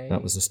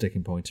that was a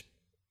sticking point.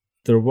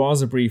 There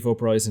was a brief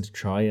uprising to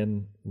try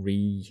and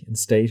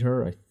reinstate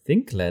her, I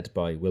think led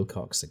by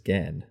Wilcox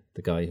again,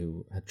 the guy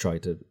who had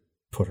tried to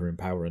put her in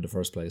power in the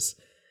first place.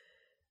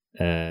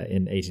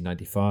 In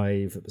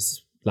 1895, it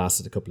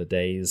lasted a couple of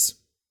days,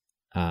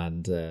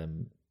 and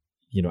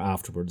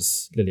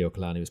afterwards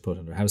Liliuokalani was put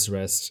under house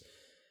arrest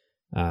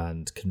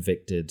and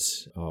convicted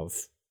of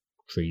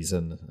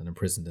treason and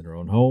imprisoned in her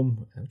own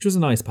home, which was a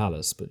nice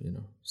palace, but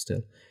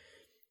still.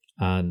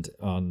 And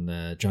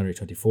on January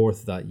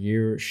 24th that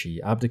year,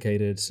 she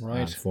abdicated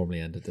and formally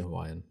ended the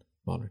Hawaiian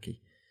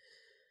monarchy.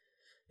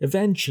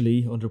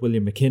 Eventually, under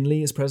William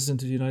McKinley as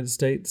President of the United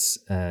States,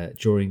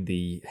 during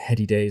the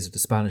heady days of the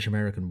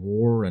Spanish-American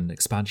War and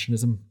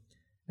expansionism,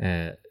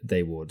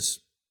 they would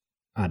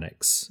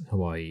annex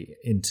Hawaii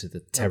into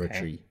the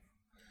territory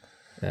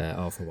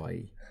of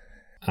Hawaii.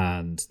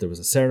 And there was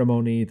a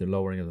ceremony, the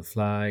lowering of the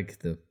flag,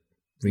 the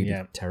really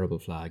terrible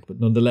flag, but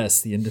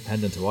nonetheless the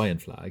independent Hawaiian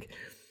flag,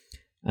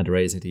 and the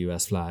raising of the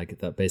US flag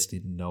that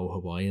basically no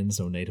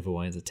Native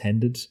Hawaiians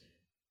attended.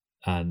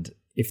 And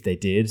if they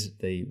did,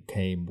 they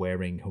came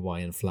wearing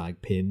Hawaiian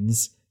flag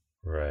pins.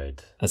 Right.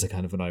 As a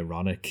kind of an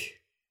ironic,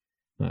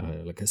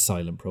 like a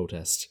silent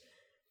protest.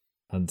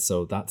 And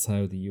so that's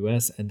how the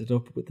US ended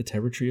up with the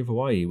territory of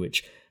Hawaii,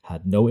 which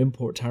had no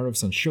import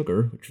tariffs on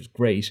sugar, which was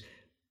great,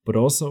 but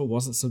also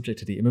wasn't subject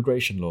to the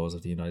immigration laws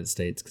of the United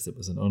States because it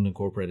was an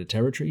unincorporated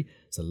territory.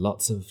 So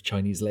lots of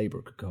Chinese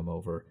labor could come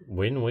over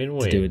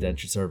to do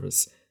indentured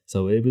service.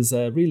 So it was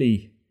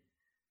really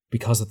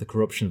because of the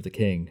corruption of the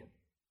king.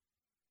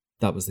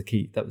 That was the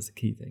key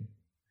thing.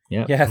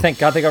 Yeah. Yeah, thank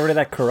God they got rid of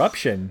that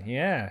corruption.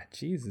 Yeah,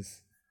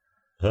 Jesus.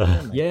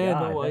 I knew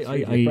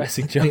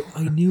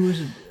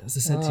it, as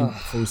I said to you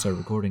before we started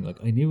recording, like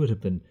I knew it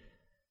had been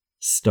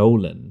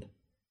stolen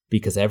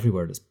because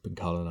everywhere that's been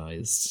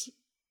colonized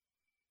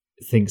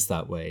thinks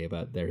that way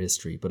about their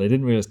history, but I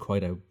didn't realize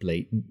quite how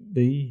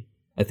blatantly.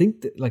 I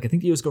think the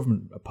US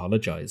government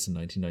apologized in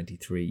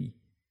 1993,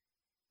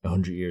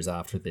 100 years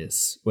after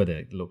this, when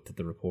they looked at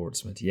the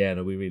reports and went,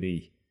 we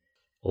really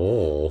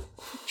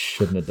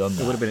shouldn't have done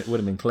that. It would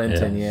have been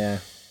Clinton, yeah.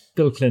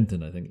 Bill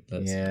Clinton, I think.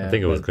 I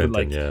think it was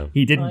Clinton,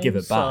 He didn't give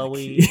it back.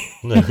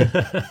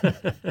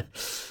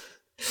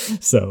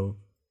 So.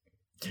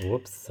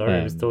 Whoops,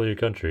 sorry, we stole your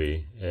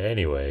country.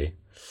 Anyway.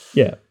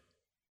 Yeah.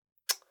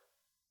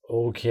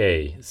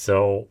 Okay,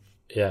 so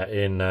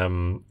in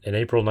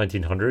April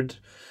 1900,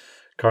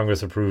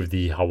 Congress approved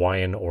the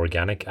Hawaiian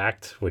Organic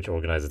Act, which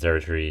organized the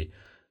territory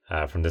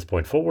from this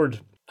point forward.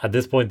 At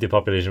this point, the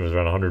population was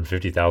around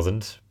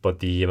 150,000, but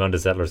the amount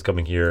of settlers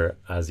coming here,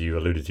 as you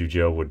alluded to,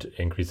 Joe, would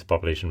increase the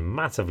population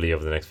massively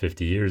over the next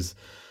 50 years,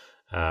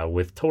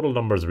 with total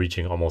numbers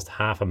reaching almost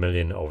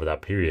 500,000 over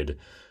that period,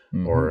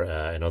 or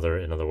in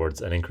other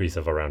words, an increase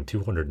of around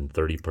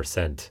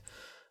 230%.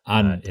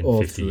 And in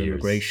all 50 through years.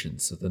 Immigration,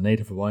 so the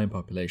native Hawaiian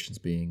population's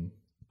being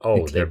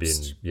eclipsed. They're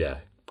being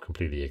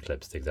completely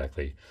eclipsed,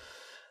 exactly.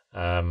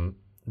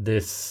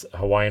 This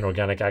Hawaiian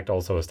Organic Act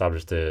also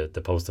established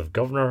the post of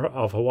governor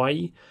of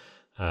Hawaii.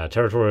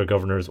 Territorial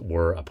governors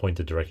were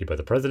appointed directly by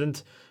the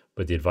president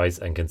with the advice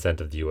and consent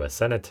of the US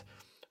Senate.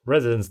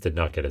 Residents did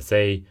not get a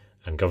say,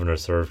 and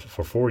governors served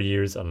for 4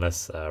 years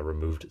unless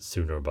removed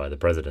sooner by the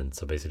president.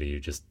 So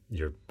basically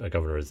a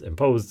governor is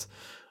imposed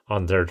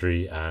on the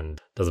territory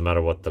and doesn't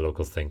matter what the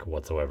locals think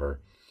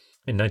whatsoever.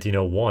 In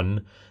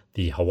 1901,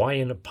 the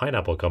Hawaiian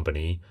Pineapple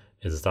Company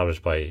is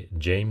established by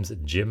James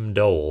Jim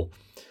Dole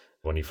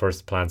when he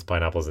first plants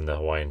pineapples in the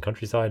Hawaiian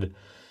countryside.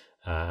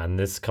 And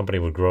this company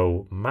would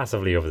grow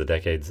massively over the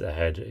decades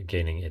ahead,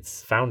 gaining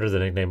its founder the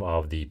nickname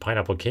of the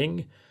Pineapple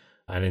King.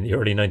 And in the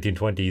early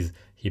 1920s,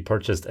 he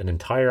purchased an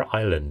entire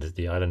island,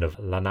 the island of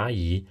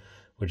Lanai,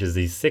 which is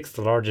the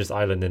 6th largest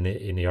island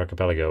in the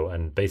archipelago,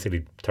 and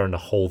basically turned the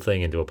whole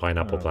thing into a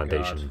pineapple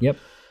plantation. God. Yep.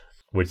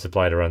 Which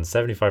supplied around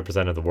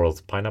 75% of the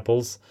world's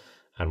pineapples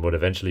and would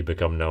eventually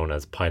become known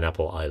as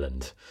Pineapple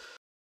Island.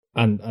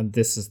 And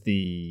this is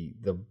the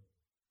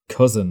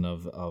cousin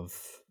of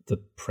the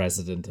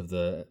president of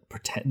the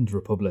pretend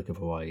Republic of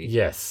Hawaii.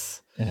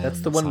 Yes.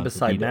 That's the one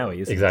beside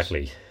Maui, isn't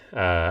exactly. it?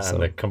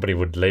 And the company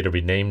would later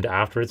be named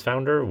after its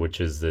founder, which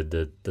is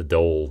the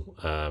Dole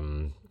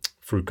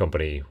fruit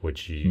company,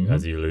 which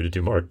as you alluded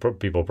to, Mark,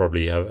 people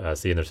probably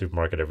see in their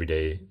supermarket every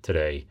day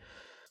today.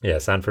 Yeah,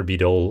 Sanford B.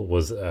 Dole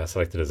was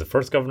selected as the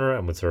first governor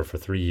and would serve for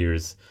 3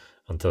 years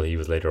until he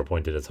was later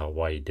appointed as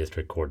Hawaii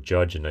District Court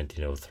Judge in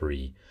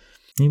 1903.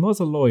 He was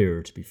a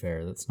lawyer, to be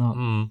fair. That's not.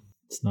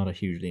 It's not a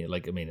hugely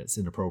it's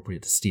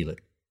inappropriate to steal a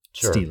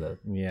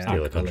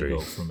country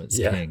from its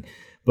king.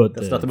 But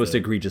that's not the most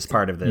egregious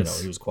part of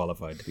this. He was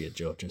qualified to be a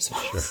judge.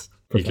 Sure.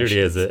 He clearly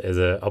is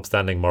a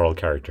upstanding moral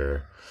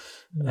character.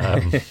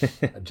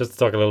 Just to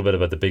talk a little bit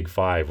about the Big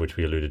Five, which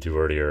we alluded to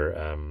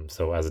earlier.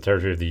 So as a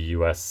territory of the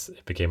US,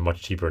 it became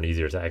much cheaper and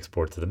easier to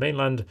export to the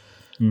mainland.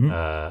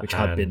 Which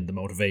had been the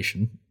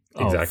motivation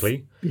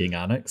exactly of being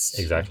annexed.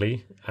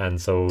 Exactly. And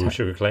so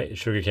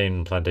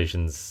sugarcane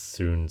plantations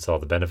soon saw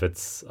the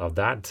benefits of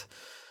that.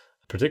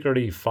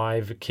 Particularly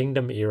 5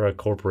 kingdom-era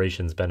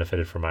corporations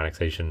benefited from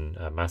annexation,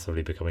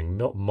 massively becoming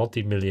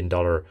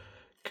multi-million-dollar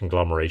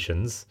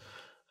conglomerations.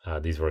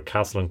 These were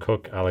Castle &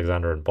 Cook,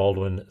 Alexander &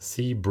 Baldwin,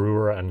 C.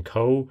 Brewer &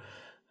 Co.,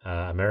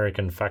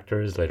 American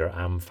Factors, later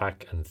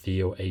AmFac, and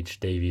Theo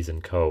H. Davies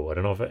 & Co. I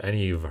don't know if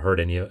any of you have heard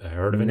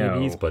of any of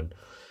these, but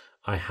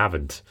I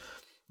haven't.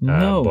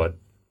 No.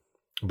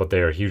 But they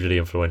are hugely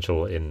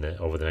influential in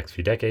over the next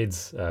few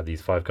decades,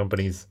 these 5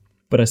 companies.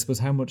 But I suppose,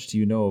 how much do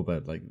you know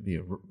about, like,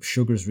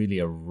 sugar's really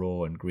a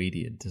raw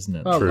ingredient, isn't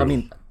it? Well, True. I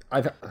mean,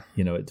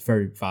 it's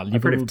very valuable.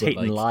 I've heard of Tate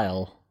and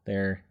Lyle.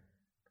 They're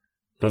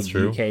That's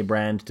true. UK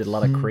brand, did a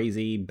lot of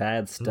crazy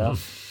bad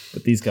stuff.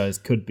 But these guys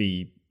could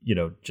be,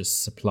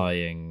 just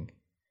supplying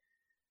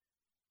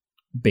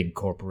big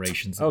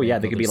corporations. Oh yeah,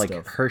 they could be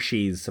like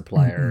Hershey's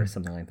supplier or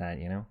something like that,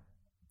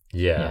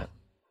 Yeah.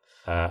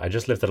 I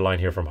just lifted a line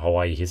here from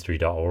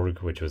hawaiihistory.org,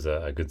 which was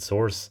a good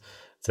source.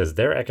 It says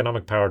their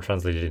economic power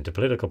translated into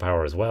political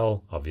power as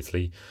well,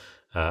 obviously,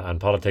 and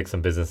politics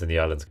and business in the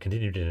islands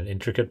continued in an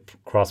intricate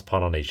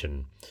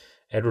cross-pollination.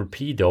 Edward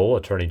P. Dole,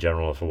 Attorney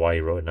General of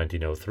Hawaii, wrote in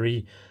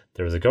 1903,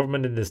 "There is a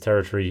government in this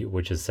territory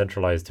which is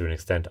centralized to an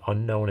extent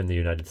unknown in the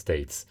United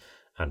States,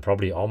 and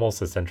probably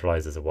almost as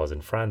centralized as it was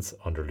in France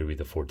under Louis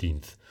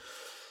XIV."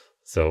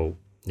 So,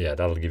 yeah,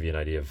 that'll give you an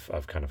idea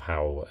of kind of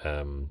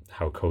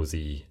how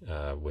cozy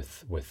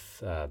with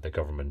the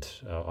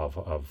government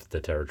of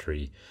the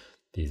territory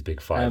these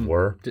Big Five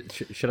were.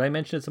 Should I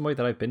mention at some point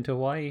that I've been to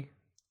Hawaii?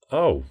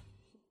 Oh,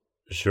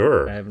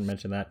 sure. I haven't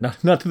mentioned that.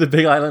 Not to the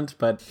Big Island,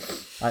 but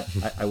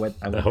I went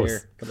there a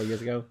couple of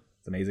years ago.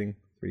 It's amazing.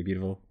 It's pretty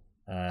beautiful.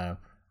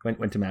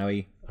 Went to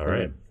Maui for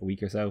a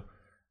week or so.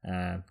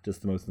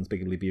 Just the most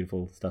unspeakably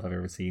beautiful stuff I've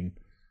ever seen.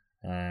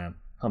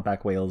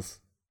 Humpback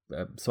whales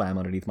swam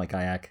underneath my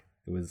kayak.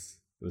 It was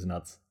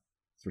nuts.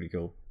 It's really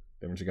cool.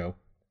 Everyone should go.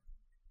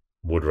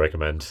 Would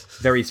recommend.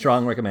 Very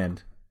strong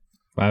recommend.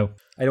 Wow.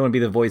 I don't want to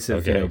be the voice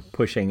of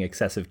pushing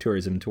excessive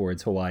tourism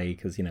towards Hawaii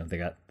because they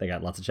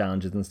got lots of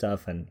challenges and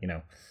stuff and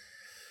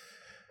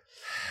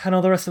and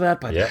all the rest of that.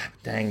 But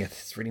dang,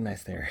 it's really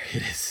nice there.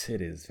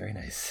 It is very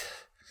nice.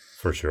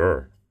 For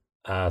sure.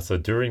 So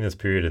during this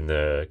period in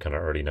the kind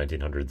of early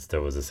 1900s,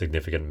 there was a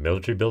significant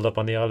military buildup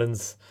on the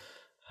islands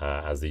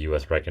as the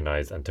US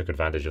recognized and took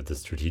advantage of the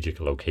strategic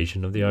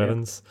location of the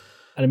islands.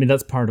 And I mean,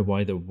 that's part of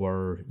why there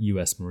were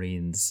US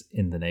Marines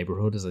in the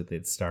neighborhood, is like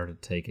they'd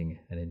started taking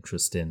an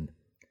interest in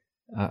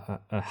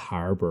a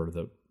harbor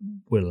that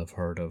we'll have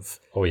heard of.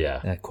 Oh,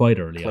 yeah. Quite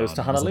early Close on.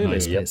 to Honolulu. It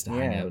was a nice place to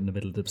hang out in the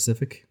middle of the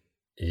Pacific.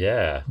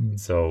 Yeah.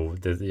 So,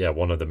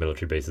 one of the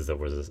military bases that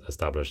was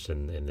established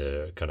in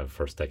the kind of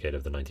first decade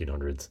of the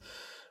 1900s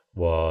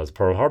was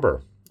Pearl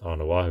Harbor on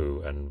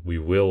Oahu. And we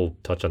will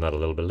touch on that a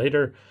little bit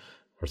later.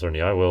 Or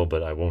certainly I will,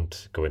 but I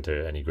won't go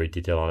into any great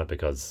detail on it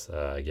because,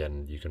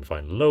 again, you can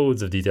find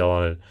loads of detail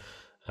on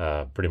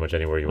it pretty much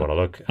anywhere you want to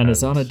look. And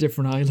it's on a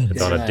different island.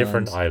 It's on a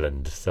different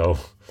island. So,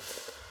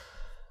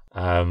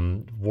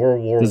 World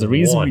War There's a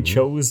reason we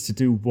chose to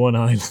do one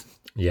island.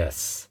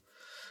 Yes.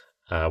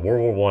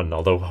 World War I,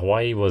 although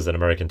Hawaii was an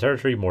American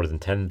territory, more than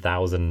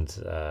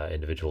 10,000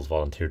 individuals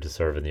volunteered to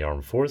serve in the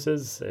armed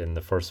forces in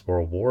the First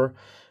World War,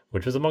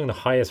 which was among the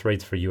highest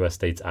rates for U.S.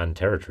 states and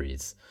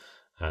territories.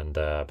 And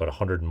about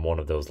 101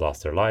 of those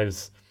lost their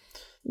lives.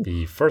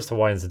 The first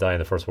Hawaiians to die in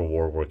the First World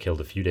War were killed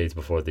a few days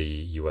before the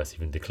U.S.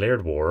 even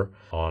declared war.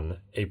 On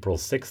April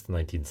 6th,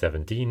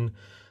 1917,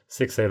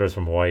 6 sailors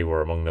from Hawaii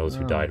were among those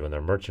who died when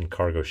their merchant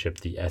cargo ship,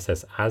 the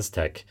SS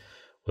Aztec,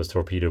 was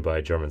torpedoed by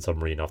a German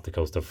submarine off the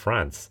coast of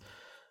France.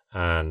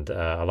 And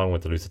along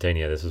with the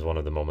Lusitania, this was one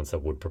of the moments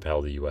that would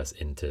propel the U.S.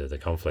 into the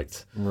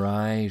conflict.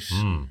 Right.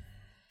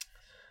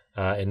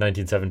 In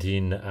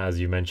 1917, as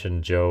you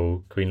mentioned,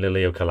 Joe, Queen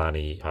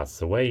Liliuokalani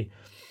passes away.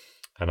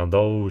 And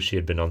although she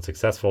had been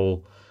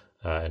unsuccessful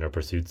in her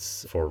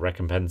pursuits for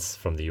recompense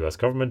from the U.S.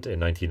 government in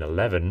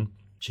 1911,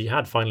 she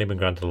had finally been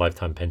granted a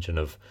lifetime pension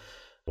of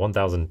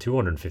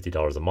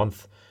 $1,250 a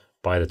month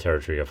by the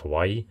Territory of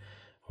Hawaii.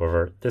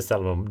 However, this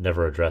settlement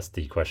never addressed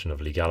the question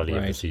of legality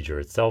of the seizure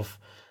itself,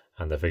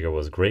 and the figure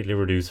was greatly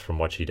reduced from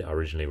what she'd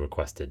originally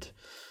requested.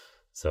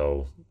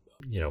 So,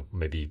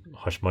 maybe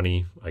hush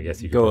money, I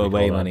guess you could go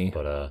away money.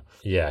 But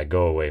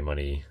go away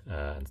money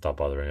and stop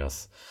bothering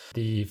us.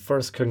 The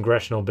first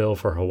congressional bill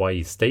for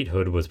Hawaii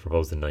statehood was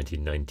proposed in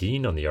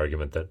 1919 on the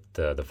argument that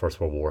the First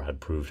World War had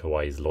proved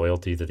Hawaii's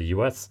loyalty to the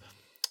U.S.,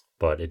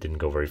 but it didn't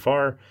go very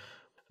far.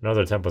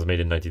 Another attempt was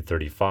made in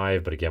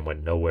 1935, but again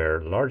went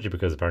nowhere, largely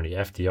because apparently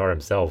FDR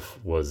himself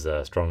was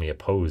strongly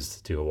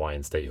opposed to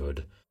Hawaiian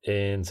statehood.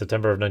 In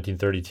September of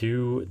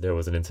 1932, there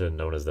was an incident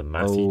known as the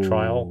Massey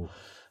Trial,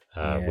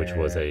 which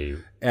was a...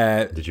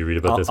 did you read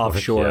about this?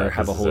 Offshore,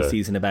 have a whole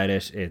season about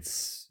it.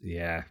 It's...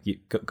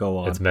 go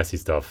on. It's messy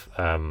stuff.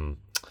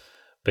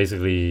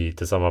 Basically,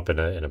 to sum up in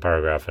a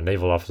paragraph, a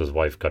naval officer's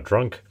wife got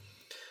drunk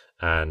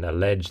and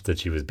alleged that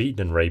she was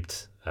beaten and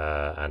raped,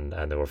 and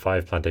there were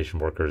 5 plantation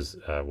workers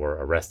were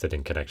arrested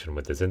in connection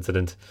with this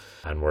incident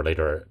and were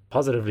later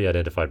positively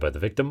identified by the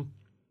victim.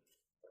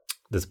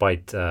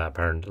 Despite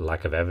apparent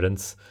lack of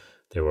evidence,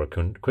 they were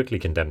quickly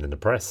condemned in the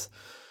press,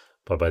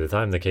 but by the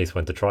time the case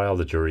went to trial,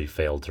 the jury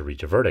failed to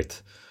reach a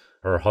verdict.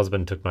 Her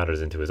husband took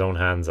matters into his own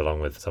hands along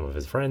with some of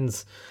his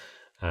friends,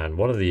 and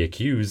one of the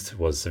accused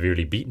was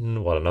severely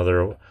beaten while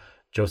another,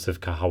 Joseph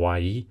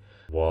Kahawai,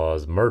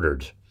 was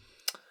murdered.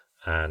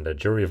 And a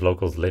jury of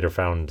locals later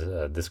found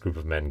this group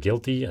of men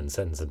guilty and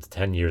sentenced them to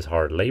 10 years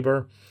hard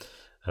labor.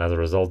 And as a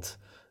result,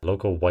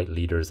 local white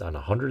leaders and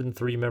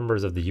 103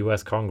 members of the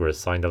US Congress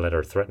signed a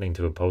letter threatening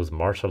to impose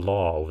martial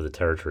law over the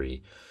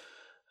territory,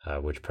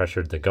 which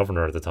pressured the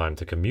governor at the time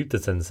to commute the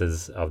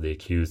sentences of the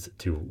accused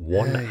to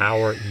 1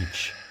 hour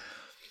each.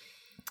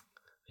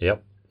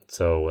 Yep.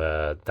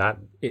 So that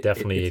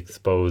definitely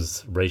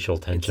exposed racial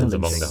tensions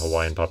among the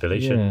Hawaiian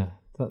population. Yeah,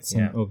 that's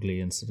an ugly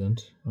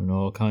incident in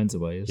all kinds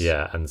of ways.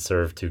 Yeah, and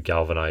served to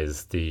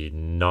galvanize the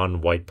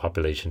non-white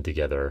population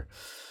together,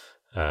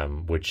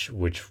 which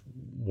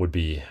would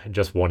be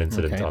just one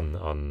incident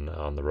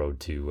on the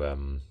road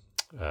to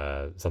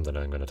something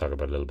I'm going to talk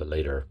about a little bit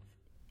later.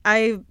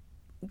 I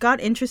got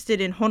interested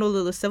in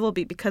Honolulu Civil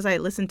Beat because I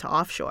listened to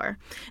Offshore,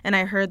 and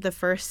I heard the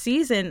first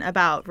season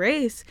about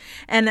race,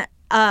 and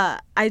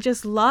I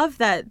just love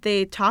that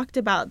they talked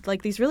about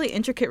like these really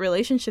intricate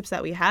relationships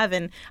that we have.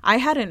 And I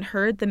hadn't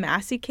heard the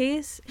Massey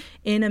case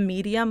in a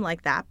medium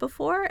like that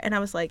before. And I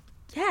was like,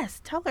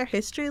 yes, tell our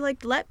history,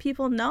 like let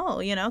people know,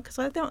 you know, because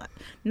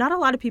not a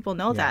lot of people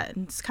know that.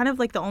 And it's kind of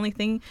like the only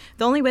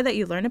way that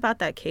you learn about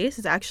that case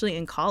is actually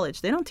in college.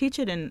 They don't teach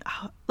it in,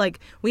 like,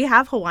 we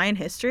have Hawaiian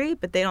history,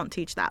 but they don't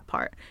teach that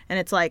part. And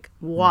it's like,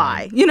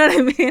 why? You know what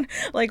I mean?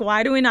 Like,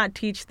 why do we not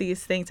teach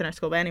these things in our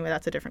school? But anyway,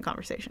 that's a different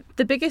conversation.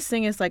 The biggest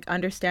thing is like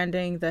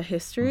understanding the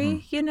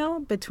history, you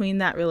know, between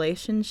that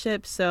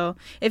relationship. So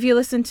if you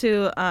listen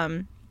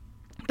to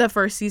the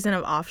first season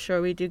of Offshore,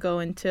 we do go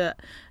into,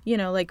 you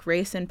know, like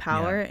race and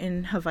power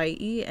in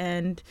Hawaii,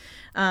 and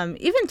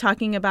even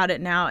talking about it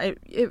now,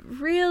 it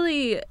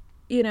really,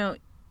 you know,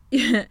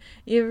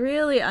 you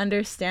really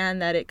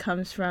understand that it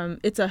comes from,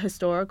 it's a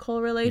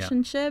historical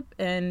relationship,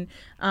 and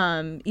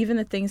even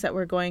the things that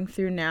we're going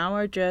through now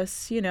are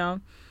just, you know,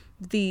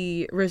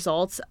 the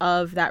results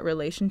of that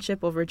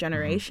relationship over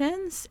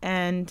generations.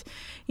 And,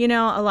 you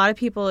know, a lot of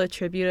people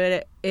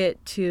attributed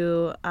it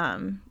to,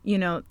 you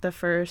know, the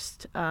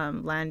first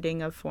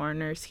landing of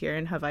foreigners here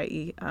in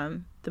Hawaii,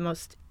 the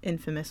most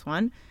infamous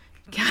one,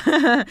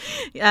 Captain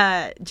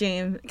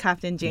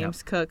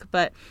James Cook.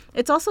 But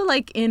it's also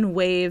like in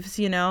waves,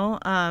 you know.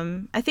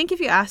 I think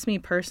if you ask me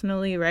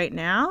personally right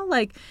now,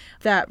 like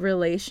that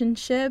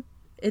relationship,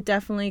 it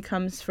definitely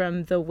comes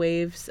from the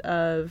waves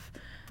of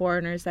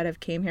foreigners that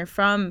have came here,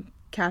 from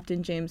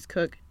Captain James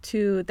Cook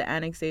to the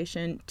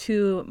annexation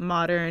to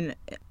modern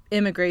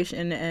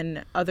immigration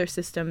and other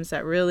systems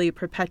that really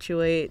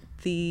perpetuate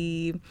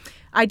the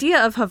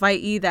idea of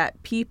Hawaii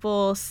that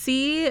people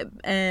see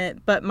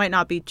but might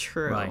not be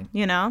true,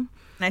 you know?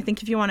 And I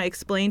think if you want to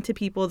explain to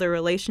people the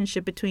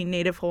relationship between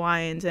Native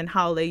Hawaiians and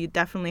Haole, you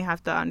definitely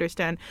have to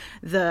understand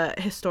the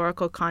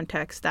historical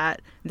context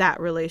that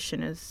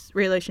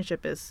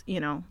relationship is,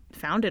 you know,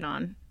 founded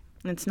on.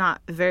 And it's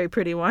not a very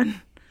pretty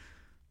one.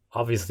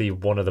 Obviously,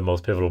 one of the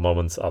most pivotal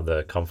moments of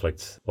the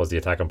conflict was the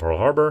attack on Pearl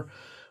Harbor,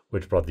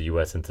 which brought the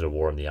U.S. into the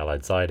war on the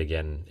Allied side.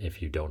 Again,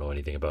 if you don't know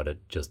anything about it,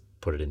 just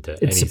put it into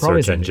any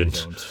search engine.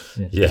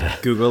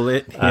 Google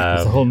it. It's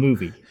a whole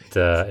movie.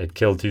 It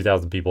killed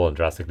 2,000 people and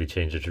drastically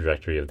changed the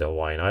trajectory of the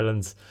Hawaiian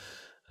Islands.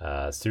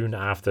 Soon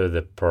after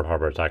the Pearl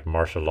Harbor attack,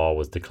 martial law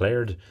was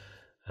declared,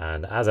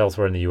 and as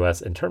elsewhere in the U.S.,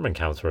 internment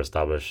camps were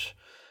established.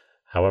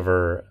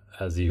 However,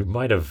 as you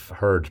might have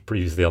heard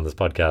previously on this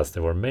podcast,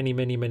 there were many,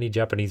 many, many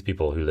Japanese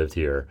people who lived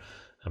here,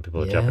 and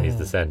people of Japanese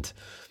descent.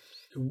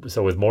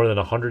 So with more than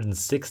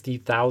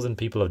 160,000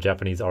 people of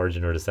Japanese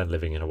origin or descent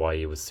living in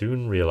Hawaii, it was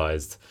soon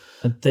realized...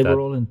 And they were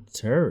all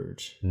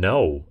interred?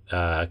 No,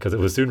 because it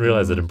was soon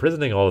realized that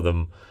imprisoning all of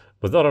them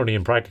was not only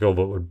impractical,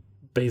 but would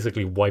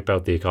basically wipe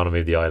out the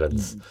economy of the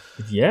islands.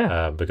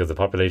 Yeah. Because the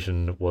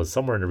population was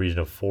somewhere in the region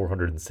of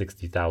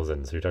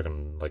 460,000. So you're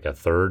talking like a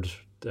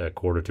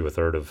quarter to a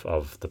third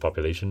of the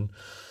population.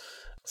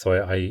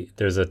 So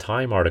there's a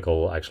Time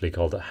article actually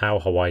called How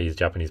Hawaii's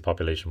Japanese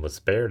Population Was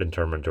Spared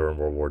Internment During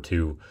World War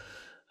II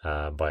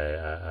by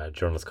a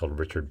journalist called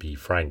Richard B.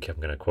 Frank. I'm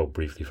going to quote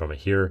briefly from it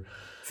here.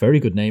 Very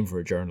good name for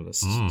a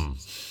journalist.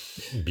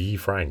 B.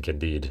 Frank,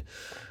 indeed.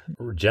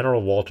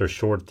 General Walter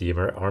Short, the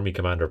Army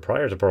commander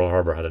prior to Pearl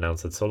Harbor, had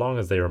announced that so long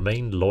as they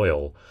remained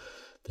loyal,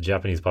 the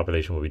Japanese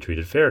population would be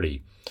treated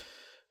fairly.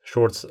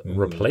 Short's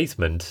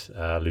replacement,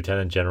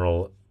 Lieutenant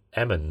General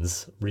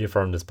Emmons,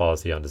 reaffirmed this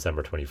policy on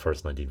December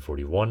 21st,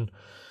 1941.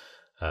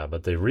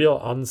 But the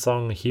real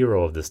unsung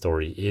hero of the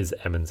story is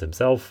Emmons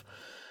himself.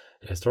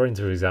 Historians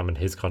who examined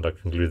his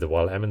conduct concluded that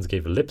while Emmons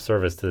gave lip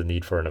service to the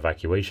need for an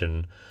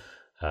evacuation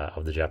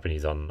of the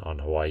Japanese on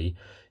Hawaii,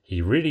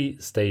 he really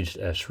staged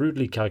a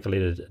shrewdly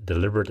calculated,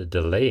 deliberate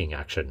delaying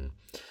action.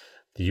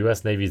 The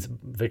US Navy's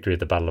victory at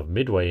the Battle of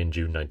Midway in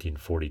June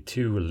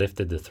 1942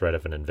 lifted the threat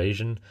of an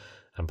invasion,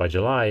 and by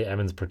July,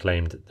 Emmons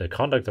proclaimed the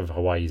conduct of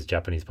Hawaii's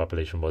Japanese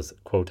population was,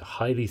 quote,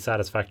 highly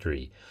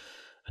satisfactory.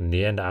 And in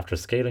the end, after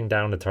scaling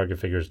down the target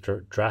figures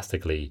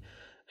drastically,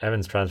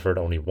 Emmons transferred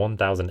only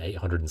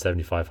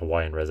 1,875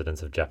 Hawaiian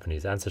residents of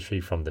Japanese ancestry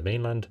from the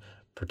mainland,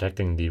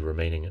 protecting the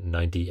remaining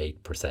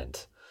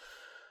 98%.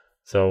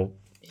 So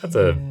that's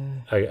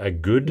a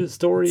good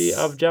story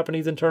of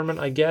Japanese internment,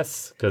 I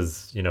guess,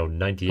 because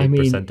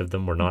 98% of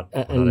them were not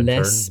interned,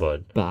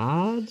 but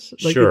bad.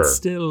 Like, sure, it's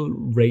still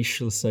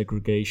racial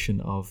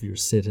segregation of your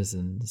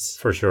citizens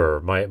for sure.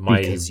 My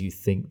because you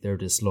think they're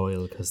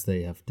disloyal because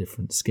they have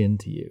different skin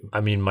to you.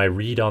 I mean, my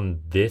read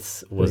on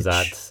this was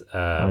that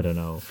I don't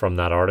know from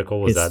that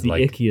article was it's that the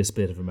ickiest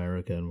bit of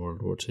America in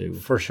World War II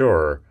for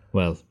sure.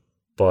 Well,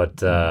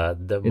 but my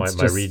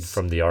read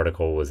from the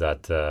article was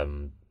that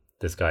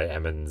this guy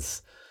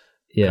Emmons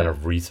kind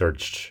of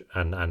researched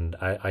and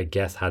I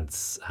guess had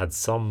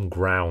some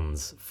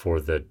grounds for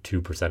the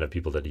 2% of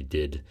people that he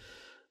did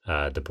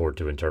deport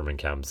to internment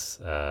camps.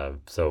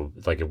 So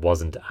like it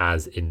wasn't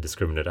as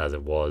indiscriminate as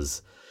it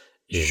was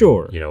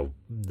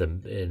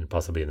in,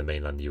 possibly in the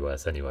mainland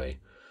US anyway.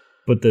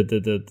 But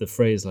the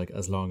phrase like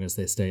as long as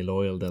they stay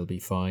loyal they'll be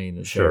fine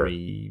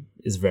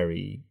is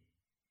very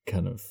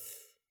kind of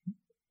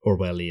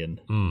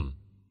Orwellian.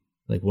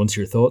 Like, once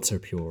your thoughts are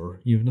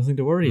pure, you have nothing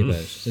to worry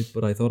about. Like,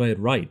 but I thought I had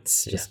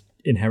rights, just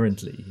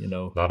inherently,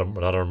 Not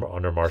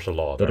under martial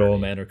law. That all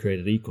men are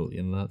created equal,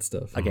 that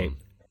stuff. Okay,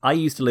 I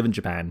used to live in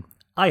Japan.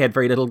 I had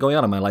very little going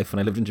on in my life when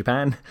I lived in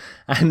Japan,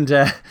 and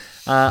there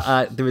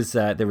was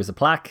a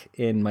plaque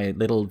in my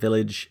little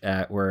village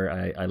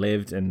where I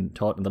lived and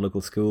taught in the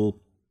local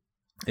school.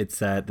 It's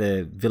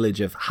the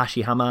village of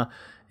Hashihama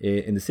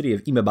in the city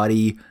of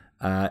Imabari.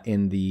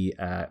 In the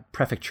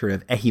prefecture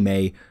of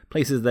Ehime,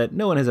 places that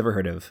no one has ever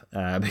heard of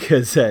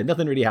because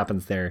nothing really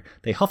happens there.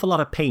 They huff a lot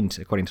of paint,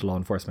 according to law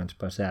enforcement,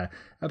 but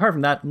apart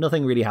from that,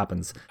 nothing really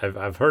happens.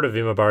 I've heard of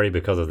Imabari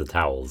because of the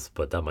towels,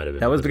 but that might have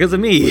been... That was because of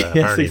me.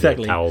 Yes,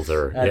 exactly. The towels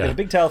are... There's a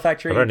big towel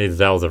factory. Apparently the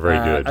towels are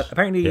very good.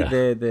 Apparently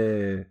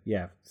they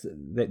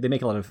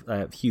make a lot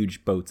of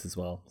huge boats as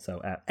well. So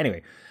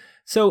anyway,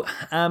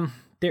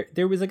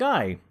 there was a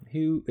guy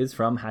who is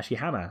from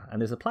Hashihama,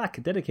 and there's a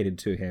plaque dedicated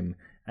to him,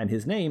 and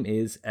his name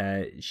is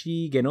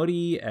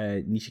Shigenori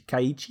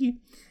Nishikaichi.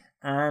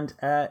 And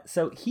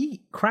so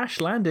he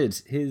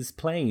crash-landed his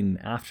plane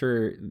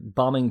after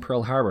bombing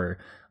Pearl Harbor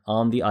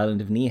on the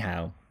island of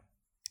Niihau.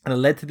 And it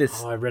led to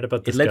this... I read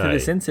about this guy. It led to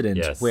this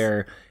incident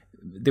where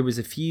there was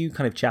a few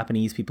kind of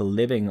Japanese people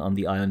living on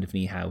the island of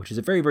Niihau, which is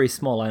a very, very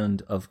small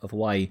island of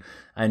Hawaii.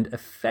 And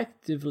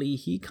effectively,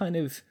 he kind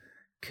of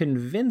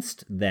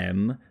convinced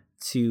them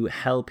to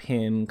help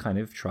him kind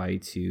of try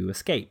to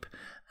escape.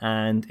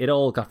 And it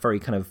all got very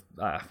kind of,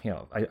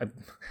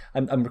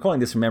 I'm recalling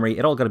this from memory.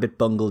 It all got a bit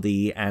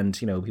bungledy, and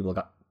people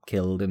got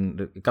killed,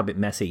 and it got a bit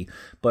messy.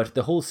 But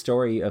the whole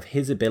story of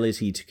his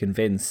ability to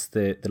convince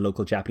the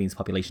local Japanese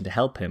population to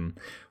help him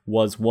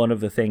was one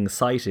of the things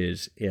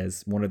cited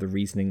as one of the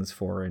reasonings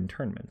for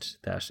internment.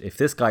 That if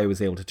this guy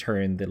was able to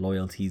turn the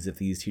loyalties of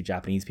these two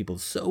Japanese people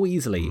so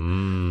easily,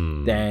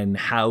 then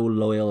how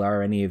loyal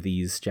are any of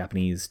these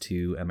Japanese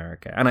to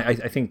America? And I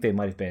think they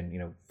might have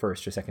been,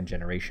 first or second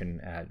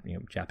generation,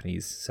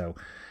 Japanese. So,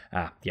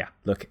 but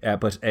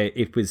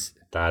it was...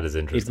 That is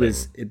interesting.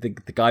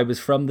 The guy was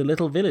from the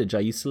little village I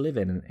used to live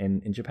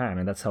in Japan,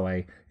 and that's how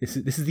this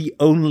is the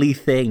only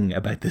thing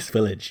about this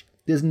village.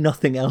 There's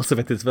nothing else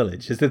about this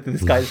village. Just that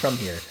this guy's from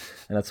here,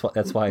 and that's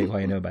why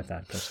I know about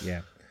that. But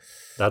yeah,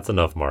 that's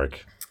enough,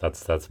 Mark.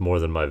 That's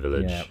more than my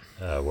village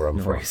where I'm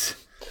from.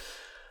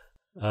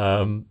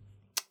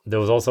 There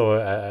was also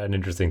an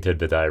interesting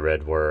tidbit that I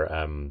read where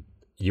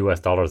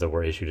US dollars that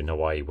were issued in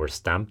Hawaii were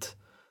stamped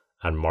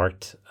and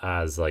marked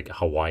as like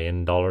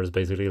Hawaiian dollars,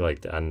 basically,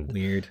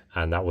 weird.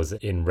 And that was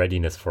in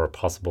readiness for a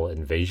possible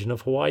invasion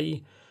of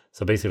Hawaii.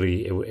 So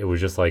basically, it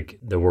was just like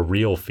there were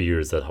real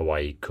fears that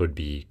Hawaii could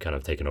be kind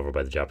of taken over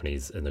by the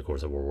Japanese in the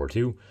course of World War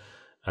II.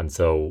 And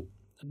so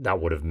that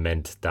would have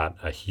meant that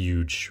a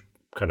huge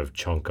kind of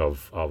chunk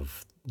of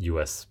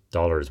US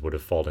dollars would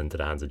have fallen into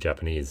the hands of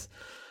Japanese,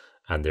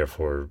 and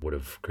therefore would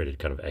have created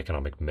kind of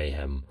economic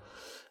mayhem.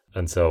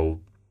 And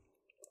so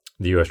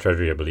the US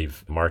Treasury, I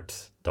believe,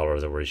 marked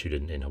dollars that were issued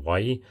in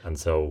Hawaii. And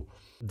so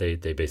they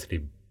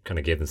basically kind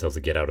of gave themselves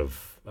a get out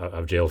of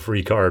jail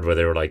free card, where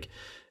they were like,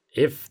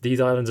 if these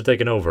islands are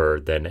taken over,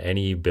 then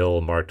any bill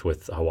marked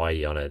with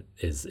Hawaii on it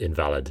is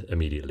invalid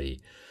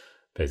immediately,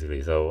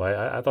 basically. So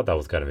I thought that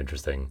was kind of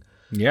interesting.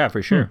 Yeah,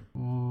 for sure.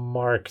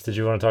 Mark, did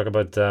you want to talk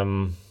about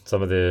some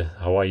of the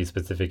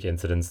Hawaii-specific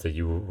incidents that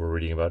you were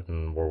reading about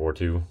in World War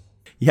II?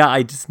 Yeah,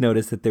 I just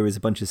noticed that there was a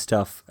bunch of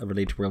stuff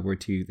related to World War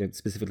II,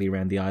 specifically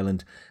around the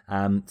island.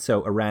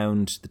 So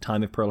around the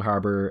time of Pearl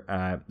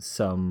Harbor,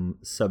 some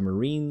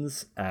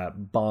submarines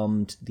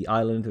bombed the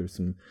island. There was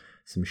some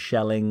some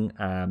shelling.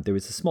 There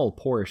was a small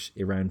port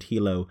around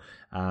Hilo,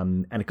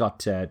 and it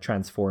got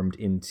transformed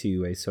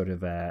into a sort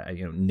of a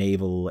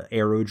naval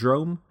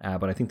aerodrome.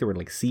 But I think there were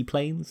like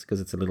seaplanes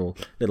because it's a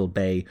little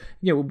bay.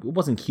 It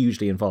wasn't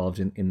hugely involved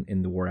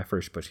in the war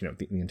effort, but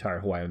the entire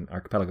Hawaiian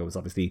archipelago was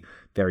obviously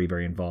very,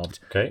 very involved.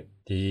 Okay.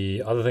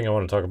 The other thing I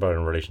want to talk about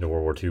in relation to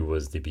World War II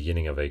was the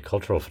beginning of a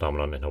cultural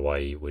phenomenon in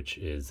Hawaii, which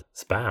is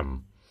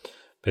Spam.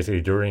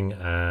 Basically, during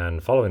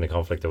and following the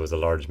conflict, there was a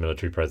large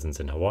military presence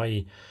in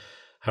Hawaii.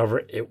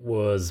 However, it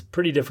was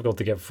pretty difficult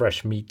to get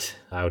fresh meat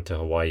out to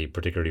Hawaii,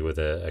 particularly with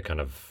a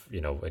kind of,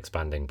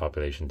 expanding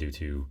population due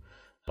to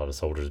a lot of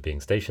soldiers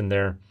being stationed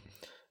there.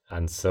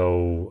 And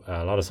so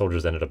a lot of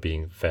soldiers ended up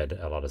being fed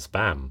a lot of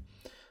Spam,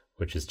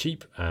 which is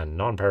cheap and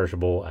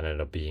non-perishable and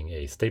ended up being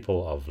a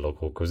staple of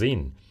local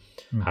cuisine.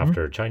 Mm-hmm.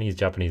 After Chinese,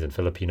 Japanese, and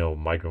Filipino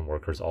migrant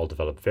workers all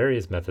developed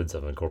various methods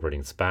of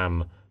incorporating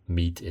Spam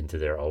meat into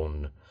their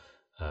own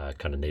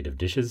kind of native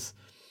dishes,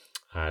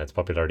 and its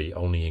popularity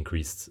only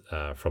increased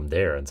from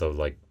there. And so,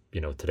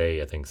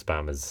 today, I think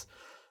Spam is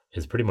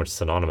pretty much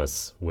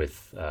synonymous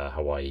with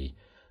Hawaii,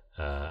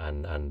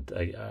 and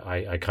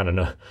I kind of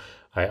know.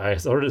 I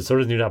sort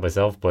of knew that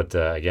myself, but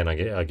again,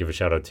 I give a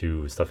shout out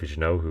to Stuff You Should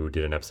Know, who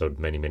did an episode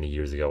many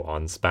years ago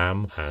on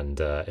Spam, and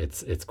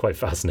it's quite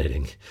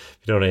fascinating. If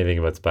you don't know anything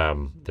about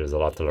Spam, there's a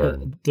lot to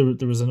learn.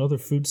 There was another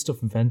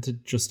foodstuff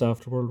invented just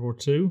after World War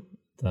II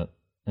that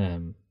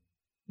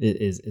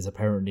is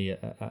apparently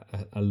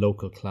a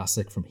local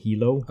classic from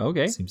Hilo.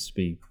 Okay, it seems to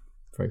be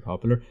very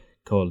popular,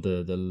 called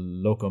the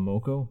Loco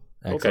Moco.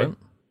 Excellent.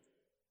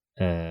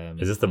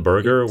 Okay. Is this the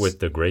burger with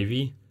the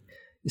gravy?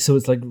 So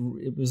it's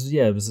it was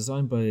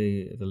designed by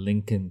the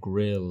Lincoln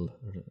Grill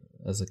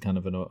as a kind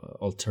of an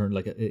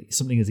alternative,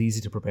 something as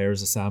easy to prepare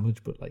as a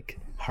sandwich, but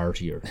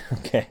heartier.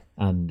 Okay.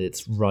 And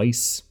it's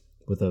rice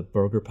with a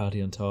burger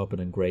patty on top and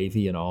then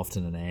gravy and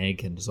often an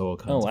egg, and there's all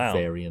kinds of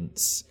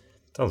variants.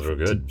 Sounds real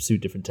good. To suit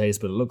different tastes,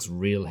 but it looks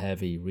real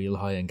heavy, real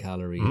high in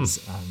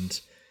calories,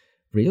 and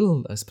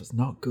real, I suppose,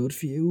 not good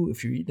for you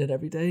if you're eating it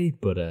every day.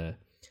 But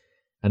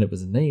and it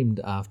was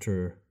named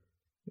after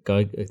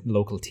a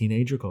local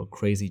teenager called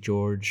Crazy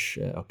George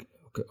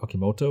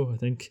Okimoto, I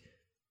think,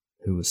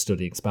 who was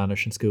studying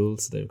Spanish in school,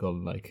 so they called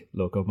him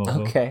Loco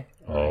Moco. Okay.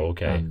 Oh,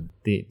 okay. And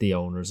the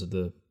owners of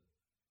the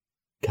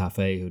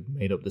cafe who'd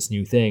made up this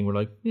new thing were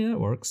like, yeah, it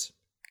works.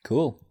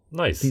 Cool.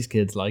 Nice. These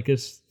kids like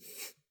it.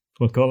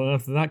 We'll call it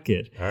after that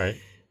kid. All right.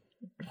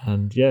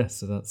 And yeah,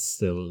 so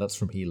that's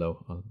from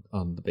Hilo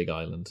on the Big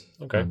Island.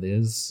 Okay. And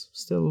is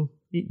still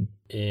eaten.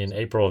 In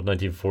April of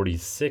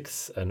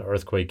 1946, an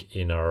earthquake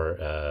in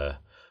our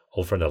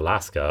old friend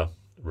Alaska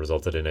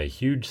resulted in a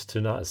huge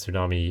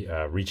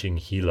tsunami reaching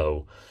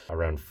Hilo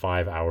around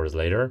 5 hours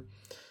later.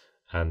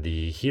 And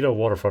the Hilo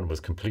waterfront was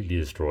completely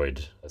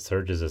destroyed.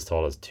 Surges as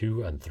tall as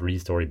 2- and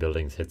 3-story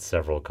buildings hit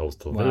several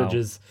coastal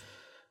villages.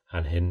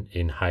 And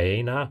in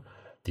Haiena,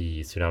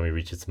 the tsunami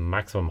reached its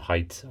maximum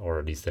height, or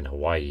at least in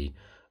Hawaii,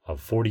 of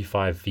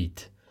 45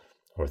 feet,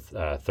 or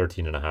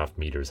 13.5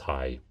 meters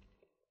high.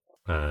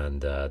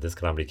 And this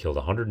calamity killed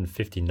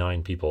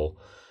 159 people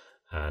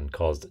and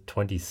caused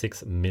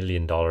 $26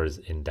 million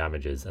in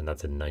damages, and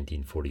that's in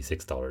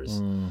 1946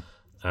 dollars.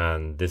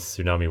 And this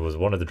tsunami was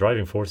one of the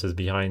driving forces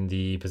behind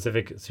the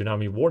Pacific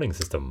Tsunami Warning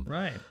System,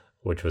 right,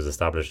 which was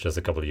established just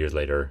a couple of years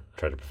later to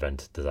try to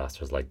prevent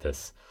disasters like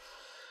this.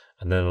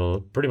 And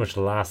then pretty much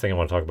the last thing I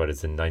want to talk about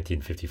is the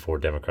 1954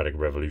 Democratic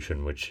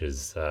Revolution, which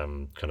is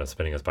kind of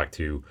spinning us back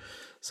to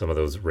some of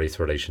those race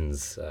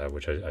relations,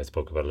 which I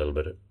spoke about a little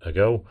bit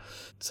ago.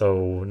 So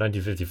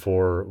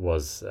 1954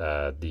 was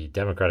the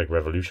Democratic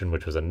Revolution,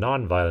 which was a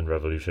non-violent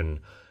revolution,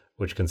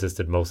 which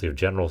consisted mostly of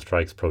general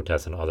strikes,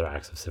 protests, and other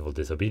acts of civil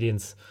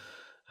disobedience.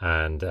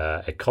 And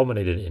it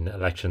culminated in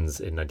elections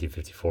in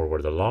 1954,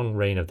 where the long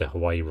reign of the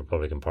Hawaii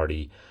Republican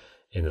Party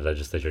in the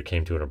legislature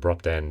came to an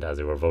abrupt end as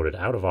they were voted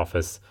out of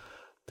office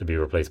to be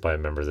replaced by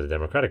members of the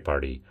Democratic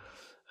Party.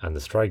 And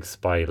the strikes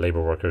by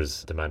labor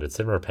workers demanded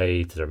similar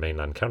pay to their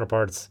mainland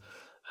counterparts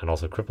and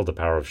also crippled the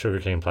power of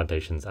sugarcane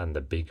plantations and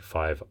the Big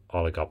Five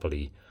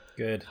oligopoly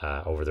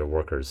over their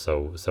workers.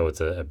 So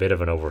it's a bit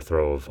of an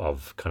overthrow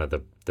of kind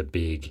of the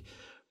big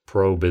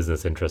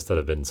pro-business interests that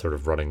have been sort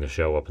of running the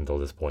show up until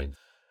this point.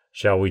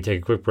 Shall we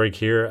take a quick break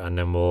here and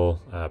then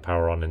we'll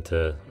power on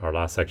into our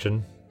last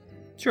section?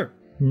 Sure.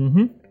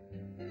 Mm-hmm.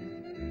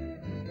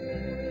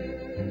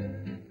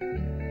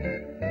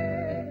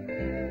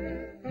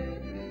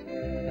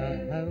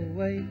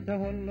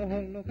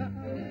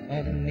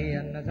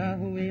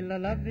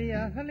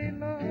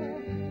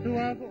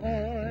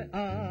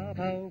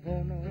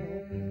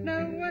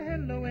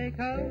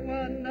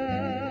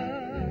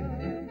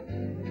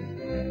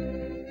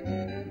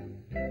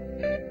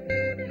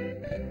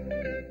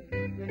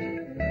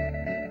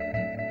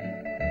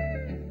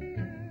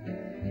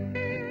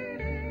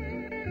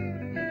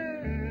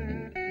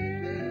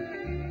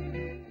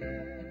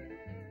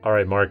 All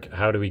right, Mark,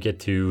 how do we get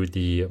to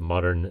the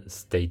modern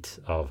state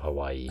of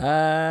Hawaii?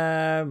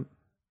 I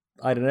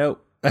don't know.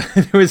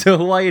 there was a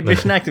Hawaii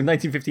Admission Act of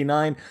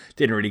 1959.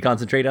 Didn't really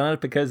concentrate on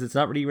it because it's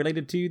not really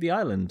related to the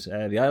island.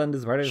 The island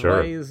is part of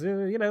Hawaii. It's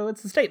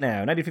a state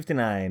now.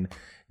 1959.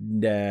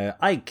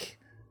 Ike.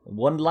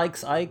 One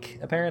likes Ike,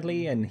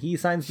 apparently, and he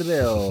signs the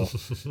bill.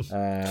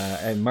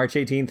 And March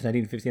 18th,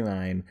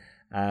 1959.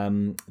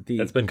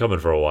 That's been coming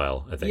for a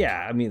while, I think.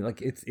 Yeah, I mean,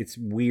 like it's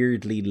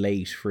weirdly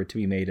late for it to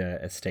be made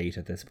a state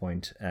at this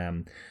point.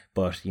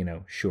 But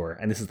sure.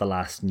 And this is the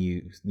last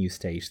new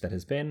state that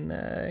has been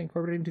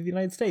incorporated into the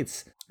United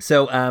States.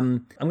 So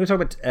I'm going to talk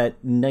about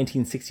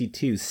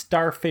 1962,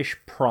 Starfish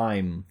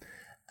Prime.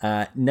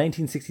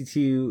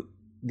 1962.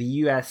 The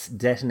US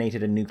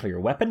detonated a nuclear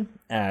weapon.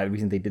 The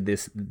reason they did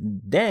this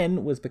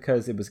then was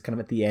because it was kind of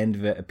at the end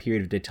of a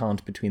period of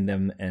détente between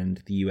them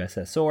and the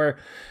USSR,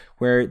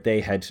 where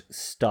they had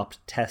stopped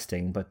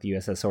testing, but the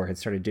USSR had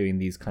started doing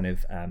these kind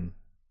of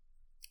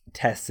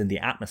tests in the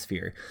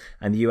atmosphere.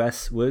 And the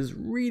US was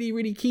really,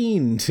 really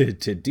keen to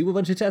do a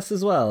bunch of tests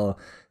as well.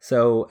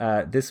 So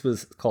this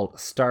was called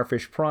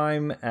Starfish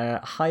Prime,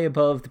 high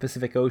above the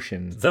Pacific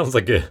Ocean. Sounds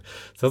like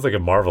a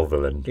Marvel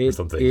villain or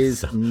something. It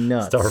is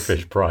nuts.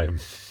 Starfish Prime.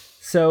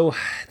 So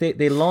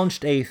they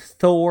launched a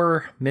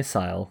Thor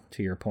missile,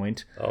 to your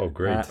point. Oh,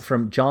 great.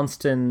 From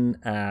Johnston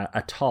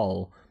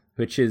Atoll,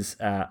 which is,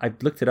 I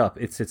looked it up,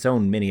 it's its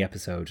own mini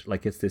episode.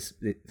 Like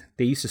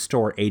they used to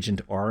store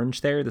Agent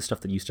Orange there, the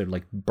stuff that used to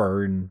like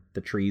burn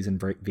the trees in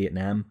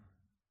Vietnam.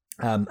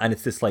 And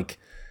it's this like,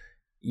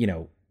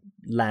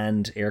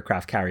 land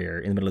aircraft carrier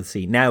in the middle of the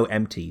sea, now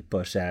empty,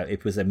 but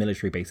it was a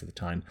military base at the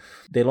time.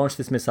 They launched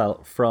this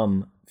missile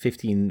from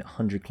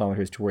 1,500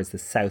 kilometers towards the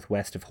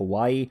southwest of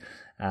Hawaii.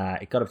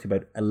 It got up to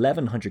about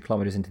 1,100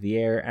 kilometers into the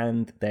air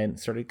and then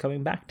started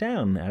coming back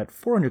down. At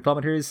 400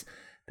 kilometers,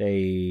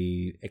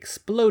 they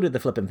exploded the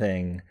flippin'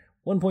 thing.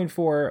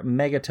 1.4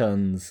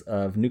 megatons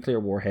of nuclear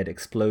warhead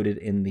exploded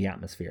in the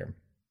atmosphere.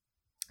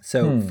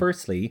 So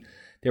firstly,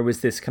 there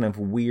was this kind of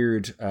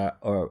weird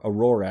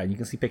aurora, and you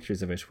can see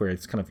pictures of it where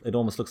it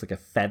almost looks like a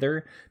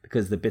feather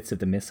because the bits of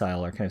the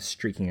missile are kind of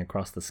streaking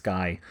across the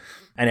sky,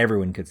 and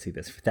everyone could see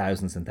this for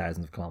thousands and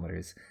thousands of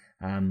kilometers.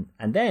 And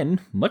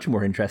then, much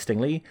more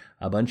interestingly,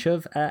 a bunch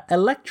of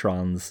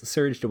electrons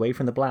surged away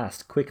from the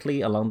blast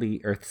quickly along the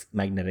Earth's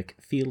magnetic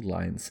field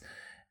lines.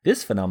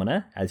 This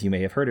phenomena, as you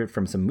may have heard it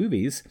from some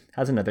movies,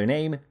 has another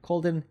name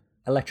called an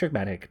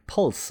electromagnetic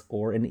pulse,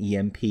 or an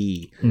EMP.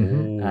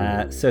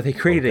 So they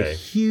created a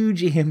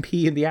huge EMP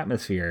in the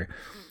atmosphere.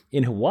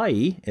 In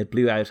Hawaii, it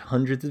blew out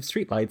hundreds of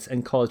streetlights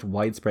and caused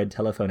widespread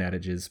telephone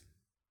outages,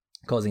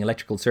 causing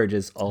electrical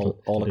surges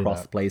all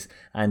across the place,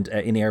 and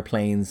in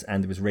airplanes,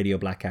 and there was radio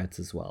blackouts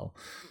as well.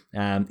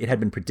 It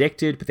had been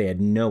predicted, but they had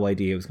no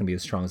idea it was going to be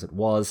as strong as it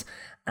was.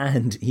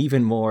 And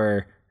even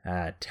more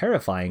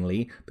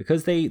terrifyingly,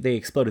 because they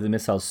exploded the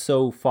missile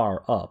so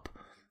far up,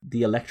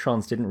 the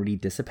electrons didn't really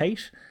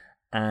dissipate,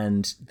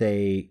 and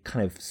they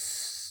kind of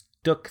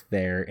stuck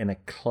there in a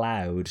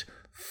cloud,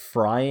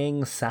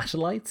 frying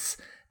satellites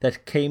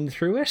that came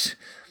through it.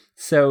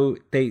 So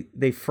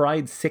they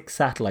fried 6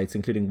 satellites,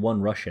 including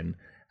 1 Russian,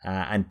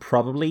 and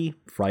probably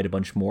fried a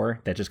bunch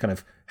more that just kind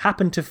of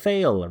happened to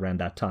fail around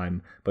that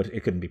time, but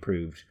it couldn't be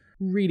proved.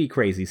 Really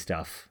crazy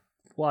stuff.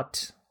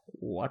 What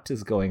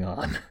is going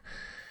on?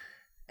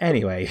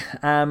 Anyway,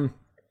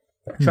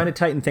 trying to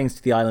tighten things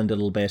to the island a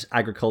little bit.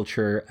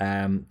 Agriculture,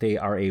 they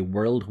are a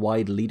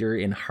worldwide leader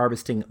in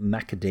harvesting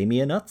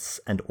macadamia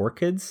nuts and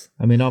orchids.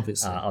 I mean,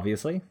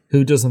 obviously.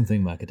 Who doesn't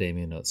think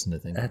macadamia nuts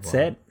and think That's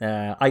it.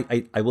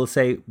 I will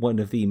say one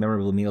of the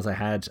memorable meals I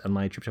had on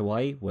my trip to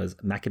Hawaii was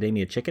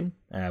macadamia chicken,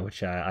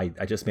 which I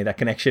just made that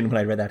connection when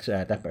I read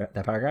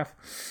that paragraph.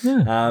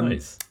 Yeah,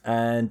 nice.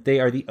 And they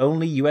are the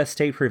only U.S.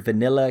 state where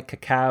vanilla,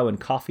 cacao,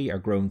 and coffee are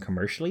grown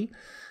commercially.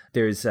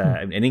 There's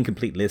an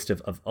incomplete list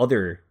of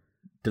other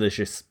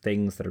delicious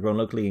things that are grown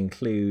locally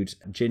include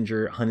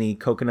ginger, honey,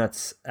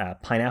 coconuts,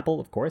 pineapple,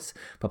 of course,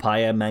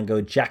 papaya,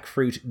 mango,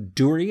 jackfruit,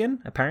 durian,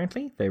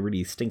 apparently. The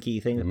really stinky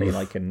thing that they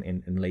like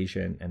in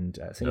Malaysia and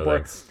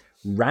Singapore.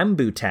 No,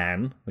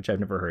 rambutan, which I've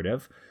never heard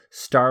of,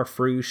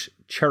 starfruit,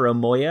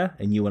 cherimoya,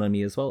 a new one on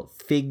me as well,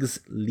 figs,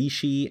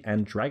 lychee,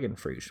 and dragon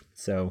fruit.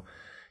 So,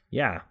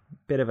 yeah,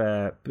 bit of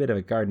a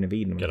Garden of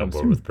Eden. Get on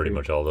board with pretty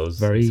much all those.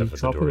 Very except for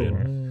the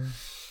durian.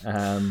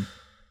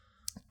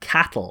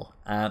 Cattle.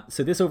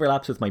 So this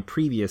overlaps with my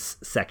previous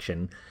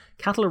section.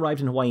 Cattle arrived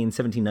in Hawaii in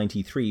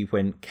 1793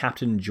 when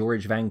Captain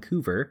George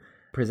Vancouver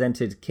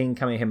presented King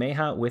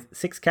Kamehameha with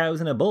 6 cows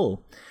and a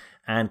bull.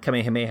 And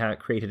Kamehameha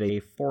created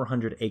a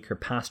 400-acre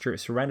pasture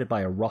surrounded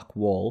by a rock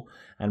wall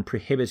and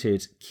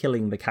prohibited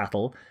killing the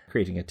cattle,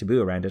 creating a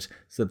taboo around it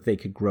so that they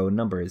could grow in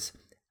numbers.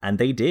 And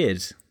they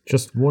did.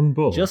 Just one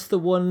bull? Just the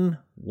one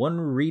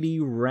really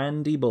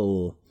randy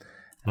bull.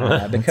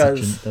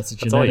 Because that's a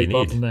genetic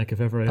bottleneck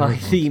if ever I by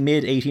the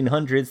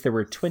mid-1800s, there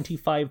were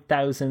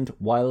 25,000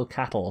 wild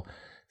cattle.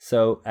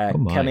 So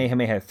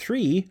Kamehameha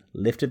III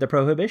lifted the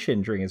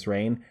prohibition during his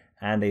reign,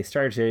 and they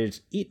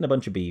started eating a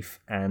bunch of beef,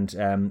 and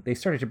they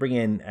started to bring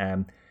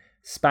in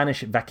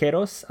Spanish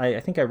vaqueros. I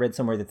think I read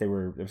somewhere that they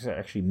were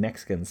actually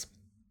Mexicans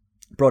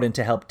brought in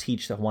to help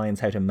teach the Hawaiians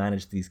how to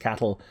manage these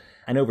cattle.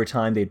 And over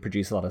time, they'd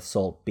produce a lot of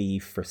salt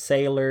beef for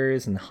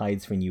sailors and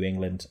hides for New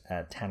England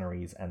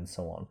tanneries and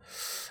so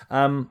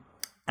on.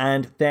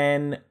 And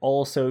then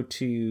also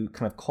to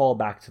kind of call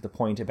back to the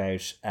point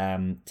about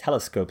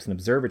telescopes and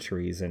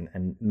observatories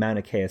and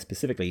Mauna Kea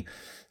specifically.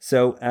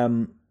 So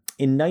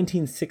in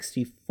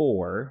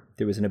 1964,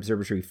 there was an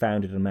observatory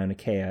founded in Mauna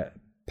Kea,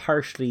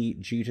 partially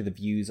due to the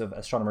views of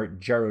astronomer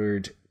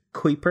Gerard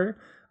Kuiper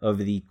of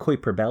the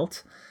Kuiper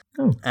Belt.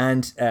 Oh.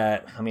 And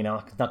I'm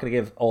not going to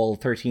give all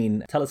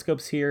 13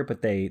 telescopes here,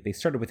 but they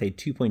started with a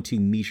 2.2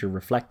 meter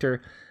reflector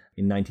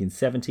in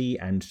 1970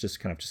 and just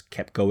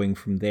kept going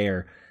from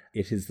there.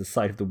 It is the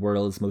site of the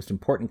world's most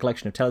important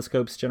collection of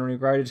telescopes, generally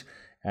regarded,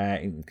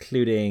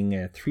 including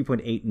a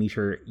 3.8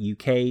 meter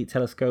UK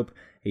telescope,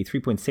 a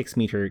 3.6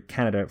 meter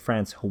Canada,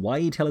 France,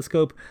 Hawaii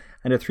telescope,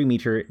 and a 3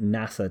 meter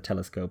NASA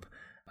telescope.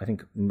 I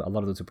think a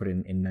lot of those were put in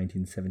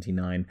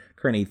 1979.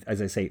 Currently,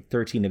 as I say,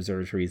 13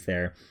 observatories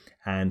there.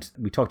 And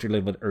we talked a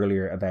little bit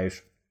earlier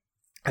about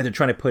how they're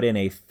trying to put in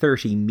a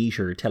 30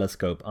 meter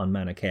telescope on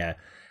Mauna Kea,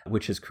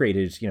 which has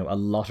created, a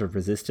lot of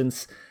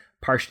resistance,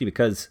 partially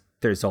because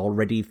there's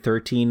already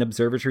 13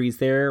 observatories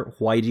there.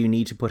 Why do you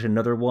need to put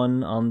another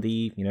one on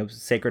the,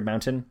 sacred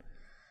mountain?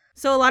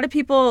 So a lot of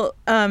people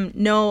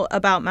know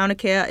about Mauna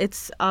Kea.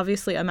 It's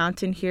obviously a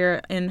mountain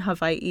here in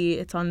Hawaii.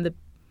 It's on the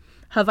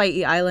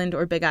Hawaii Island,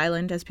 or Big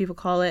Island as people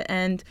call it,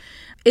 and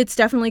it's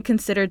definitely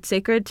considered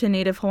sacred to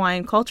Native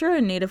Hawaiian culture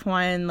and Native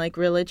Hawaiian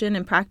religion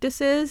and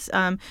practices,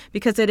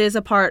 because it is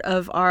a part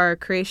of our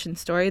creation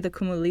story, the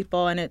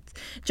Kumulipo, and it's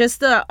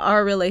just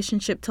our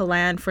relationship to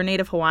land for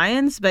Native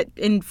Hawaiians, but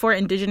for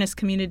Indigenous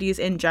communities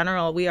in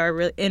general, we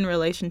are in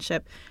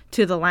relationship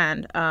to the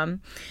land.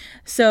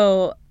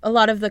 So a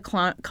lot of the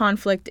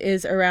conflict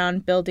is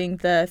around building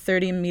the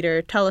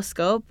 30-meter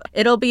telescope.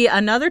 It'll be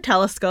another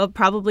telescope,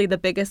 probably the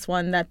biggest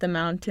one that the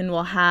mountain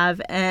will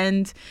have.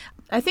 And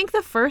I think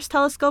the first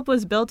telescope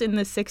was built in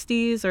the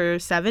 60s or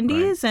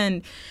 70s. Right.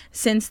 And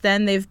since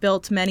then, they've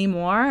built many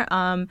more.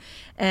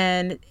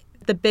 And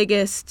the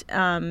biggest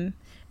and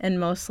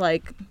most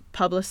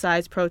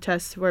publicized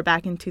protests were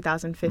back in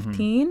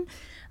 2015,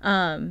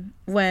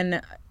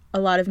 when a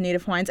lot of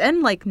Native Hawaiians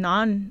and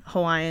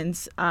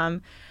non-Hawaiians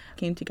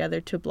came together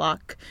to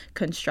block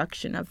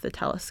construction of the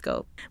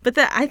telescope. But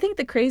I think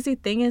the crazy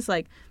thing is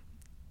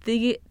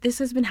this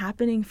has been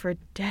happening for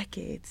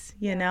decades,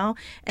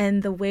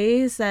 and the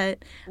ways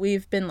that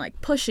we've been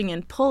pushing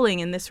and pulling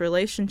in this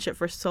relationship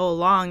for so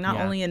long, not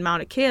only in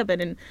Mauna Kea,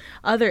 but in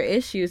other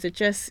issues,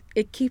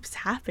 it keeps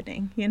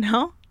happening,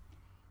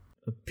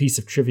 A piece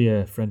of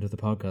trivia a friend of the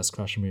podcast,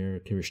 Krashimir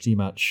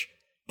Kirishtimach,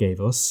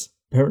 gave us.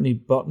 Apparently,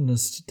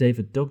 botanist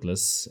David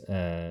Douglas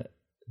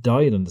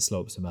died on the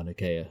slopes of Mauna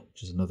Kea,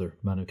 which is another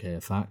Mauna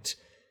Kea fact.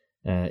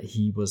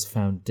 He was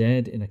found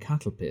dead in a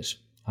cattle pit,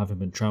 having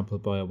been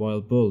trampled by a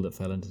wild bull that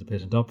fell into the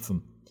pit on top of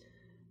him.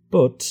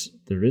 But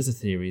there is a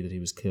theory that he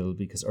was killed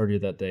because earlier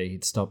that day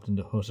he'd stopped in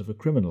the hut of a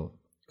criminal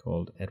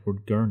called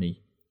Edward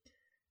Gurney.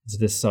 So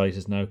this site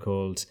is now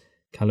called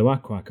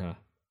Kaluakwaka,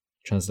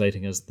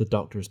 translating as the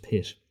Doctor's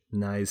Pit.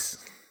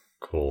 Nice.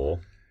 Cool.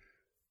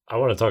 I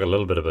want to talk a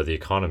little bit about the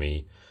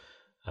economy.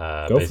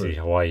 Basically,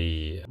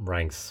 Hawaii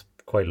ranks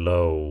quite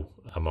low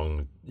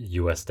among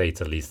US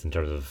states, at least in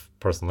terms of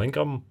personal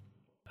income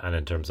and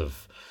in terms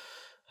of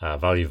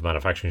value of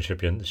manufacturing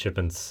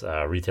shipments,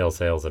 retail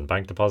sales and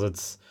bank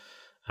deposits.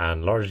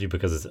 And largely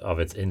because of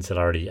its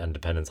insularity and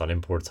dependence on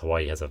imports,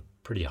 Hawaii has a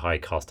pretty high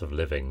cost of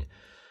living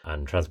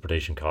and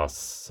transportation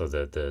costs. So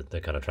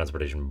the kind of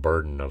transportation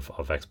burden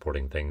of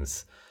exporting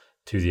things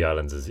to the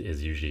islands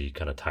is usually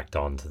kind of tacked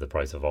on to the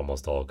price of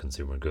almost all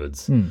consumer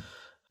goods.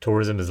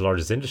 Tourism is the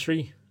largest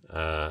industry,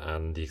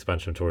 and the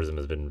expansion of tourism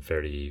has been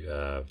fairly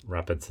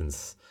rapid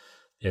since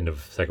the end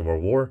of Second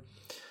World War.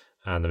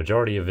 And the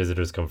majority of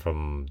visitors come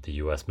from the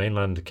US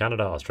mainland,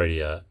 Canada,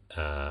 Australia,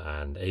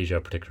 and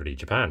Asia, particularly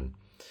Japan.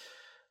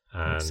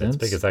 And its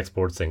biggest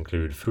exports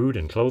include food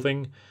and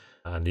clothing,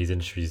 and these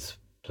industries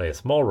play a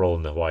small role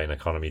in the Hawaiian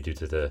economy due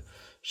to the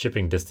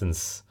shipping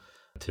distance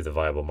to the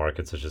viable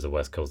markets such as the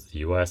west coast of the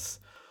US.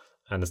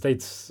 And the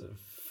state's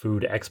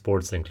food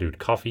exports include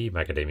coffee,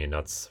 macadamia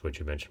nuts, which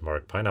you mentioned,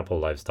 Mark, pineapple,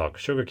 livestock,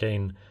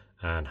 sugarcane,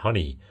 and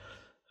honey.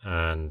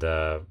 And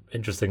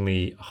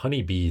interestingly,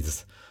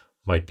 honeybees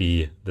might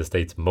be the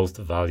state's most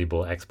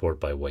valuable export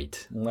by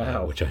weight.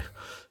 Wow. Which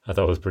I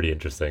thought was pretty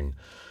interesting.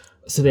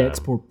 So they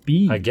export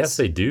bees? I guess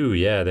they do,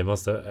 yeah. They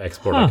must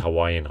export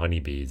Hawaiian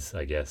honeybees,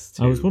 I guess.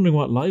 Too. I was wondering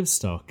what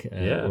livestock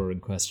were in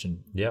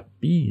question. Yep.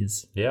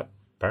 Bees? Yep,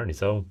 apparently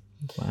so.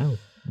 Wow.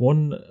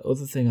 One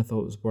other thing I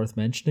thought was worth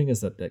mentioning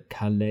is that the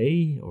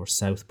Calais, or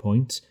South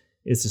Point,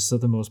 is the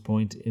southernmost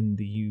point in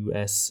the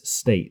US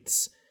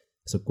states.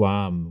 So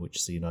Guam, which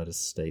is the United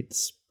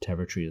States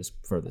territory, is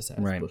further south.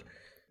 Right.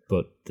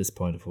 But this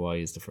point of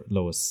Hawaii is the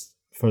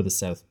furthest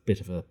south bit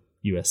of a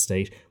US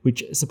state,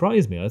 which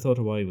surprised me. I thought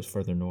Hawaii was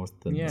further north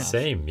than that.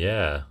 Same,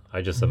 yeah.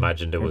 I just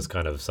imagined it was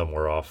kind of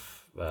somewhere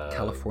off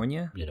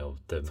California?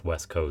 The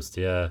west coast,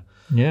 yeah.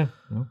 Yeah,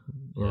 no,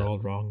 we're all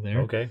wrong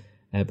there. Okay.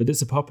 But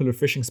it's a popular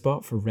fishing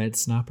spot for red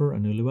snapper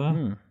and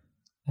ulua.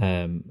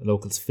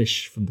 Locals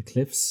fish from the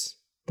cliffs,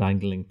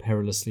 dangling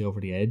perilously over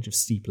the edge of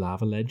steep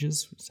lava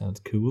ledges, which sounds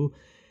cool.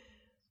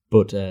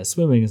 But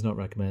swimming is not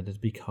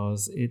recommended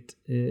because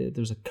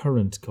there's a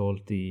current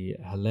called the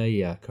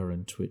Haleia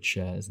current, which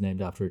is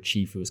named after a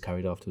chief who was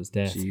carried off to his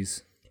death.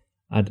 Jeez.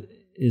 And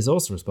is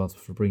also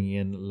responsible for bringing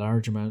in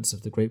large amounts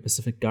of the Great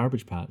Pacific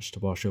Garbage Patch to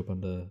wash up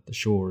on the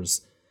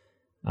shores.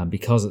 And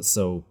because it's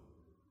so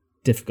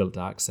difficult to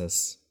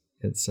access,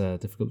 it's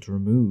difficult to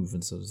remove,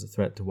 and so there's a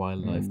threat to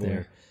wildlife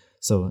there.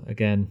 So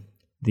again,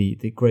 the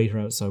greater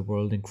outside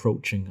world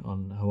encroaching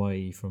on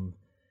Hawaii from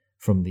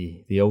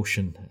the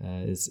ocean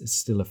is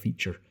still a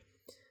feature.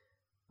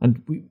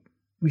 And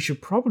we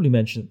should probably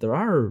mention that there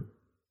are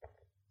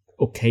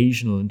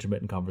occasional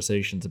intermittent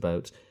conversations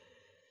about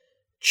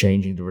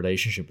changing the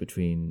relationship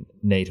between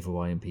Native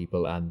Hawaiian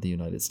people and the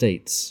United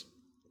States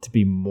to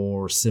be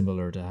more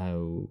similar to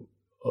how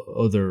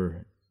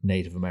other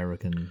Native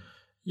American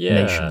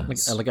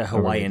nations, like a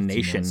Hawaiian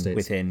nation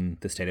within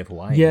the state of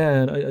Hawaii.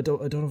 Yeah, and I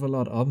don't have a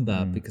lot on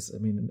that because I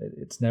mean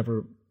there's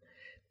never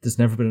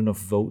been enough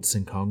votes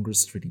in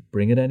Congress to really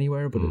bring it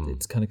anywhere, but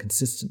it's kind of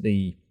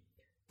consistently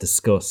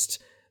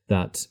discussed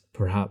that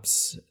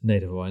perhaps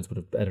Native Hawaiians would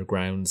have better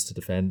grounds to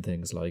defend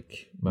things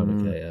like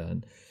Mauna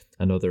Kea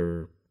and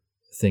other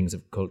things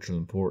of cultural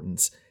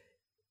importance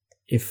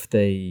if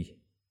they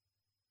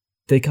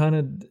kind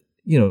of,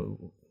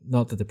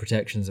 not that the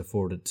protections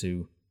afforded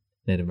to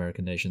Native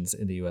American nations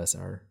in the US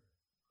are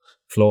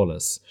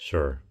flawless.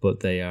 Sure. But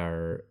they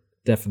are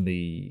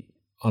definitely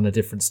on a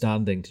different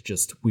standing to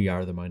just we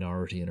are the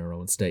minority in our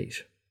own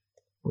state,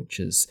 which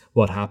is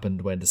what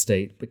happened when the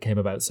state came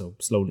about so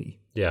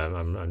slowly. Yeah,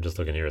 I'm just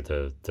looking here at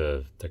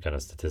the kind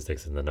of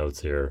statistics in the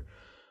notes here.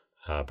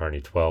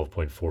 Apparently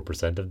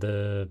 12.4% of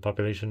the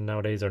population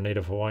nowadays are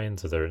Native Hawaiian,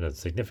 so they're in a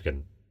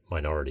significant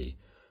minority.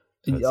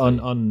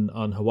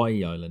 On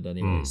Hawaii Island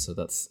anyway, so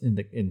that's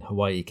in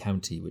Hawaii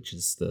County, which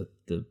is the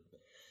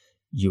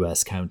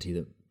US county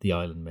that the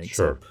island makes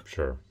up.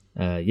 Sure.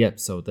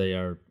 So they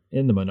are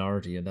in the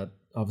minority, and that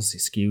obviously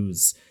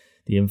skews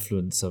the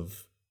influence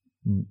of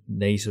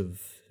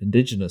native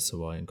indigenous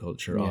Hawaiian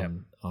culture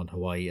on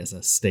Hawaii as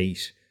a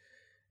state,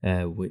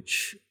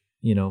 which,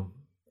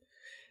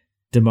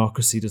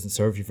 democracy doesn't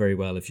serve you very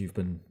well if you've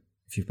been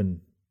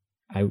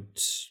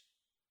out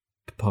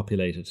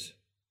populated.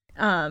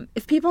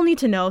 If people need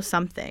to know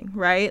something,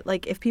 right?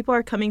 Like if people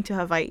are coming to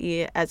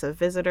Hawaii as a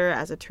visitor,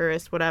 as a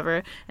tourist,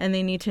 whatever, and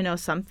they need to know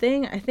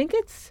something, I think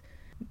it's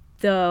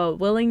the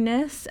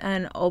willingness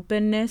and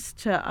openness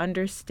to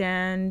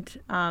understand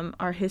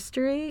our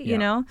history,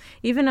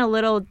 even a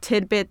little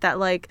tidbit that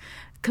like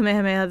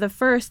Kamehameha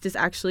I is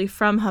actually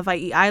from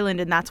Hawaii Island,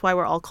 and that's why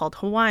we're all called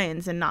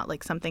Hawaiians and not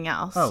like something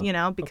else,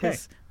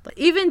 because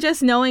even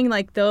just knowing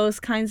like those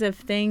kinds of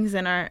things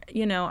and our,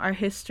 our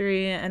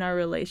history and our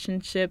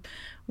relationship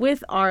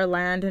with our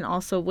land and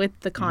also with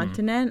the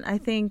continent, I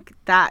think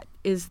that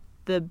is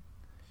the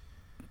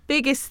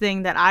biggest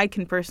thing that I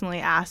can personally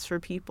ask for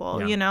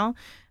people,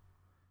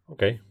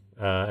 Okay.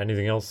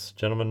 Anything else,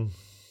 gentlemen?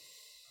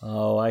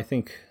 Oh, I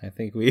think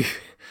we've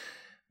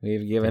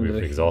given it a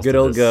good this.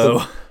 old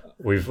go.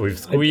 We've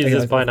squeezed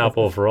this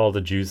pineapple for all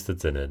the juice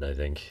that's in it, I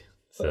think.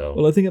 So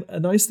well, I think a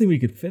nice thing we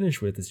could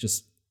finish with is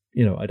just,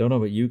 I don't know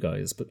about you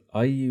guys, but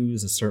I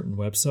use a certain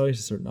website, a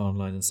certain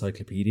online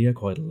encyclopedia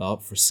quite a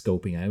lot for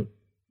scoping out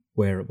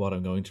what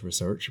I'm going to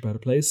research about a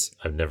place.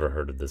 I've never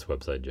heard of this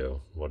website,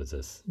 Joe. What is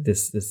this?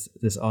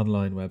 This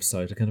online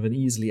website, a kind of an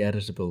easily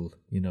editable,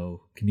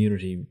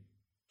 community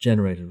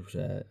generated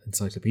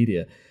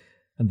encyclopedia.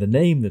 And the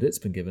name that it's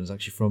been given is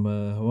actually from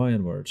a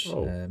Hawaiian word.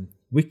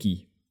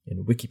 Wiki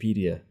in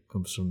Wikipedia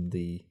comes from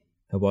the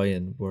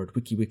Hawaiian word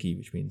wiki,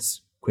 which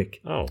means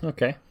quick. Oh,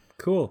 okay,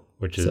 cool.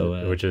 Which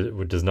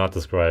does not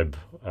describe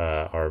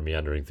our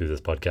meandering through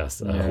this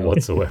podcast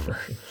whatsoever.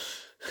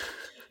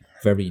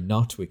 Very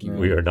not wiki.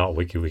 We are not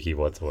wiki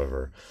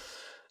whatsoever.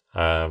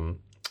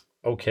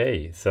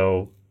 Okay,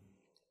 so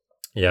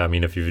yeah, I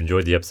mean, if you've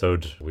enjoyed the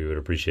episode, we would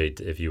appreciate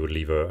if you would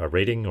leave a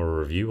rating or a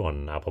review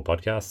on Apple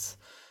Podcasts.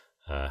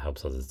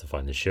 Helps others to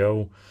find the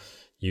show.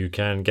 You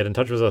can get in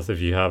touch with us if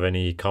you have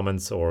any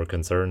comments or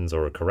concerns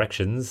or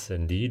corrections.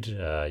 Indeed,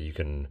 you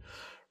can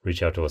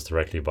reach out to us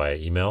directly via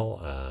email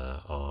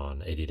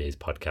on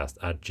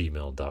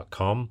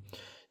 80dayspodcast@gmail.com.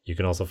 You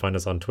can also find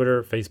us on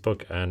Twitter,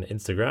 Facebook, and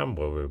Instagram,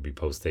 where we'll be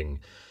posting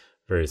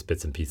various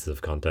bits and pieces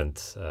of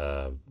content,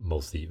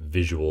 mostly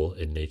visual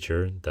in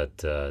nature, that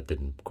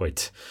didn't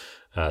quite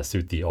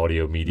suit the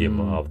audio medium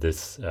of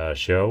this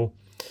show.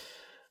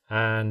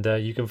 And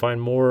you can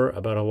find more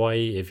about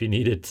Hawaii if you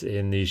need it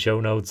in the show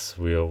notes.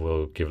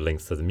 We'll give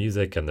links to the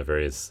music and the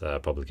various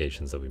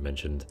publications that we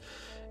mentioned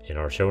in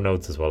our show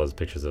notes, as well as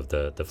pictures of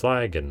the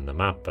flag and the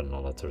map and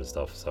all that sort of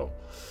stuff. So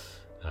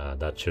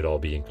that should all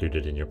be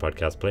included in your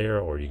podcast player,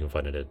 or you can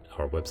find it at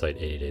our website,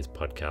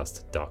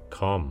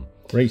 80dayspodcast.com.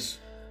 Great.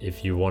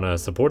 If you want to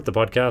support the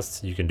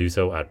podcast, you can do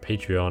so at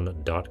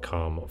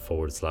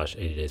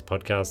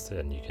patreon.com/80dayspodcast,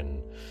 and you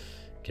can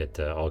get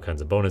all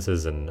kinds of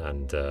bonuses and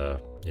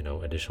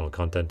additional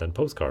content and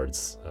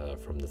postcards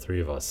from the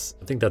three of us.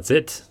 I think that's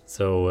it.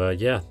 So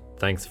yeah,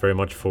 thanks very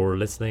much for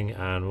listening,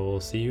 and we'll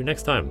see you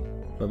next time.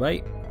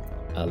 Bye-bye.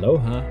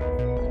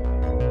 Aloha.